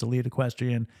columnist, elite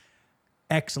equestrian,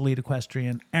 ex-elite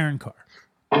equestrian, Erin Khar.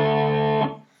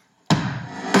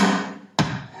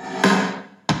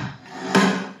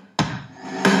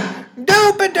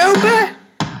 Dopey, dopey,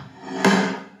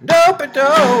 dope,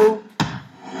 dopey,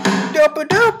 dopey, dopey,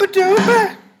 dopey,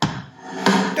 dopey,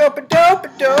 dope, dopey,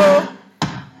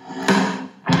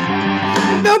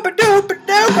 dopey, dopey, dopey,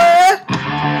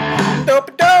 dopey,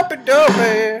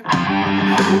 dopey,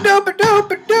 dopey,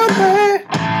 dopey, dopey,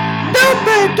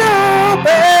 dopey,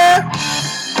 dopey.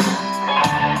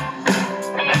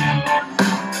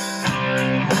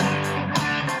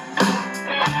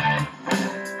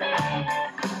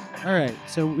 All right,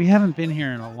 so we haven't been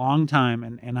here in a long time,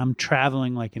 and I'm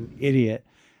traveling like an idiot.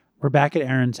 We're back at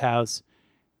Erin's house.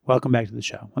 Welcome back to the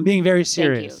show. I'm being very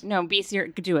serious. Thank you. No, be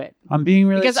serious. Do it. I'm being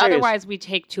really serious. Because otherwise we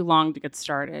take too long to get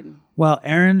started. Well,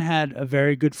 Erin had a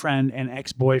very good friend and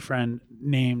ex-boyfriend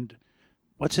named,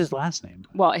 what's his last name?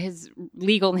 Well, his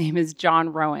legal name is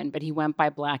John Rowan, but he went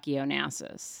by Blackie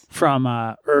Onassis. From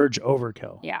Urge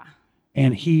Overkill. Yeah.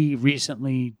 And he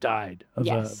recently died of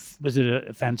was it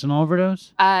a fentanyl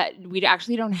overdose? We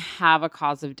actually don't have a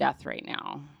cause of death right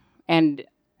now. And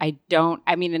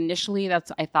initially I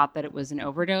thought that it was an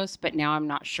overdose, but now I'm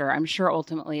not sure. I'm sure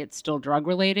ultimately it's still drug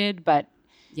related, but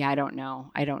yeah, I don't know.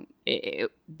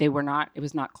 It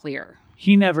was not clear.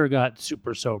 He never got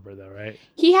super sober though, right?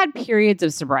 He had periods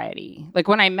of sobriety. Like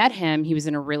when I met him, he was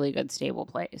in a really good, stable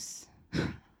place.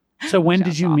 So when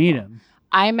did you meet him?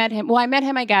 I met him in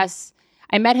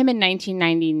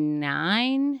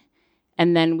 1999,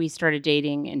 And then we started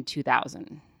dating in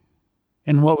 2000.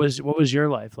 And what was your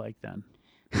life like then?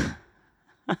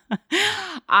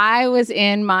 I was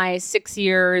in my 6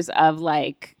 years of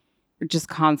like just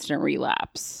constant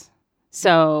relapse.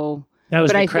 So That was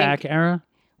but the I crack think, era?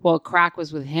 well, crack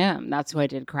was with him. That's who I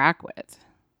did crack with.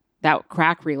 That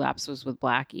crack relapse was with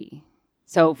Blackie.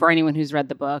 So for anyone who's read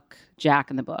the book,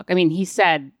 Jack in the book, I mean, he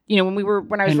said, you know,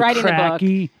 when I was writing the book,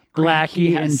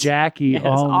 Blackie, yes, and Jackie yes,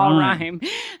 all rhyme.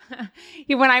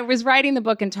 When I was writing the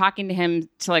book and talking to him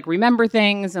to like remember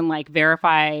things and like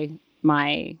verify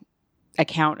my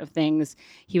account of things,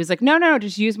 he was like, no,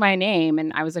 just use my name.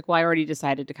 And I was like, well, I already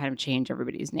decided to kind of change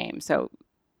everybody's name. So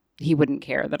he wouldn't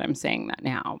care that I'm saying that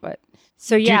now. But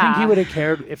so, yeah. Do you think he would have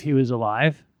cared if he was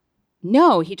alive?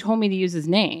 No, he told me to use his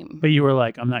name. But you were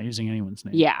like, I'm not using anyone's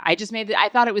name. Yeah, I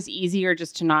thought it was easier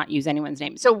just to not use anyone's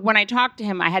name. So when I talked to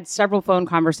him, I had several phone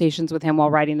conversations with him while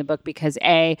writing the book because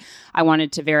A, I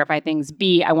wanted to verify things.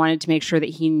 B, I wanted to make sure that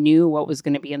he knew what was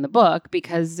going to be in the book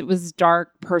because it was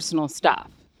dark, personal stuff.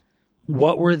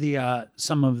 What were the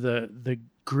some of the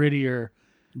grittier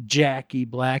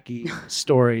Blackie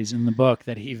stories in the book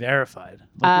that he verified?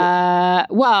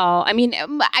 Well, I mean,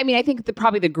 I think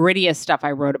probably the grittiest stuff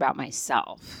I wrote about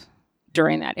myself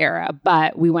during that era,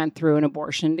 but we went through an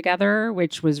abortion together,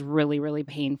 which was really, really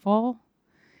painful.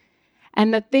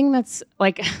 And the thing that's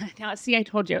like, now see, I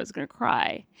told you I was going to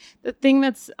cry. The thing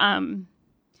that's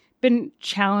been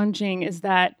challenging is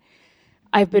that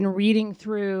I've been reading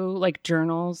through like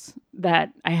journals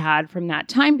that I had from that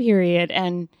time period,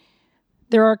 and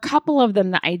there are a couple of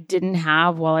them that I didn't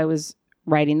have while I was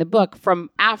writing the book from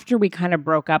after we kind of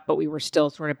broke up, but we were still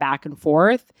sort of back and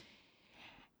forth.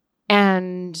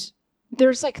 And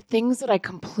there's like things that I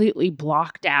completely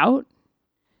blocked out.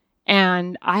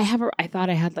 And I thought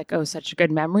I had like, such a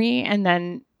good memory. And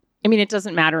then, I mean, it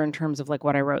doesn't matter in terms of like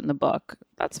what I wrote in the book.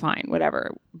 That's fine,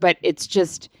 whatever. But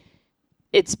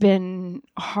it's been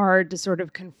hard to sort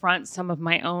of confront some of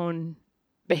my own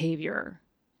behavior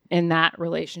in that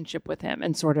relationship with him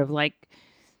and sort of like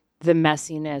the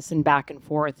messiness and back and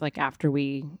forth, like after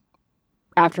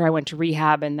I went to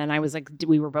rehab, and then I was like,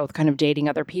 we were both kind of dating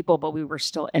other people, but we were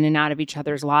still in and out of each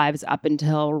other's lives up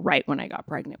until right when I got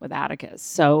pregnant with Atticus.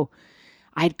 So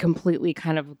I'd completely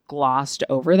kind of glossed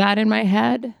over that in my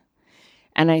head.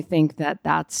 And I think that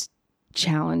that's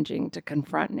challenging to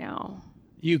confront now.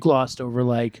 You glossed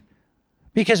over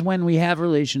because when we have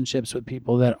relationships with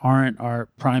people that aren't our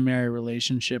primary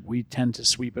relationship, we tend to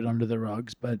sweep it under the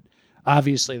rugs, but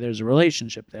obviously there's a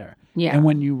relationship there. Yeah. And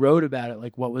when you wrote about it,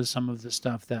 like what was some of the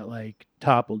stuff that like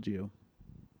toppled you?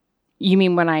 You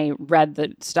mean when I read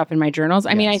the stuff in my journals?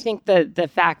 I mean, I think the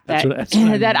fact that that's what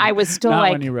I mean. that I was still Not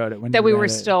like when you wrote it, when that you we read were it.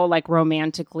 still like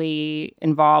romantically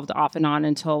involved off and on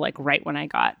until like right when I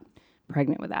got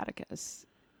pregnant with Atticus.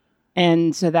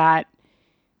 And so that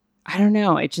I don't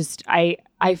know. It just, I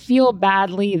feel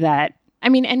badly that, I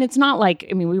mean, and it's not like,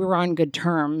 I mean, we were on good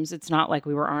terms. It's not like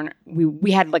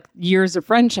we had like years of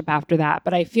friendship after that,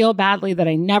 but I feel badly that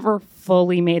I never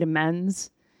fully made amends.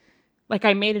 Like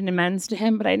I made an amends to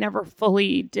him, but I never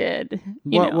fully did.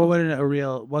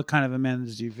 What kind of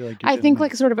amends do you feel like you I did think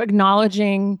make? like sort of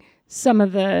acknowledging some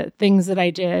of the things that I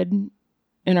did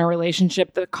in our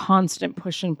relationship, the constant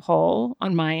push and pull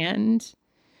on my end.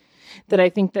 That I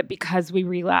think that because we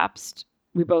relapsed,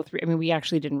 we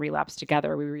actually didn't relapse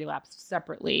together. We relapsed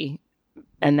separately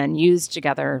and then used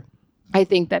together. I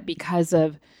think that because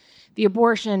of the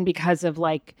abortion, because of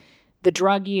like the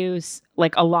drug use,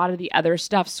 like a lot of the other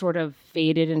stuff sort of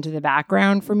faded into the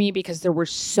background for me because there was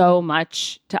so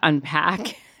much to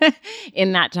unpack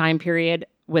in that time period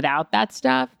without that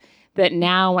stuff that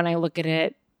now when I look at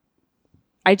it,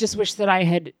 I just wish that I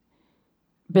had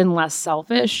been less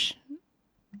selfish.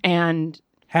 And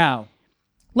how?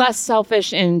 Less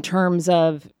selfish in terms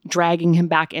of dragging him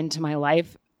back into my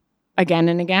life again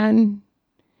and again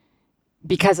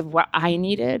because of what I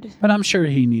needed. But I'm sure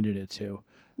he needed it too.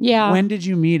 Yeah. When did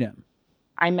you meet him?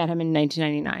 I met him in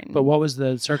 1999. But what was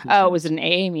the circumstance? Oh, it was an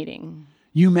AA meeting.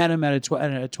 You met him at a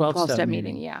 12-step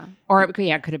meeting, yeah. Or it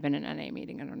could have been an NA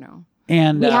meeting. I don't know.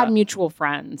 And we had mutual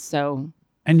friends, so.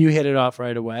 And you hit it off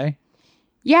right away?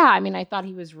 Yeah, I mean, I thought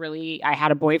he was I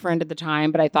had a boyfriend at the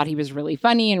time, but I thought he was really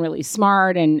funny and really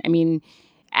smart. And I mean,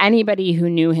 anybody who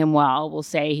knew him well will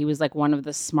say he was like one of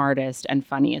the smartest and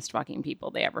funniest fucking people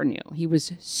they ever knew. He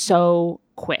was so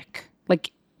quick.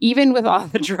 Like, even with all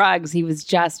the drugs,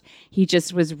 he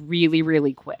just was really,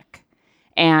 really quick.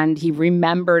 And he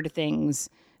remembered things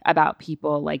about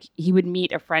people. Like he would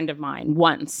meet a friend of mine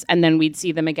once and then we'd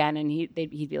see them again and he'd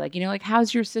be like, like,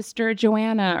 how's your sister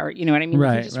Joanna? Or, you know what I mean?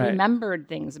 Right, he just remembered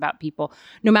things about people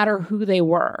no matter who they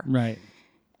were. Right.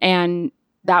 And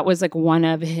that was like one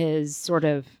of his sort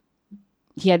of,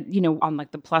 he had, you know, on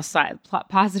like the plus side,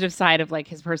 positive side of like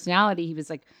his personality,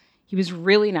 he was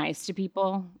really nice to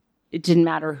people. It didn't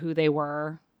matter who they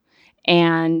were.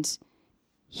 And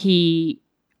he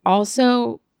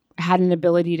also had an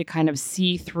ability to kind of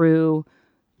see through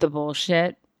the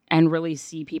bullshit and really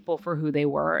see people for who they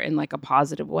were in like a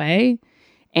positive way.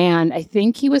 And I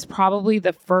think he was probably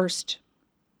the first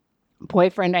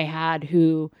boyfriend I had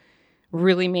who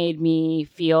really made me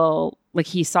feel like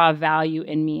he saw value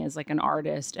in me as like an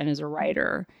artist and as a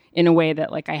writer in a way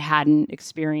that like I hadn't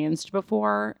experienced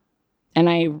before. And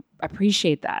I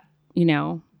appreciate that, you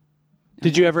know.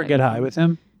 Did you ever get high with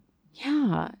him?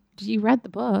 Yeah. You read the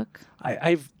book.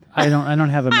 I don't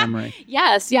have a memory.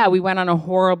 Yes, yeah. We went on a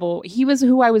horrible. He was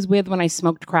who I was with when I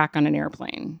smoked crack on an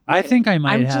airplane. I think I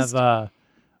might have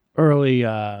early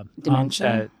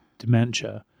onset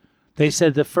dementia. They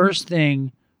said the first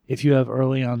thing, if you have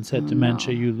early onset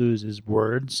dementia, you lose is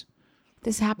words.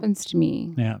 This happens to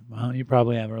me. Yeah, well, you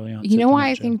probably have early onset. You know why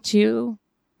I dementia. think too?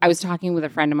 I was talking with a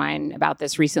friend of mine about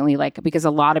this recently, like because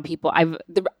a lot of people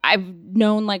I've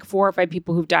known like 4 or 5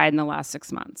 people who've died in the last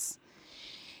 6 months,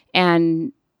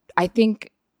 and I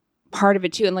think part of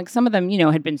it too, and like some of them, you know,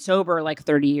 had been sober like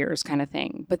 30 years, kind of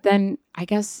thing. But then I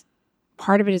guess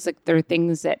part of it is like there are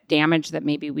things that damage that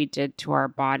maybe we did to our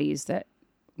bodies that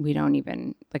we don't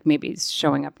even like. Maybe it's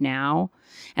showing up now,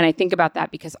 and I think about that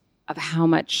because of how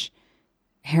much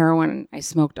heroin I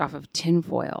smoked off of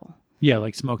tinfoil. Yeah,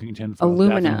 like smoking tinfoil.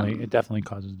 Aluminum. It definitely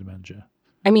causes dementia.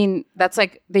 I mean, that's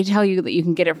like, they tell you that you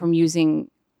can get it from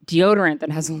using deodorant that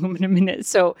has aluminum in it.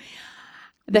 So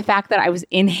the fact that I was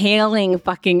inhaling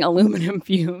fucking aluminum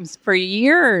fumes for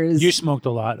years. You smoked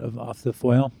a lot off the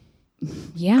foil?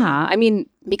 Yeah. I mean,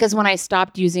 because when I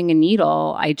stopped using a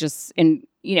needle,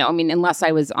 unless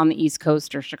I was on the East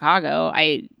Coast or Chicago,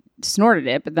 I snorted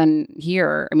it. But then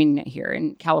here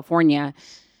in California,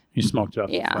 you smoked it off.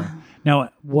 Yeah. The floor. Now,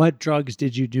 what drugs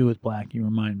did you do with Blackie?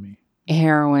 Remind me.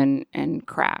 Heroin and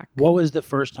crack. What was the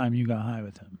first time you got high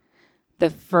with him? The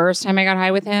first time I got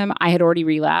high with him, I had already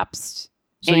relapsed.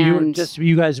 So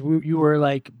you were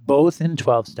like both in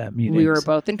 12-step meetings. We were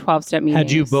both in 12-step meetings.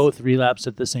 Had you both relapsed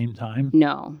at the same time?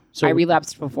 No. So I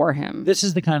relapsed before him. This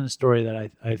is the kind of story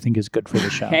that I think is good for the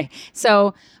show. Okay.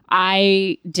 So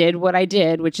I did what I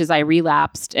did, which is I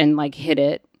relapsed and like hid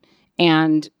it.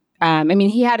 And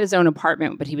he had his own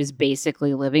apartment, but he was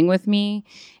basically living with me.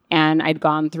 And I'd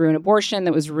gone through an abortion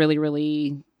that was really,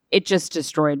 really, it just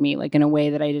destroyed me like in a way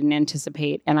that I didn't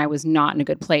anticipate. And I was not in a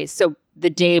good place. So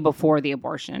the day before the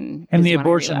abortion. And the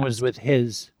abortion was with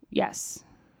his. Yes.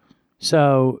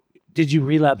 So did you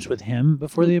relapse with him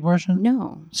before the abortion?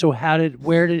 No. So I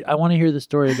want to hear the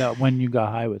story about when you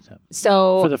got high with him.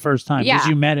 So for the first time. Yeah. Because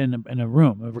you met in a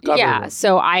room, a recovery room.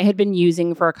 So I had been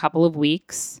using for a couple of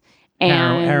weeks.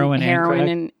 And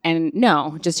heroin and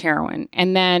no, just heroin.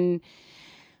 And then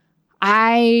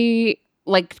I,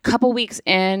 like a couple weeks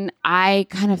in, I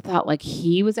kind of thought like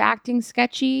he was acting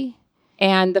sketchy.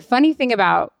 And the funny thing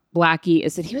about Blackie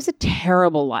is that he was a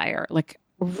terrible liar. Like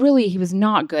really, he was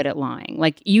not good at lying.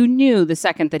 Like you knew the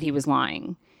second that he was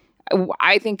lying.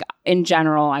 I think in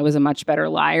general, I was a much better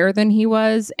liar than he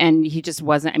was. And he just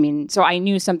wasn't. So I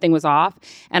knew something was off.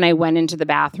 And I went into the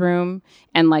bathroom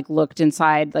and like looked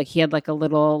inside. Like he had like a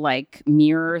little like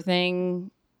mirror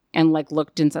thing and like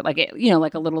looked inside like,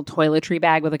 like a little toiletry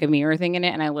bag with like a mirror thing in it.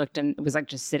 And I looked and it was like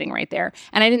just sitting right there.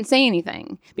 And I didn't say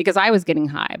anything because I was getting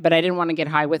high, but I didn't want to get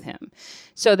high with him.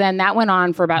 So then that went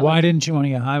on for about. Why didn't you want to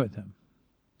get high with him?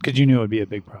 Because you knew it would be a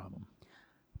big problem.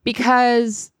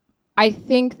 Because I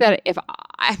think that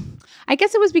I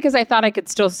guess it was because I thought I could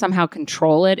still somehow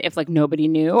control it if like nobody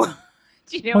knew.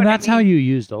 Do you know what that's I mean? how you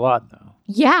used a lot though.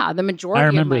 Yeah, the majority. I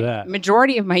remember that.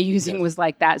 Majority of my using was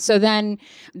like that. So then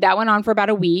that went on for about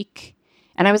a week,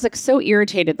 and I was like so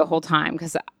irritated the whole time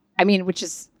because like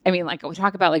we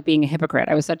talk about like being a hypocrite.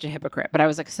 I was such a hypocrite, but I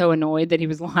was like so annoyed that he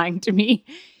was lying to me.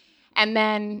 And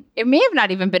then it may have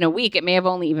not even been a week. It may have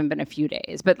only even been a few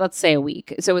days, but let's say a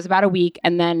week. So it was about a week.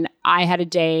 And then I had a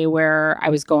day where I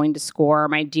was going to score.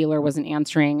 My dealer wasn't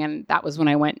answering. And that was when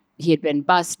I went. He had been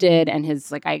busted. And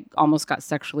I almost got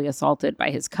sexually assaulted by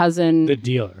his cousin. The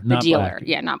dealer, not Blackie.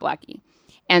 Yeah, not Blackie.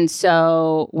 And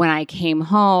so when I came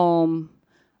home,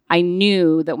 I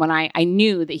knew that I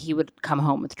knew that he would come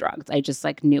home with drugs. I just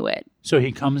like knew it. So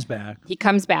he comes back.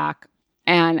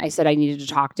 And I said I needed to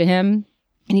talk to him.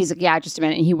 And he's like, yeah, just a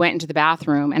minute. And he went into the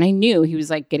bathroom and I knew he was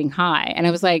like getting high. And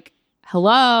I was like,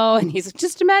 hello. And he's like,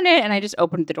 just a minute. And I just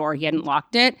opened the door. He hadn't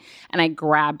locked it. And I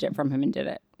grabbed it from him and did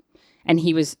it. And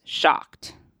he was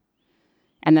shocked.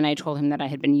 And then I told him that I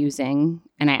had been using,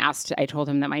 and I told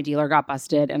him that my dealer got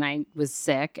busted and I was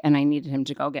sick and I needed him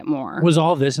to go get more. Was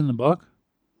all this in the book?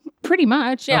 Pretty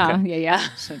much, yeah. Okay. Yeah.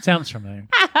 So it sounds familiar.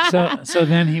 so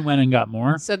then he went and got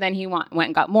more? So then he went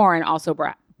and got more and also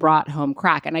brought home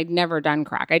crack. And I'd never done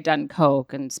crack. I'd done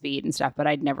coke and speed and stuff, but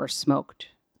I'd never smoked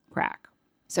crack.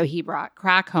 So he brought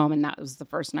crack home, and that was the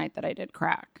first night that I did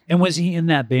crack. And was he in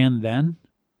that band then?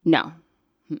 No.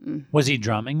 Mm-mm. Was he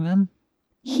drumming then?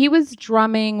 He was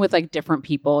drumming with like different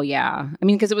people, yeah. I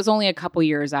mean, because it was only a couple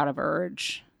years out of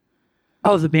Urge.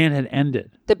 Oh, the band had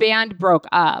ended. The band broke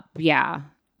up, yeah.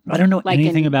 I don't know like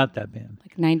anything about that band.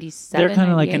 Like 97. They're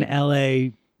kind of like an LA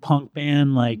punk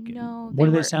band. Like, no, what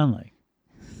do they sound like?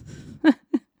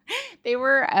 They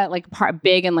were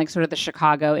big in like sort of the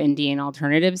Chicago indie and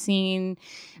alternative scene.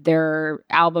 Their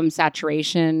album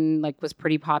Saturation was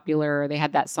pretty popular. They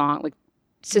had that song, like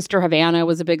Sister Havana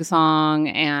was a big song,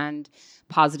 and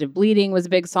Positive Bleeding was a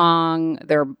big song.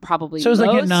 They're probably so it was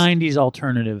like a 90s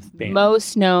alternative band.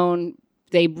 Most known.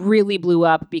 They really blew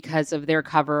up because of their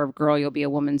cover of Girl, You'll Be a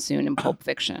Woman Soon in Pulp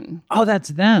Fiction. Oh, that's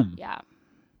them. Yeah.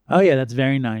 Oh, yeah, that's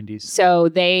very 90s. So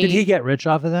Did he get rich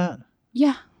off of that?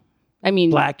 Yeah. I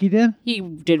mean, Blackie did? He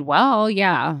did well,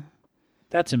 yeah.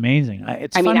 That's amazing. I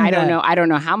don't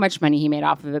know how much money he made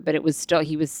off of it, but it was still,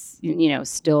 he was,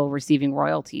 still receiving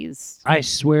royalties. I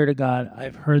swear to God,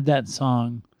 I've heard that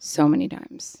song so many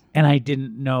times. And I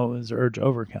didn't know it was Urge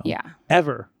Overkill. Yeah.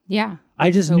 Ever. Yeah. I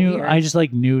just knew, weird. I just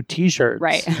knew t-shirts.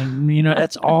 Right. And,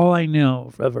 that's all I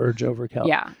know of Urge Overkill.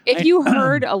 Yeah. If you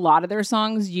heard a lot of their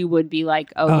songs, you would be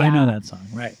like, oh, yeah. I know that song.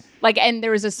 Right. And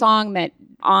there was a song that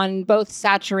on both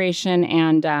Saturation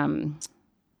and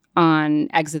on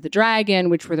Exit the Dragon,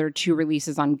 which were their two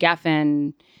releases on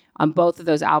Geffen, on both of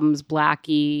those albums,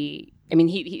 Blackie, I mean,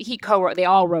 he co-wrote, they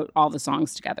all wrote all the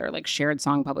songs together, like shared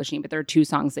song publishing, but there are two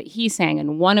songs that he sang,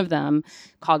 and one of them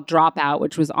called Dropout,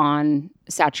 which was on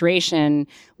Saturation,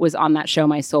 was on that show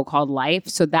My So-Called Life.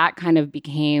 So that kind of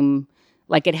became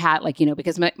like it had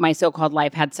because my So-Called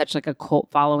Life had such like a cult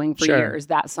following for years,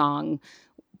 that song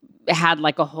had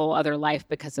like a whole other life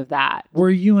because of that. Were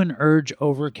you an Urge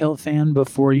Overkill fan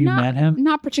before you met him?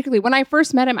 Not particularly. When I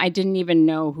first met him, I didn't even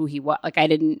know who he was.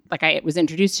 I was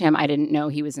introduced to him. I didn't know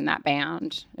he was in that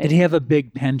band. Did he have a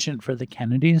big penchant for the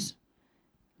Kennedys?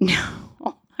 No,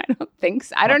 I don't think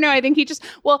so. I don't know. I think he just,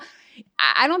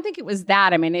 I don't think it was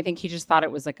that. I mean, I think he just thought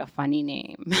it was like a funny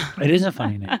name. It is a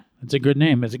funny name. It's a good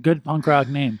name. It's a good punk rock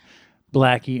name.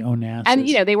 Blackie Onassis.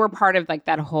 And, they were part of like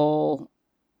that whole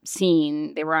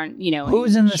scene. They were on,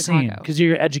 who's in the Chicago. scene? Because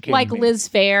you're educating like me. Liz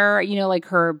Phair, like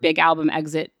her big album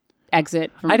Exit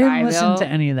from I didn't Guyville. listen to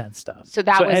any of that stuff. So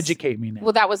was educate me now.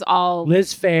 Well, that was all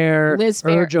Liz Phair,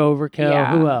 Urge Overkill.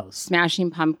 Yeah. Who else? Smashing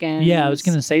Pumpkins. Yeah, I was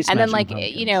going to say Smashing And then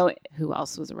Pumpkins. who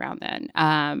else was around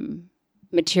then?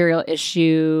 Material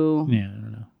Issue. Yeah, I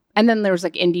don't know. And then there was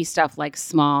like indie stuff like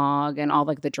Smog and all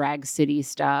like the Drag City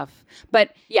stuff.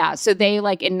 But yeah, so they on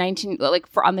the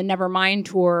Nevermind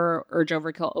tour, Urge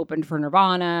Overkill opened for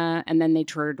Nirvana, and then they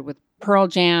toured with Pearl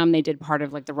Jam. They did part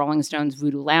of like the Rolling Stones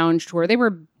Voodoo Lounge tour. They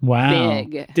were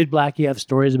big. Did Blackie have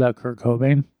stories about Kurt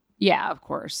Cobain? Yeah, of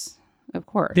course. Of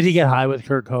course. Did he get high with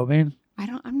Kurt Cobain?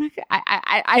 I'm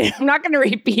not going to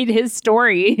repeat his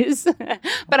stories,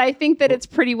 but I think that it's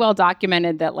pretty well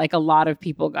documented that like a lot of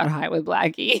people got high with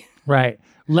Blackie. Right.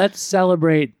 Let's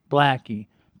celebrate Blackie.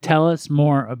 Tell us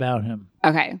more about him.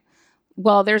 Okay.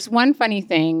 Well, there's one funny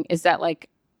thing is that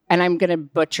and I'm going to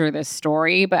butcher this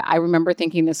story, but I remember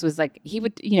thinking this was like, he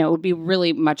would, it would be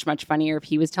really much, much funnier if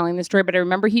he was telling the story. But I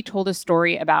remember he told a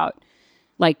story about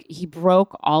he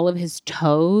broke all of his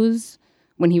toes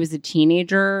when he was a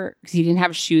teenager because he didn't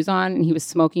have shoes on and he was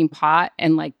smoking pot,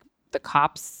 and the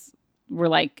cops were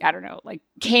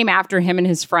came after him and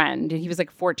his friend, and he was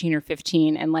 14 or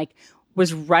 15 and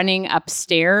was running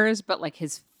upstairs, but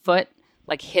his foot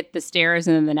hit the stairs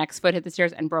and then the next foot hit the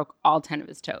stairs and broke all 10 of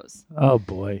his toes. Oh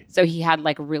boy. So he had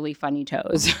really funny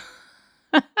toes.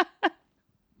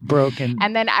 Broken.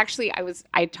 And then actually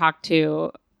I talked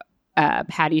to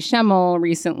Patty Schemmel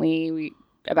recently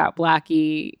about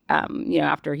Blackie,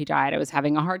 after he died. I was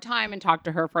having a hard time and talked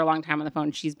to her for a long time on the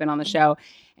phone. She's been on the show.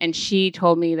 And she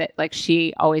told me that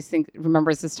she always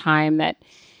remembers this time that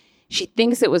she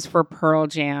thinks it was for Pearl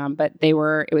Jam, but they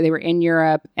were in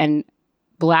Europe and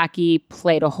Blackie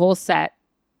played a whole set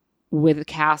with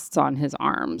casts on his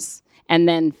arms and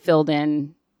then filled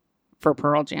in for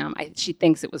Pearl Jam. She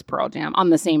thinks it was Pearl Jam on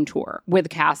the same tour with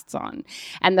casts on.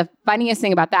 And the funniest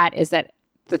thing about that is that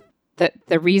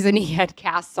the reason he had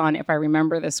casts on, if I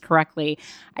remember this correctly,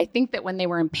 I think that when they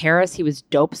were in Paris, he was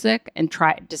dope sick and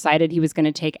decided he was going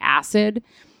to take acid.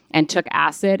 and took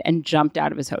acid and jumped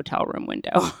out of his hotel room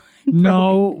window.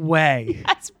 No way.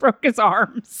 Yes, broke his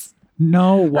arms.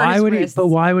 No, why his would wrists. he? But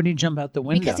why would he jump out the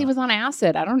window? Because he was on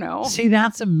acid. I don't know. See,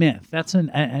 that's a myth. That's an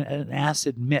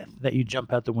acid myth that you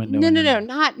jump out the window. No,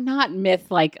 not myth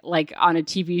like on a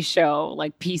TV show,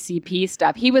 like PCP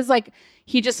stuff.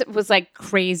 He just was like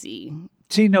crazy.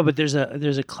 See, no, but there's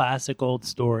a classic old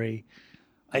story.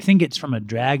 I think it's from a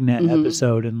Dragnet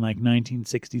episode in like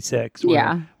 1966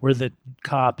 where the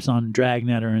cops on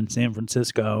Dragnet are in San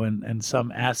Francisco and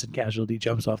some acid casualty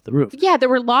jumps off the roof. Yeah, there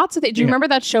were lots of it. Do you remember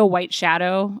that show White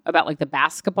Shadow about like the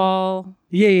basketball?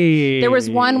 Yeah. There was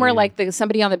one where like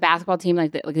somebody on the basketball team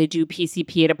like they do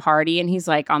PCP at a party and he's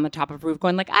like on the top of a roof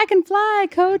going like, I can fly,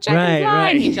 coach, I can fly.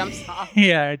 Right. And he jumps off.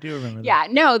 Yeah, I do remember that. Yeah,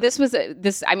 no, this was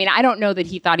I mean, I don't know that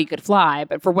he thought he could fly,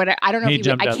 but for what I don't know if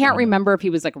I can't remember if he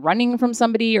was like running from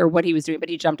somebody or what he was doing, but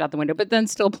he jumped out the window, but then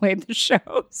still played the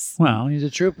shows. Well, he's a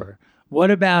trooper. What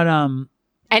about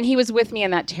and he was with me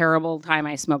in that terrible time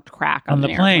I smoked crack on the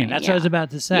an plane? airplane. That's what I was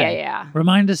about to say. Yeah.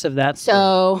 Remind us of that story.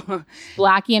 So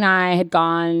Blackie and I had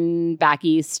gone back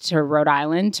east to Rhode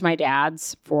Island to my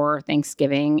dad's for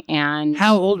Thanksgiving. And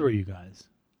how old were you guys?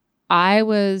 I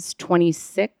was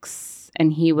 26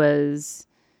 and he was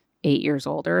 8 years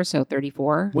older, so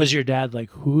 34. Was your dad like,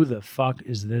 who the fuck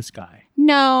is this guy?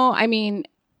 No, I mean,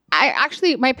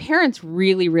 my parents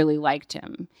really, really liked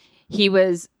him. He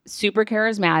was super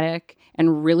charismatic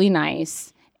and really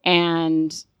nice.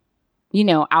 And, you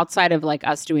know, outside of like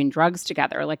us doing drugs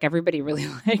together, like everybody really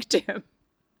liked him.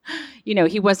 You know,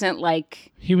 he wasn't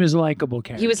like... He was a likable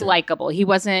character. He was likable. He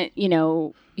wasn't, you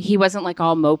know, he wasn't like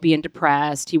all mopey and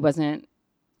depressed. He wasn't...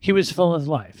 He was full of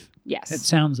life. Yes. It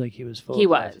sounds like he was full he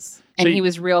of life. He was. And he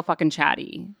was real fucking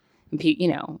chatty. And you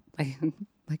know,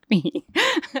 like me.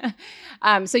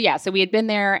 So we had been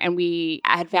there and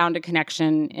I had found a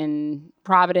connection in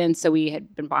Providence. So we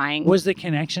had been buying. Was the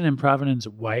connection in Providence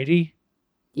Whitey?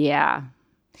 Yeah.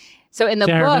 So in the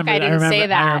book, I didn't say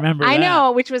that. I remember I that.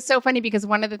 know, which was so funny because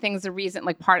one of the things, the reason,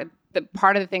 like part of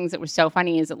the things that was so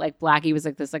funny is that like Blackie was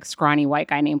like this like scrawny white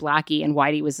guy named Blackie and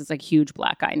Whitey was this like huge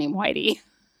black guy named Whitey.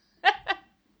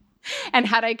 And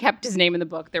had I kept his name in the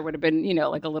book, there would have been, you know,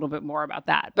 like a little bit more about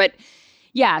that. But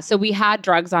yeah, so we had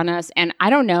drugs on us. And I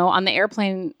don't know, on the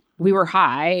airplane, we were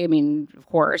high. I mean, of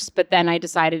course. But then I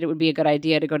decided it would be a good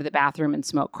idea to go to the bathroom and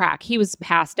smoke crack. He was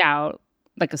passed out,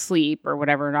 like asleep or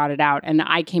whatever, nodded out. And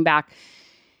I came back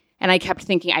and I kept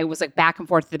thinking, I was like back and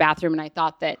forth to the bathroom. And I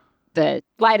thought that the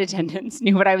flight attendants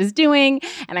knew what I was doing.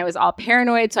 And I was all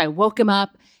paranoid. So I woke him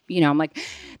up. You know, I'm like,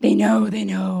 they know.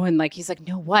 And like, he's like,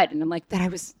 no, what? And I'm like, that I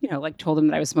was, you know, like told him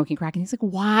that I was smoking crack. And he's like,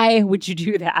 why would you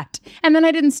do that? And then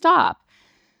I didn't stop.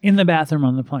 In the bathroom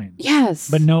on the plane? Yes.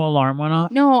 But no alarm went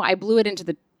off? No, I blew it into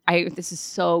this is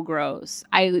so gross.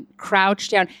 I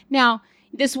crouched down. Now,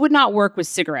 this would not work with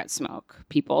cigarette smoke,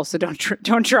 people. So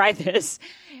don't try this.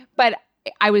 But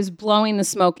I was blowing the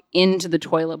smoke into the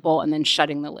toilet bowl and then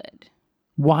shutting the lid.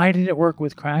 Why did it work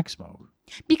with crack smoke?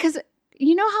 Because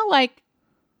you know how like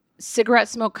cigarette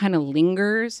smoke kind of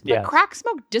lingers, but crack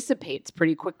smoke dissipates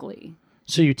pretty quickly.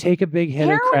 So you take a big hit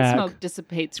of crack. Heroin smoke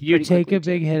dissipates pretty quickly. You take a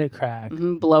big hit of crack.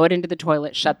 Mm-hmm, blow it into the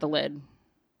toilet, shut the lid.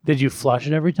 Did you flush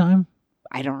it every time?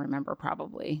 I don't remember,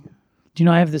 probably. Do you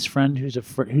know I have this friend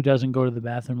who doesn't go to the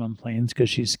bathroom on planes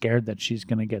because she's scared that she's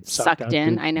going to get sucked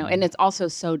in. Through. I know, and it's also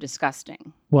so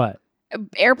disgusting. What?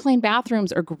 Airplane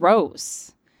bathrooms are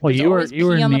gross. Well, you were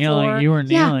kneeling. You were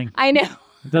kneeling. Yeah, I know.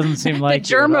 It doesn't seem like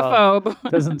the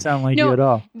germaphobe. Doesn't sound like you at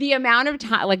all. The amount of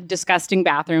time, like disgusting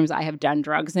bathrooms I have done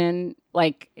drugs in,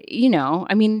 like, you know,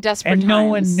 I mean, desperate and times. No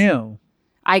one knew.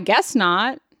 I guess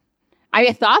not.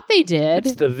 I thought they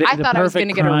did. I thought I was going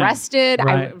to get arrested.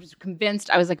 Right. I was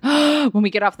convinced. I was like, oh, when we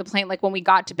get off the plane, like when we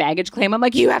got to baggage claim, I'm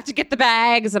like, you have to get the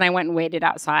bags. And I went and waited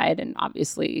outside. And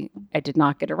obviously I did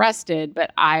not get arrested,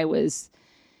 but I was,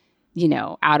 you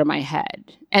know, out of my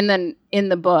head. And then in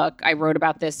the book, I wrote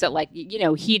about this, that like, you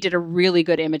know, he did a really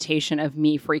good imitation of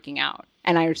me freaking out.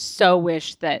 And I so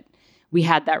wish that we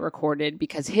had that recorded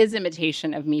because his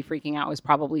imitation of me freaking out was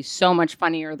probably so much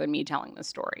funnier than me telling the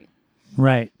story.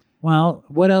 Right. Well,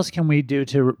 what else can we do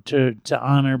to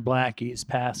honor Blackie's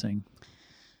passing?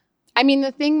 I mean,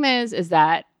 the thing is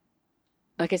that,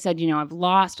 like I said, you know, I've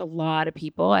lost a lot of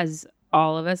people, as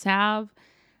all of us have.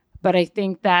 But I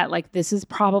think that, like, this is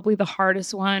probably the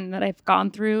hardest one that I've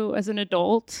gone through as an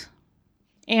adult.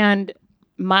 And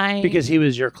because he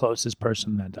was your closest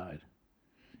person that died.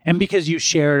 And because you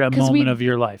shared a moment of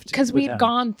your life. Because we'd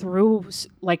gone through,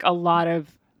 like, a lot of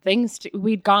things.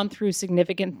 We'd gone through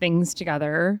significant things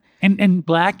together. And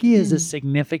Blackie is a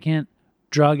significant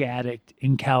drug addict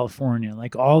in California.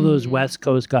 Like, all those West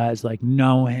Coast guys, like,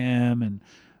 know him and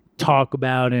talk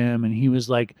about him, and he was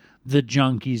like the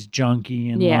junkie's junkie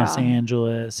in Yeah. Los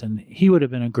Angeles, and he would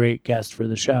have been a great guest for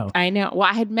the show. I know. Well,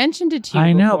 I had mentioned it to you.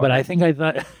 I know, before. but I think I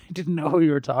thought I didn't know who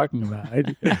you were talking about.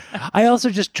 I also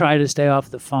just try to stay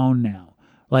off the phone now.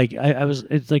 Like I was,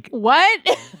 it's like What?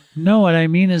 no. What I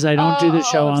mean is I don't do the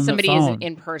show on the somebody phone. is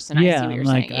in person. I Yeah, see what I'm you're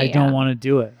like saying. I don't want to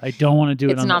do it. I don't want to do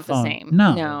it It's on not the the phone. same.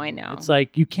 No, No, I know. It's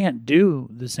like you can't do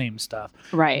the same stuff.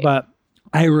 Right. But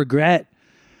I regret.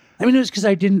 I mean, it was because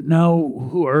I didn't know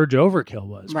who Urge Overkill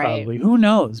was. Right. Probably, who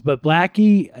knows? But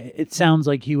Blackie, it sounds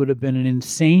like he would have been an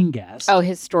insane guest. Oh,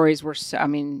 his stories were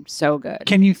so good.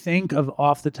 Can you think of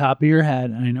off the top of your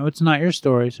head? And I know it's not your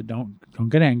story, so don't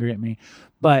get angry at me.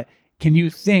 But can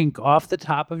you think off the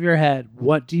top of your head?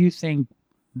 What do you think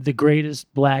the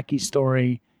greatest Blackie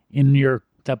story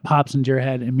that pops into your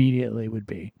head immediately would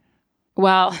be?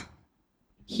 Well,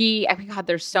 I mean, God,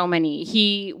 there's so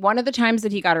many. One of the times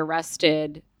that he got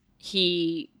arrested,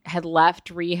 he had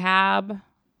left rehab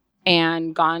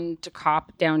and gone to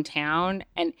cop downtown.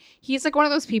 And he's like one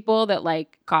of those people that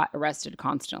like got arrested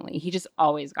constantly. He just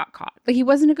always got caught. Like he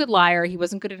wasn't a good liar. He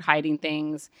wasn't good at hiding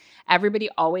things. Everybody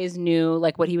always knew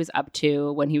like what he was up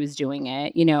to when he was doing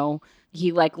it. You know,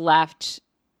 he like went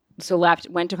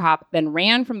to cop, then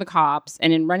ran from the cops,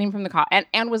 and in running from the cop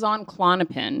and was on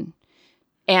Klonopin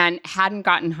and hadn't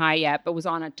gotten high yet, but was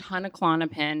on a ton of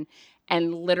Klonopin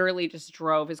and literally just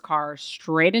drove his car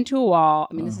straight into a wall.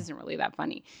 I mean, this isn't really that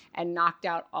funny, and knocked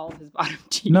out all of his bottom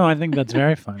teeth. No, I think that's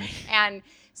very funny. And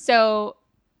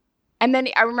then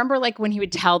I remember like when he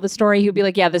would tell the story, he would be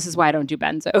like, yeah, this is why I don't do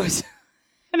benzos.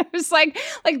 And I was like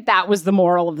that was the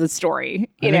moral of the story,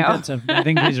 you know? I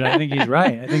think he's right. I think he's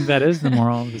right. I think that is the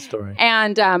moral of the story.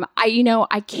 And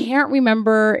I can't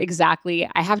remember exactly.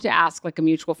 I have to ask like a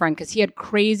mutual friend because he had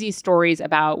crazy stories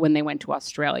about when they went to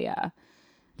Australia.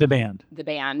 The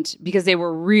band, because they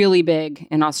were really big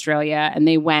in Australia, and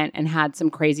they went and had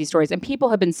some crazy stories. And people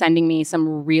have been sending me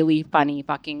some really funny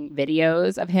fucking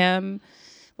videos of him,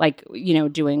 like, you know,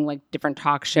 doing like different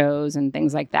talk shows and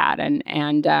things like that. And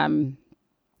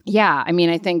yeah, I mean,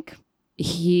 I think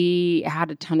he had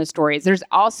a ton of stories. There's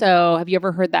also, have you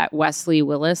ever heard that Wesley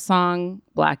Willis song,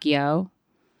 Blackie-O?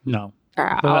 No.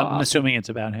 But I'm assuming it's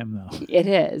about him, though. It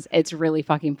is. It's really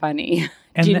fucking funny.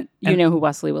 And Do you know who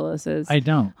Wesley Willis is? I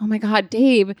don't. Oh my God,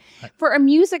 Dave. For a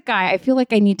music guy, I feel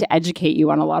like I need to educate you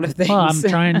on a lot of things. Well, I'm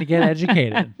trying to get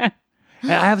educated. I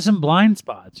have some blind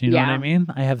spots. You know what I mean?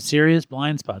 I have serious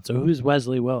blind spots. So who's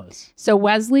Wesley Willis? So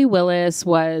Wesley Willis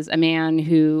was a man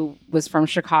who was from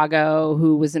Chicago,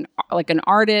 who was an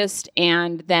artist,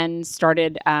 and then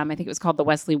started, I think it was called the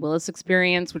Wesley Willis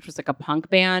Experience, which was like a punk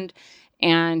band.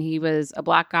 And he was a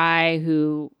black guy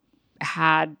who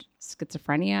had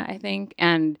schizophrenia, I think.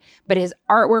 But his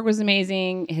artwork was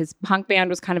amazing. His punk band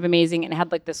was kind of amazing and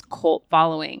had like this cult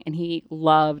following. And he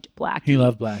loved Blackie. He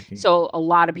loved Blackie. So a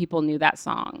lot of people knew that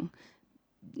song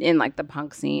in like the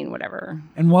punk scene, whatever.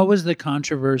 And what was the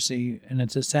controversy? And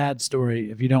it's a sad story.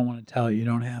 If you don't want to tell it, you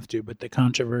don't have to. But the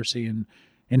controversy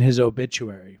in his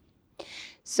obituary.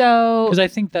 So, because I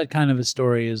think that kind of a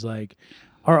story is like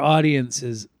our audience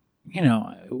is, you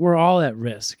know, we're all at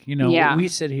risk. You know, we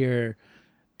sit here,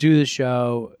 do the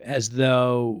show as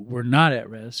though we're not at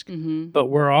risk, but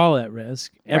we're all at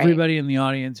risk. Everybody in the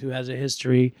audience who has a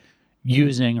history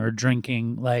using or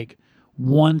drinking, like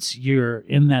once you're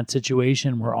in that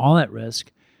situation, we're all at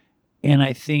risk. And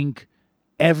I think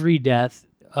every death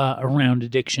around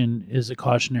addiction is a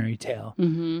cautionary tale.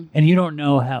 And you don't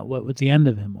know what the end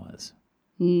of him was.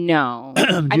 No.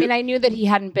 I mean, I knew that he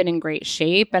hadn't been in great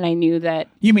shape, and I knew that...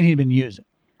 You mean he'd been using?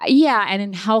 Yeah, and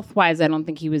in health-wise, I don't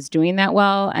think he was doing that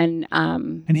well. But I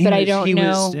don't know... He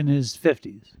was in his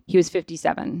 50s. He was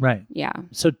 57. Right. Yeah.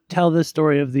 So tell the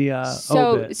story of the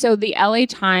obit. So the LA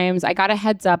Times, I got a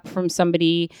heads up from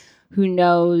somebody who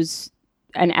knows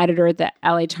an editor at the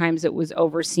LA Times that was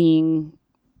overseeing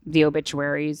the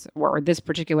obituaries, or this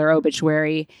particular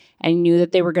obituary, and knew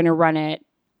that they were going to run it.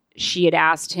 She had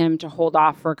asked him to hold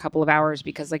off for a couple of hours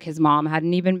because like his mom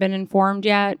hadn't even been informed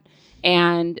yet.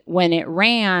 And when it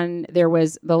ran, there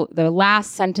was the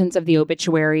last sentence of the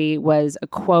obituary was a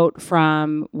quote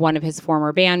from one of his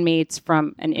former bandmates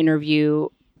from an interview,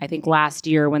 I think last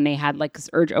year when they had like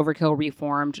Urge Overkill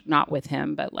reformed, not with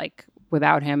him, but like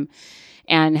without him,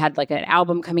 and had like an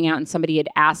album coming out, and somebody had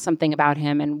asked something about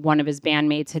him, and one of his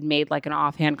bandmates had made like an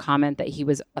offhand comment that he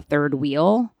was a third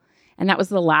wheel. And that was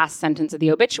the last sentence of the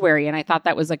obituary. And I thought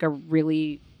that was like a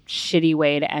really shitty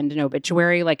way to end an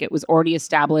obituary. Like it was already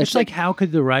established. It's like how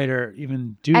could the writer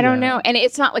even do that? I don't know. And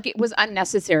it's not like it was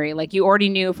unnecessary. Like you already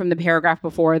knew from the paragraph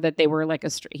before that they were like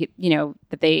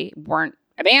that they weren't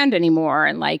a band anymore,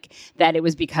 and like that it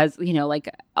was because, like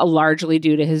largely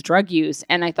due to his drug use.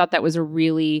 And I thought that was a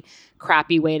really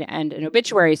crappy way to end an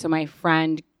obituary. So my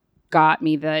friend got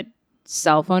me the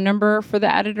cell phone number for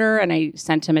the editor, and I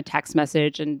sent him a text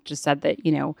message and just said that,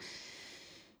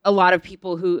 a lot of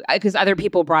people because other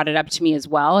people brought it up to me as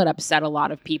well. It upset a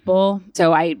lot of people.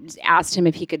 So I asked him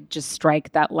if he could just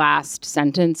strike that last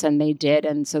sentence, and they did.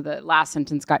 And so the last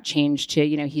sentence got changed to,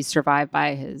 he's survived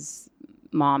by his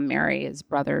mom, Mary, his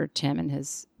brother, Tim, and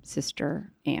his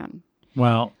sister, Anne.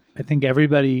 Well, I think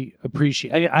everybody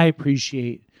I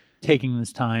appreciate taking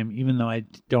this time, even though I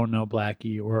don't know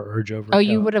Blackie or Urge Overcoat. Oh,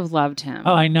 you would have loved him.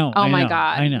 Oh, I know. Oh, my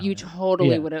God. I know. You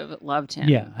totally would have loved him.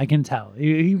 Yeah, I can tell.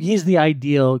 He's the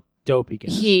ideal Dopey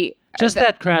guy.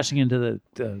 That crashing into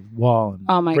the wall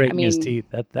and breaking his teeth.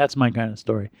 That's my kind of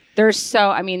story. There's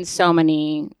so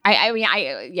many.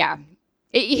 Yeah.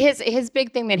 His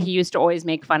big thing that he used to always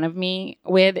make fun of me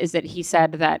with is that he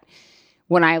said that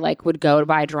when I would go to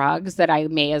buy drugs, that I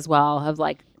may as well have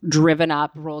driven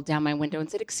up, rolled down my window and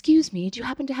said, "Excuse me, do you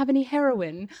happen to have any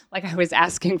heroin?" Like I was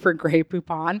asking for Grey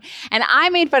Poupon. And I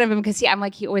made fun of him because he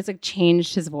always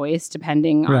changed his voice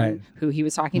depending on who he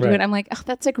was talking to. And I'm like, oh,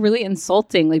 that's really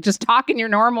insulting. Just talk in your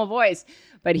normal voice.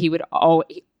 But he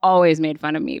always made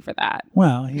fun of me for that.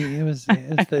 Well, it's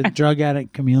the drug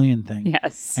addict chameleon thing.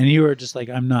 Yes. And you were just like,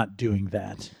 I'm not doing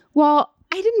that. Well,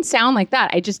 I didn't sound like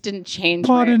that. I just didn't change.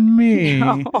 Pardon me.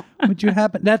 No. Would you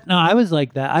happen? No, I was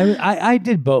like that. I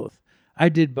did both.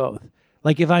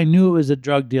 Like if I knew it was a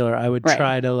drug dealer, I would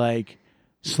try to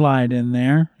slide in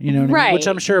there. You know what I mean? Which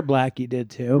I'm sure Blackie did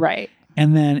too. Right.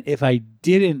 And then if I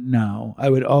didn't know, I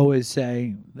would always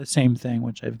say the same thing,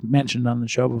 which I've mentioned on the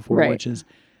show before, which is,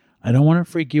 I don't want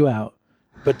to freak you out,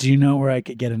 but do you know where I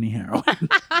could get any heroin?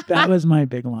 That was my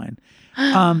big line.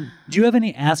 Do you have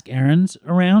any Ask Erins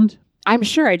around? I'm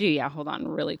sure I do. Yeah, hold on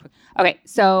really quick. Okay,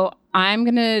 so I'm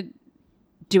going to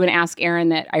do an Ask Erin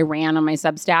that I ran on my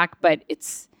Substack, but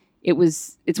it's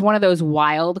one of those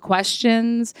wild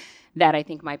questions that I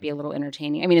think might be a little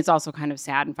entertaining. I mean, it's also kind of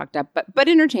sad and fucked up, but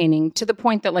entertaining to the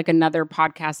point that another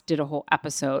podcast did a whole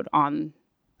episode on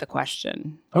the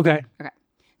question. Okay.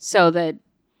 So the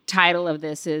title of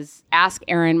this is Ask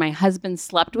Erin, my husband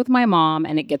slept with my mom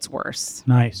and it gets worse.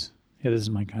 Nice. Yeah, this is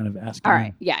my kind of Ask Erin. All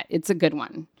right. Yeah, it's a good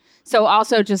one. So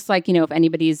also just if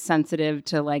anybody's sensitive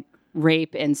to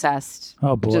rape, incest,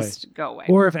 oh boy, just go away.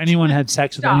 Or if anyone had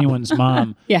sex with anyone's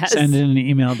mom, yes. Send in an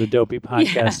email to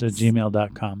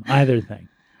dopeypodcast@gmail.com. Either thing.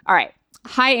 All right.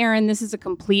 Hi, Erin. This is a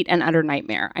complete and utter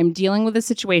nightmare. I'm dealing with a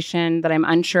situation that I'm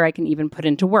unsure I can even put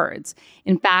into words.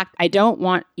 In fact, I don't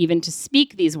want even to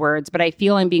speak these words, but I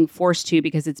feel I'm being forced to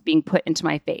because it's being put into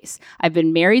my face. I've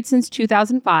been married since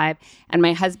 2005, and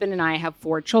my husband and I have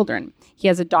 4 children. He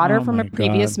has a daughter from a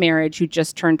previous marriage who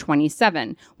just turned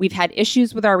 27. We've had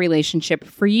issues with our relationship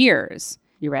for years.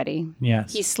 You ready?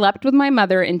 Yes. He slept with my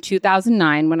mother in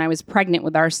 2009 when I was pregnant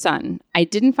with our son. I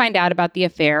didn't find out about the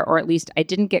affair, or at least I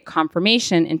didn't get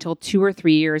confirmation until 2 or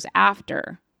 3 years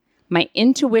after. My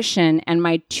intuition and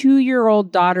my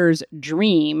 2-year-old daughter's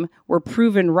dream were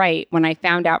proven right when I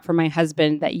found out from my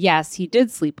husband that, yes, he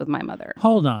did sleep with my mother.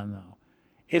 Hold on, though.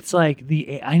 It's I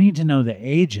need to know the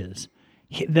ages.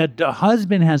 The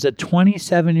husband has a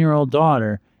 27-year-old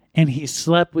daughter, and he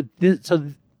slept with this.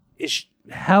 So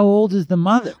how old is the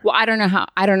mother? Well, I don't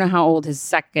know how old his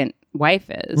second wife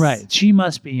is. Right. She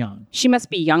must be young. She must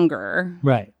be younger.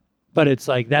 Right. But it's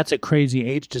that's a crazy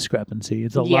age discrepancy.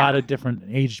 It's a lot of different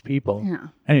aged people. Yeah.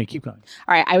 Anyway, keep going.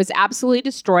 All right. I was absolutely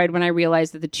destroyed when I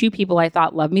realized that the 2 people I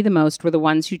thought loved me the most were the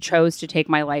ones who chose to take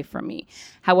my life from me.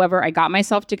 However, I got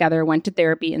myself together, went to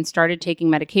therapy, and started taking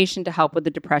medication to help with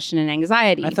the depression and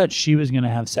anxiety. I thought she was going to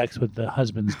have sex with the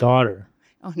husband's daughter.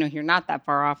 Oh, no, you're not that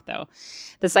far off, though.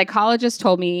 The psychologist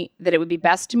told me that it would be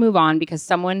best to move on because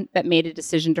someone that made a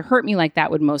decision to hurt me like that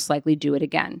would most likely do it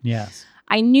again. Yes.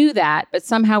 I knew that, but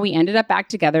somehow we ended up back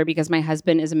together because my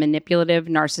husband is a manipulative,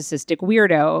 narcissistic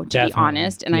weirdo, to be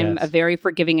honest, and I'm a very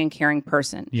forgiving and caring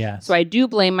person. Yes. So I do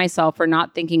blame myself for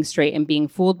not thinking straight and being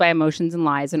fooled by emotions and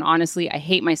lies, and honestly, I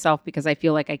hate myself because I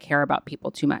feel like I care about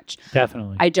people too much.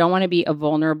 Definitely. I don't want to be a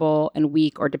vulnerable and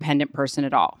weak or dependent person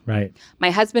at all. Right.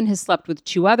 My husband has slept with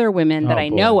 2 other women that I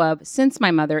know of since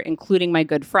my mother, including my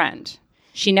good friend.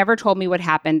 She never told me what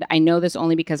happened. I know this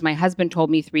only because my husband told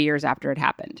me 3 years after it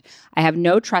happened. I have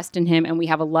no trust in him, and we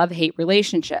have a love-hate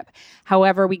relationship.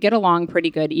 However, we get along pretty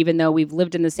good, even though we've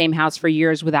lived in the same house for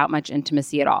years without much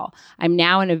intimacy at all. I'm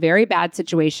now in a very bad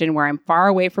situation where I'm far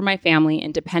away from my family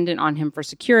and dependent on him for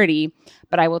security,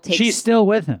 but I will take... She's still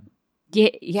with him.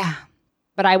 Yeah.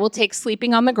 but I will take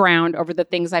sleeping on the ground over the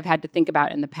things I've had to think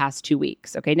about in the past 2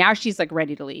 weeks. Okay, now she's like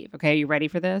ready to leave. Okay, are you ready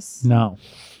for this? No.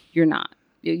 You're not.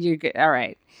 You're good. All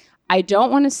right. I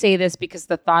don't want to say this because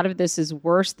the thought of this is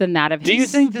worse than that of Do you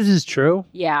think this is true?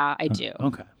 Yeah, I do.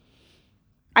 Okay.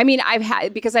 I mean, I've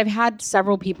had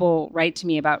several people write to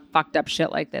me about fucked up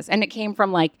shit like this. And it came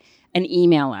from like an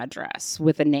email address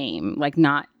with a name, like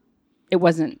it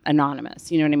wasn't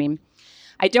anonymous. You know what I mean?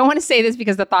 I don't want to say this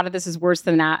because the thought of this is worse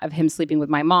than that of him sleeping with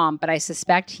my mom, but I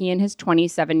suspect he and his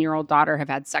 27-year-old daughter have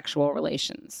had sexual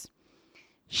relations.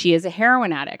 She is a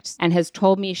heroin addict and has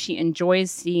told me she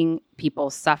enjoys seeing people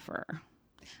suffer.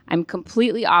 I'm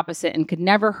completely opposite and could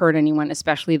never hurt anyone,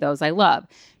 especially those I love.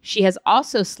 She has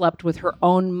also slept with her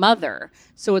own mother,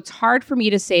 so it's hard for me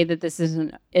to say that this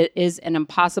is an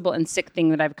impossible and sick thing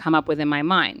that I've come up with in my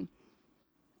mind.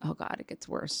 Oh God, it gets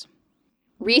worse.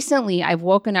 Recently, I've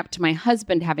woken up to my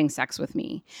husband having sex with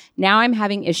me. Now I'm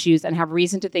having issues and have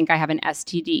reason to think I have an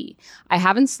STD. I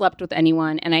haven't slept with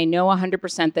anyone, and I know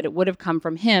 100% that it would have come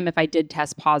from him if I did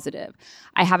test positive.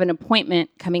 I have an appointment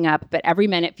coming up, but every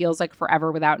minute feels like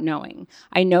forever without knowing.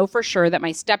 I know for sure that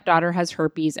my stepdaughter has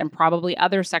herpes and probably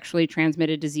other sexually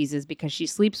transmitted diseases because she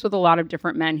sleeps with a lot of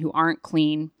different men who aren't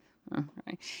clean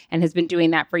and has been doing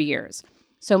that for years.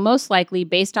 So most likely,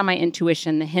 based on my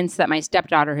intuition, the hints that my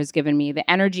stepdaughter has given me, the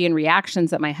energy and reactions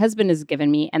that my husband has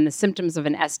given me, and the symptoms of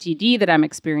an STD that I'm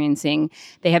experiencing,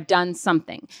 they have done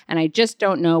something. And I just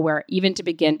don't know where even to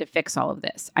begin to fix all of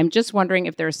this. I'm just wondering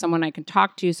if there's someone I can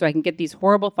talk to so I can get these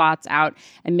horrible thoughts out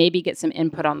and maybe get some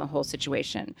input on the whole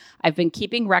situation. I've been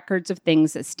keeping records of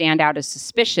things that stand out as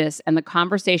suspicious, and the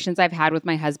conversations I've had with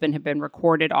my husband have been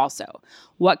recorded also.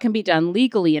 What can be done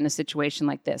legally in a situation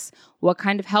like this? What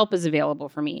kind of help is available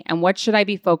for me? And what should I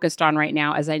be focused on right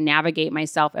now as I navigate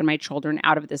myself and my children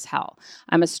out of this hell?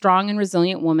 I'm a strong and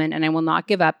resilient woman, and I will not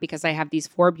give up because I have these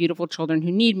 4 beautiful children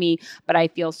who need me, but I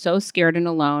feel so scared and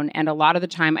alone, and a lot of the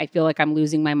time I feel like I'm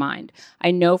losing my mind.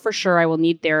 I know for sure I will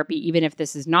need therapy even if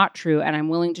this is not true, and I'm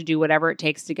willing to do whatever it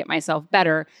takes to get myself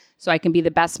better so I can be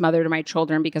the best mother to my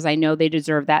children because I know they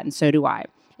deserve that, and so do I.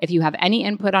 If you have any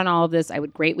input on all of this, I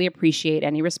would greatly appreciate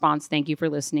any response. Thank you for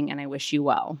listening, and I wish you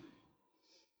well.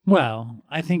 Well,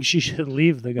 I think she should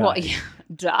leave the guy. Well, yeah,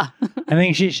 duh. I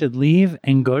think she should leave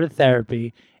and go to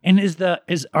therapy. And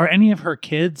are any of her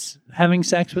kids having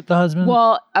sex with the husband?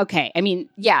 Well, okay. I mean,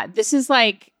 yeah, this is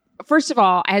like, first of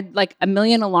all, I had like a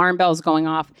million alarm bells going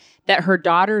off that her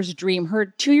daughter's dream,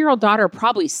 her 2-year-old daughter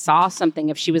probably saw something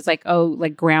if she was like, oh,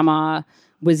 like grandma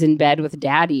was in bed with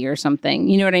daddy or something.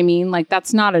 You know what I mean? Like,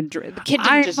 that's not a dream. The kid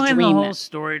didn't just dream I find the whole that.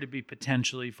 story to be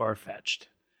potentially far-fetched.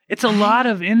 It's a lot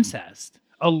of incest.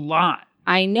 A lot.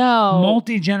 I know.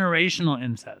 Multi-generational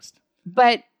incest.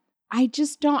 But I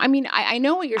just don't, I mean, I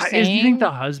know what you're saying. Do you think the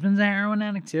husband's a heroin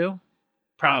addict too?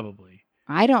 Probably.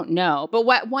 I don't know. But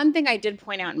one thing I did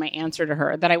point out in my answer to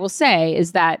her that I will say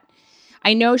is that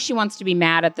I know she wants to be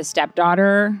mad at the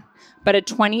stepdaughter, but a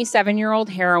 27-year-old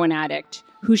heroin addict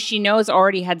who she knows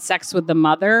already had sex with the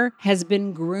mother has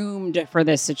been groomed for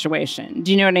this situation.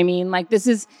 Do you know what I mean? Like, this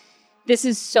is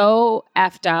so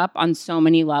effed up on so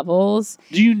many levels.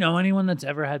 Do you know anyone that's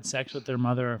ever had sex with their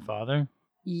mother or father?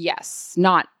 Yes.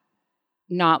 Not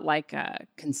like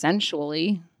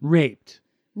consensually. Raped.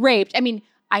 I mean,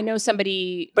 I know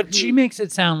somebody. But she makes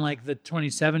it sound like the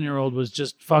 27-year-old was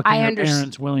just fucking her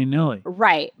parents willy-nilly.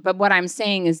 Right. But what I'm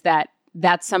saying is that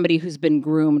that's somebody who's been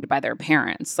groomed by their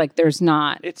parents. Like, there's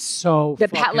not. It's so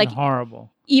fucking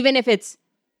horrible. Even if it's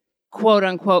quote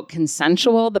unquote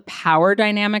consensual, the power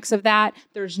dynamics of that,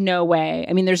 there's no way.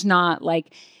 I mean, there's not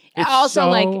like, it's also so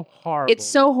like, horrible. It's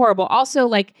so horrible. Also,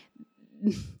 like,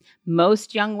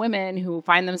 most young women who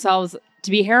find themselves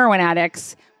to be heroin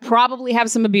addicts probably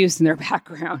have some abuse in their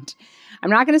background. I'm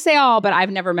not going to say all, but I've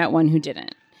never met one who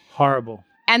didn't. Horrible.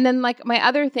 And then, like, my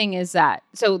other thing is that,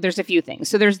 so there's a few things.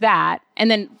 So there's that. And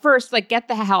then first, like, get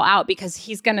the hell out because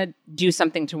he's going to do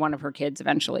something to one of her kids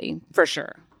eventually, for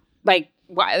sure. Like,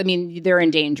 I mean, they're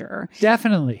in danger.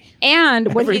 Definitely.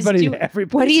 And what he's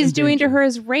doing to danger. her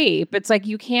is rape. It's like,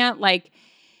 you can't, like,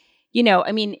 you know,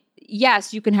 I mean,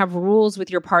 yes, you can have rules with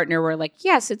your partner where, like,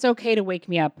 yes, it's okay to wake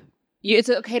me up. It's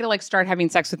okay to, like, start having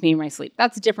sex with me in my sleep.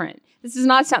 That's different. This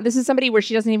is somebody where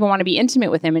she doesn't even want to be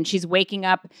intimate with him and she's waking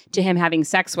up to him having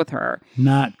sex with her.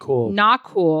 Not cool. Not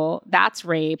cool. That's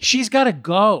rape. She's got to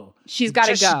go. She's got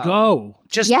to go. Just go.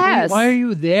 Just yes. Why are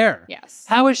you there? Yes.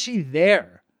 How is she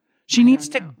there? She needs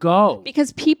to go.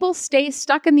 Because people stay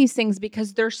stuck in these things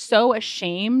because they're so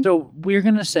ashamed. So we're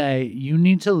going to say you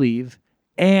need to leave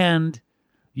and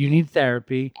you need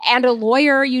therapy. And a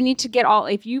lawyer, you need to get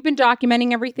if you've been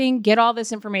documenting everything, get all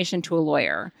this information to a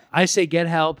lawyer. I say get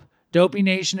help. Dopey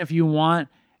Nation, if you want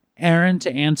Erin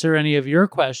to answer any of your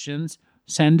questions,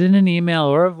 send in an email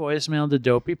or a voicemail to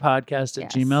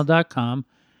dopeypodcast@gmail.com.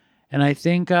 And I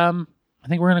think we're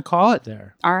going to call it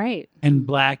there. All right. And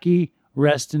Blackie,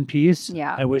 rest in peace.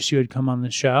 Yeah. I wish you had come on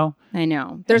the show. I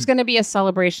know. There's going to be a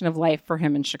celebration of life for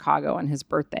him in Chicago on his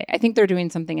birthday. I think they're doing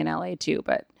something in LA too,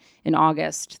 but in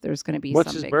August, there's going to be What's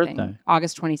some his big birthday? thing.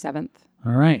 August 27th.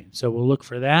 All right. So we'll look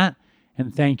for that.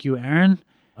 And thank you, Erin,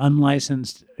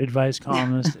 unlicensed advice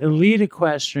columnist, elite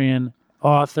equestrian,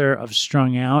 author of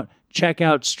Strung Out. Check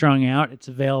out Strung Out. It's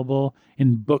available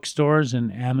in bookstores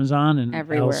and Amazon and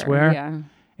Everywhere. elsewhere. Yeah.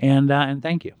 And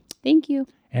thank you. Thank you.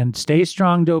 And stay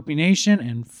strong, Dopey Nation,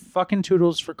 and fucking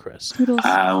toodles for Chris.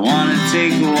 I wanna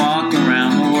take a walk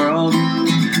around the world.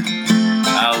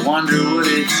 I wonder would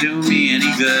it do me any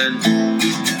good?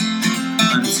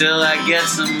 Until I get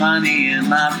some money in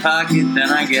my pocket, then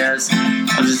I guess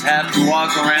I'll just have to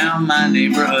walk around my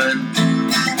neighborhood.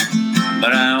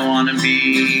 But I wanna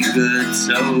be good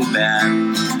so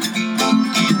bad.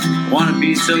 Wanna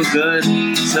be so good,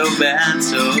 so bad,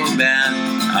 so bad.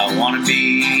 I wanna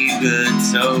be good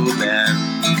so bad.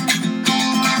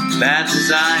 Bad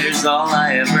desire's all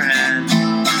I ever had.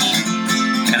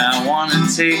 And I wanna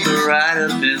take a ride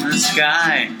up in the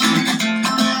sky.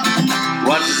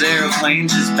 Watch as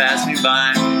aeroplanes just pass me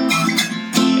by.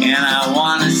 And I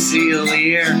wanna see a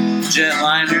Lear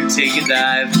jetliner take a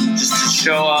dive, just to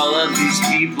show all of these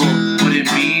people what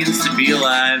it means to be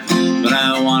alive. But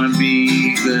I wanna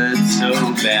be good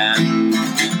so bad.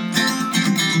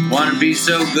 Wanna be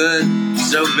so good,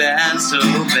 so bad, so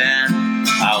bad.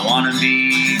 I wanna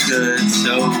be good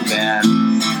so bad.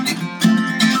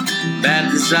 Bad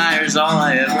desire's all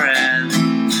I ever had.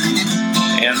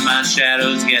 And my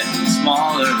shadow's getting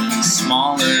smaller and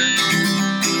smaller.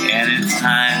 And it's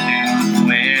time to know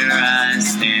where I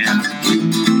stand.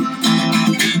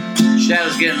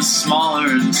 Shadow's getting smaller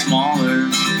and smaller.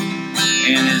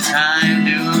 And it's high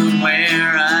noon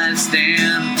where I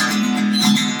stand.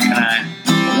 And I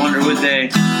wonder would they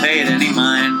pay it any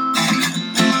mind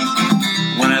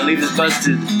when I leave this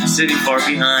busted city far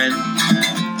behind.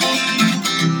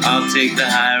 I'll take the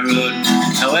high road,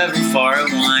 however far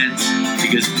it winds,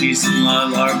 because peace and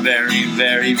love are very,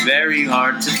 very, very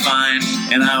hard to find.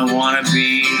 And I wanna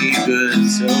be good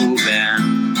so bad.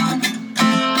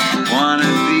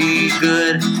 Wanna be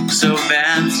good so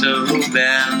bad, so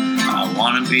bad. I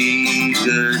wanna be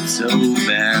good so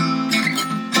bad.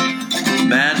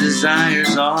 Bad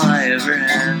desire's all I ever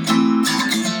had.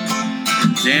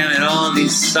 Damn it, all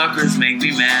these suckers make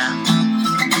me mad.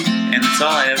 And it's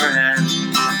all I ever had.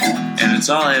 And it's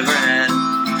all I ever had.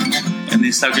 And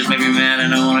these suckers make me mad,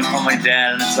 and I wanna call my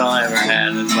dad. And it's all I ever had.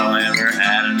 And it's all I ever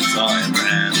had. And it's all I ever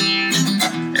had.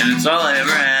 And it's all I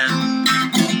ever had.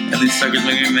 And these suckers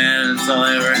make me mad, and it's all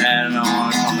I ever had. And I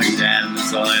wanna call my dad. And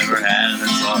it's all I ever had. And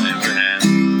it's all I ever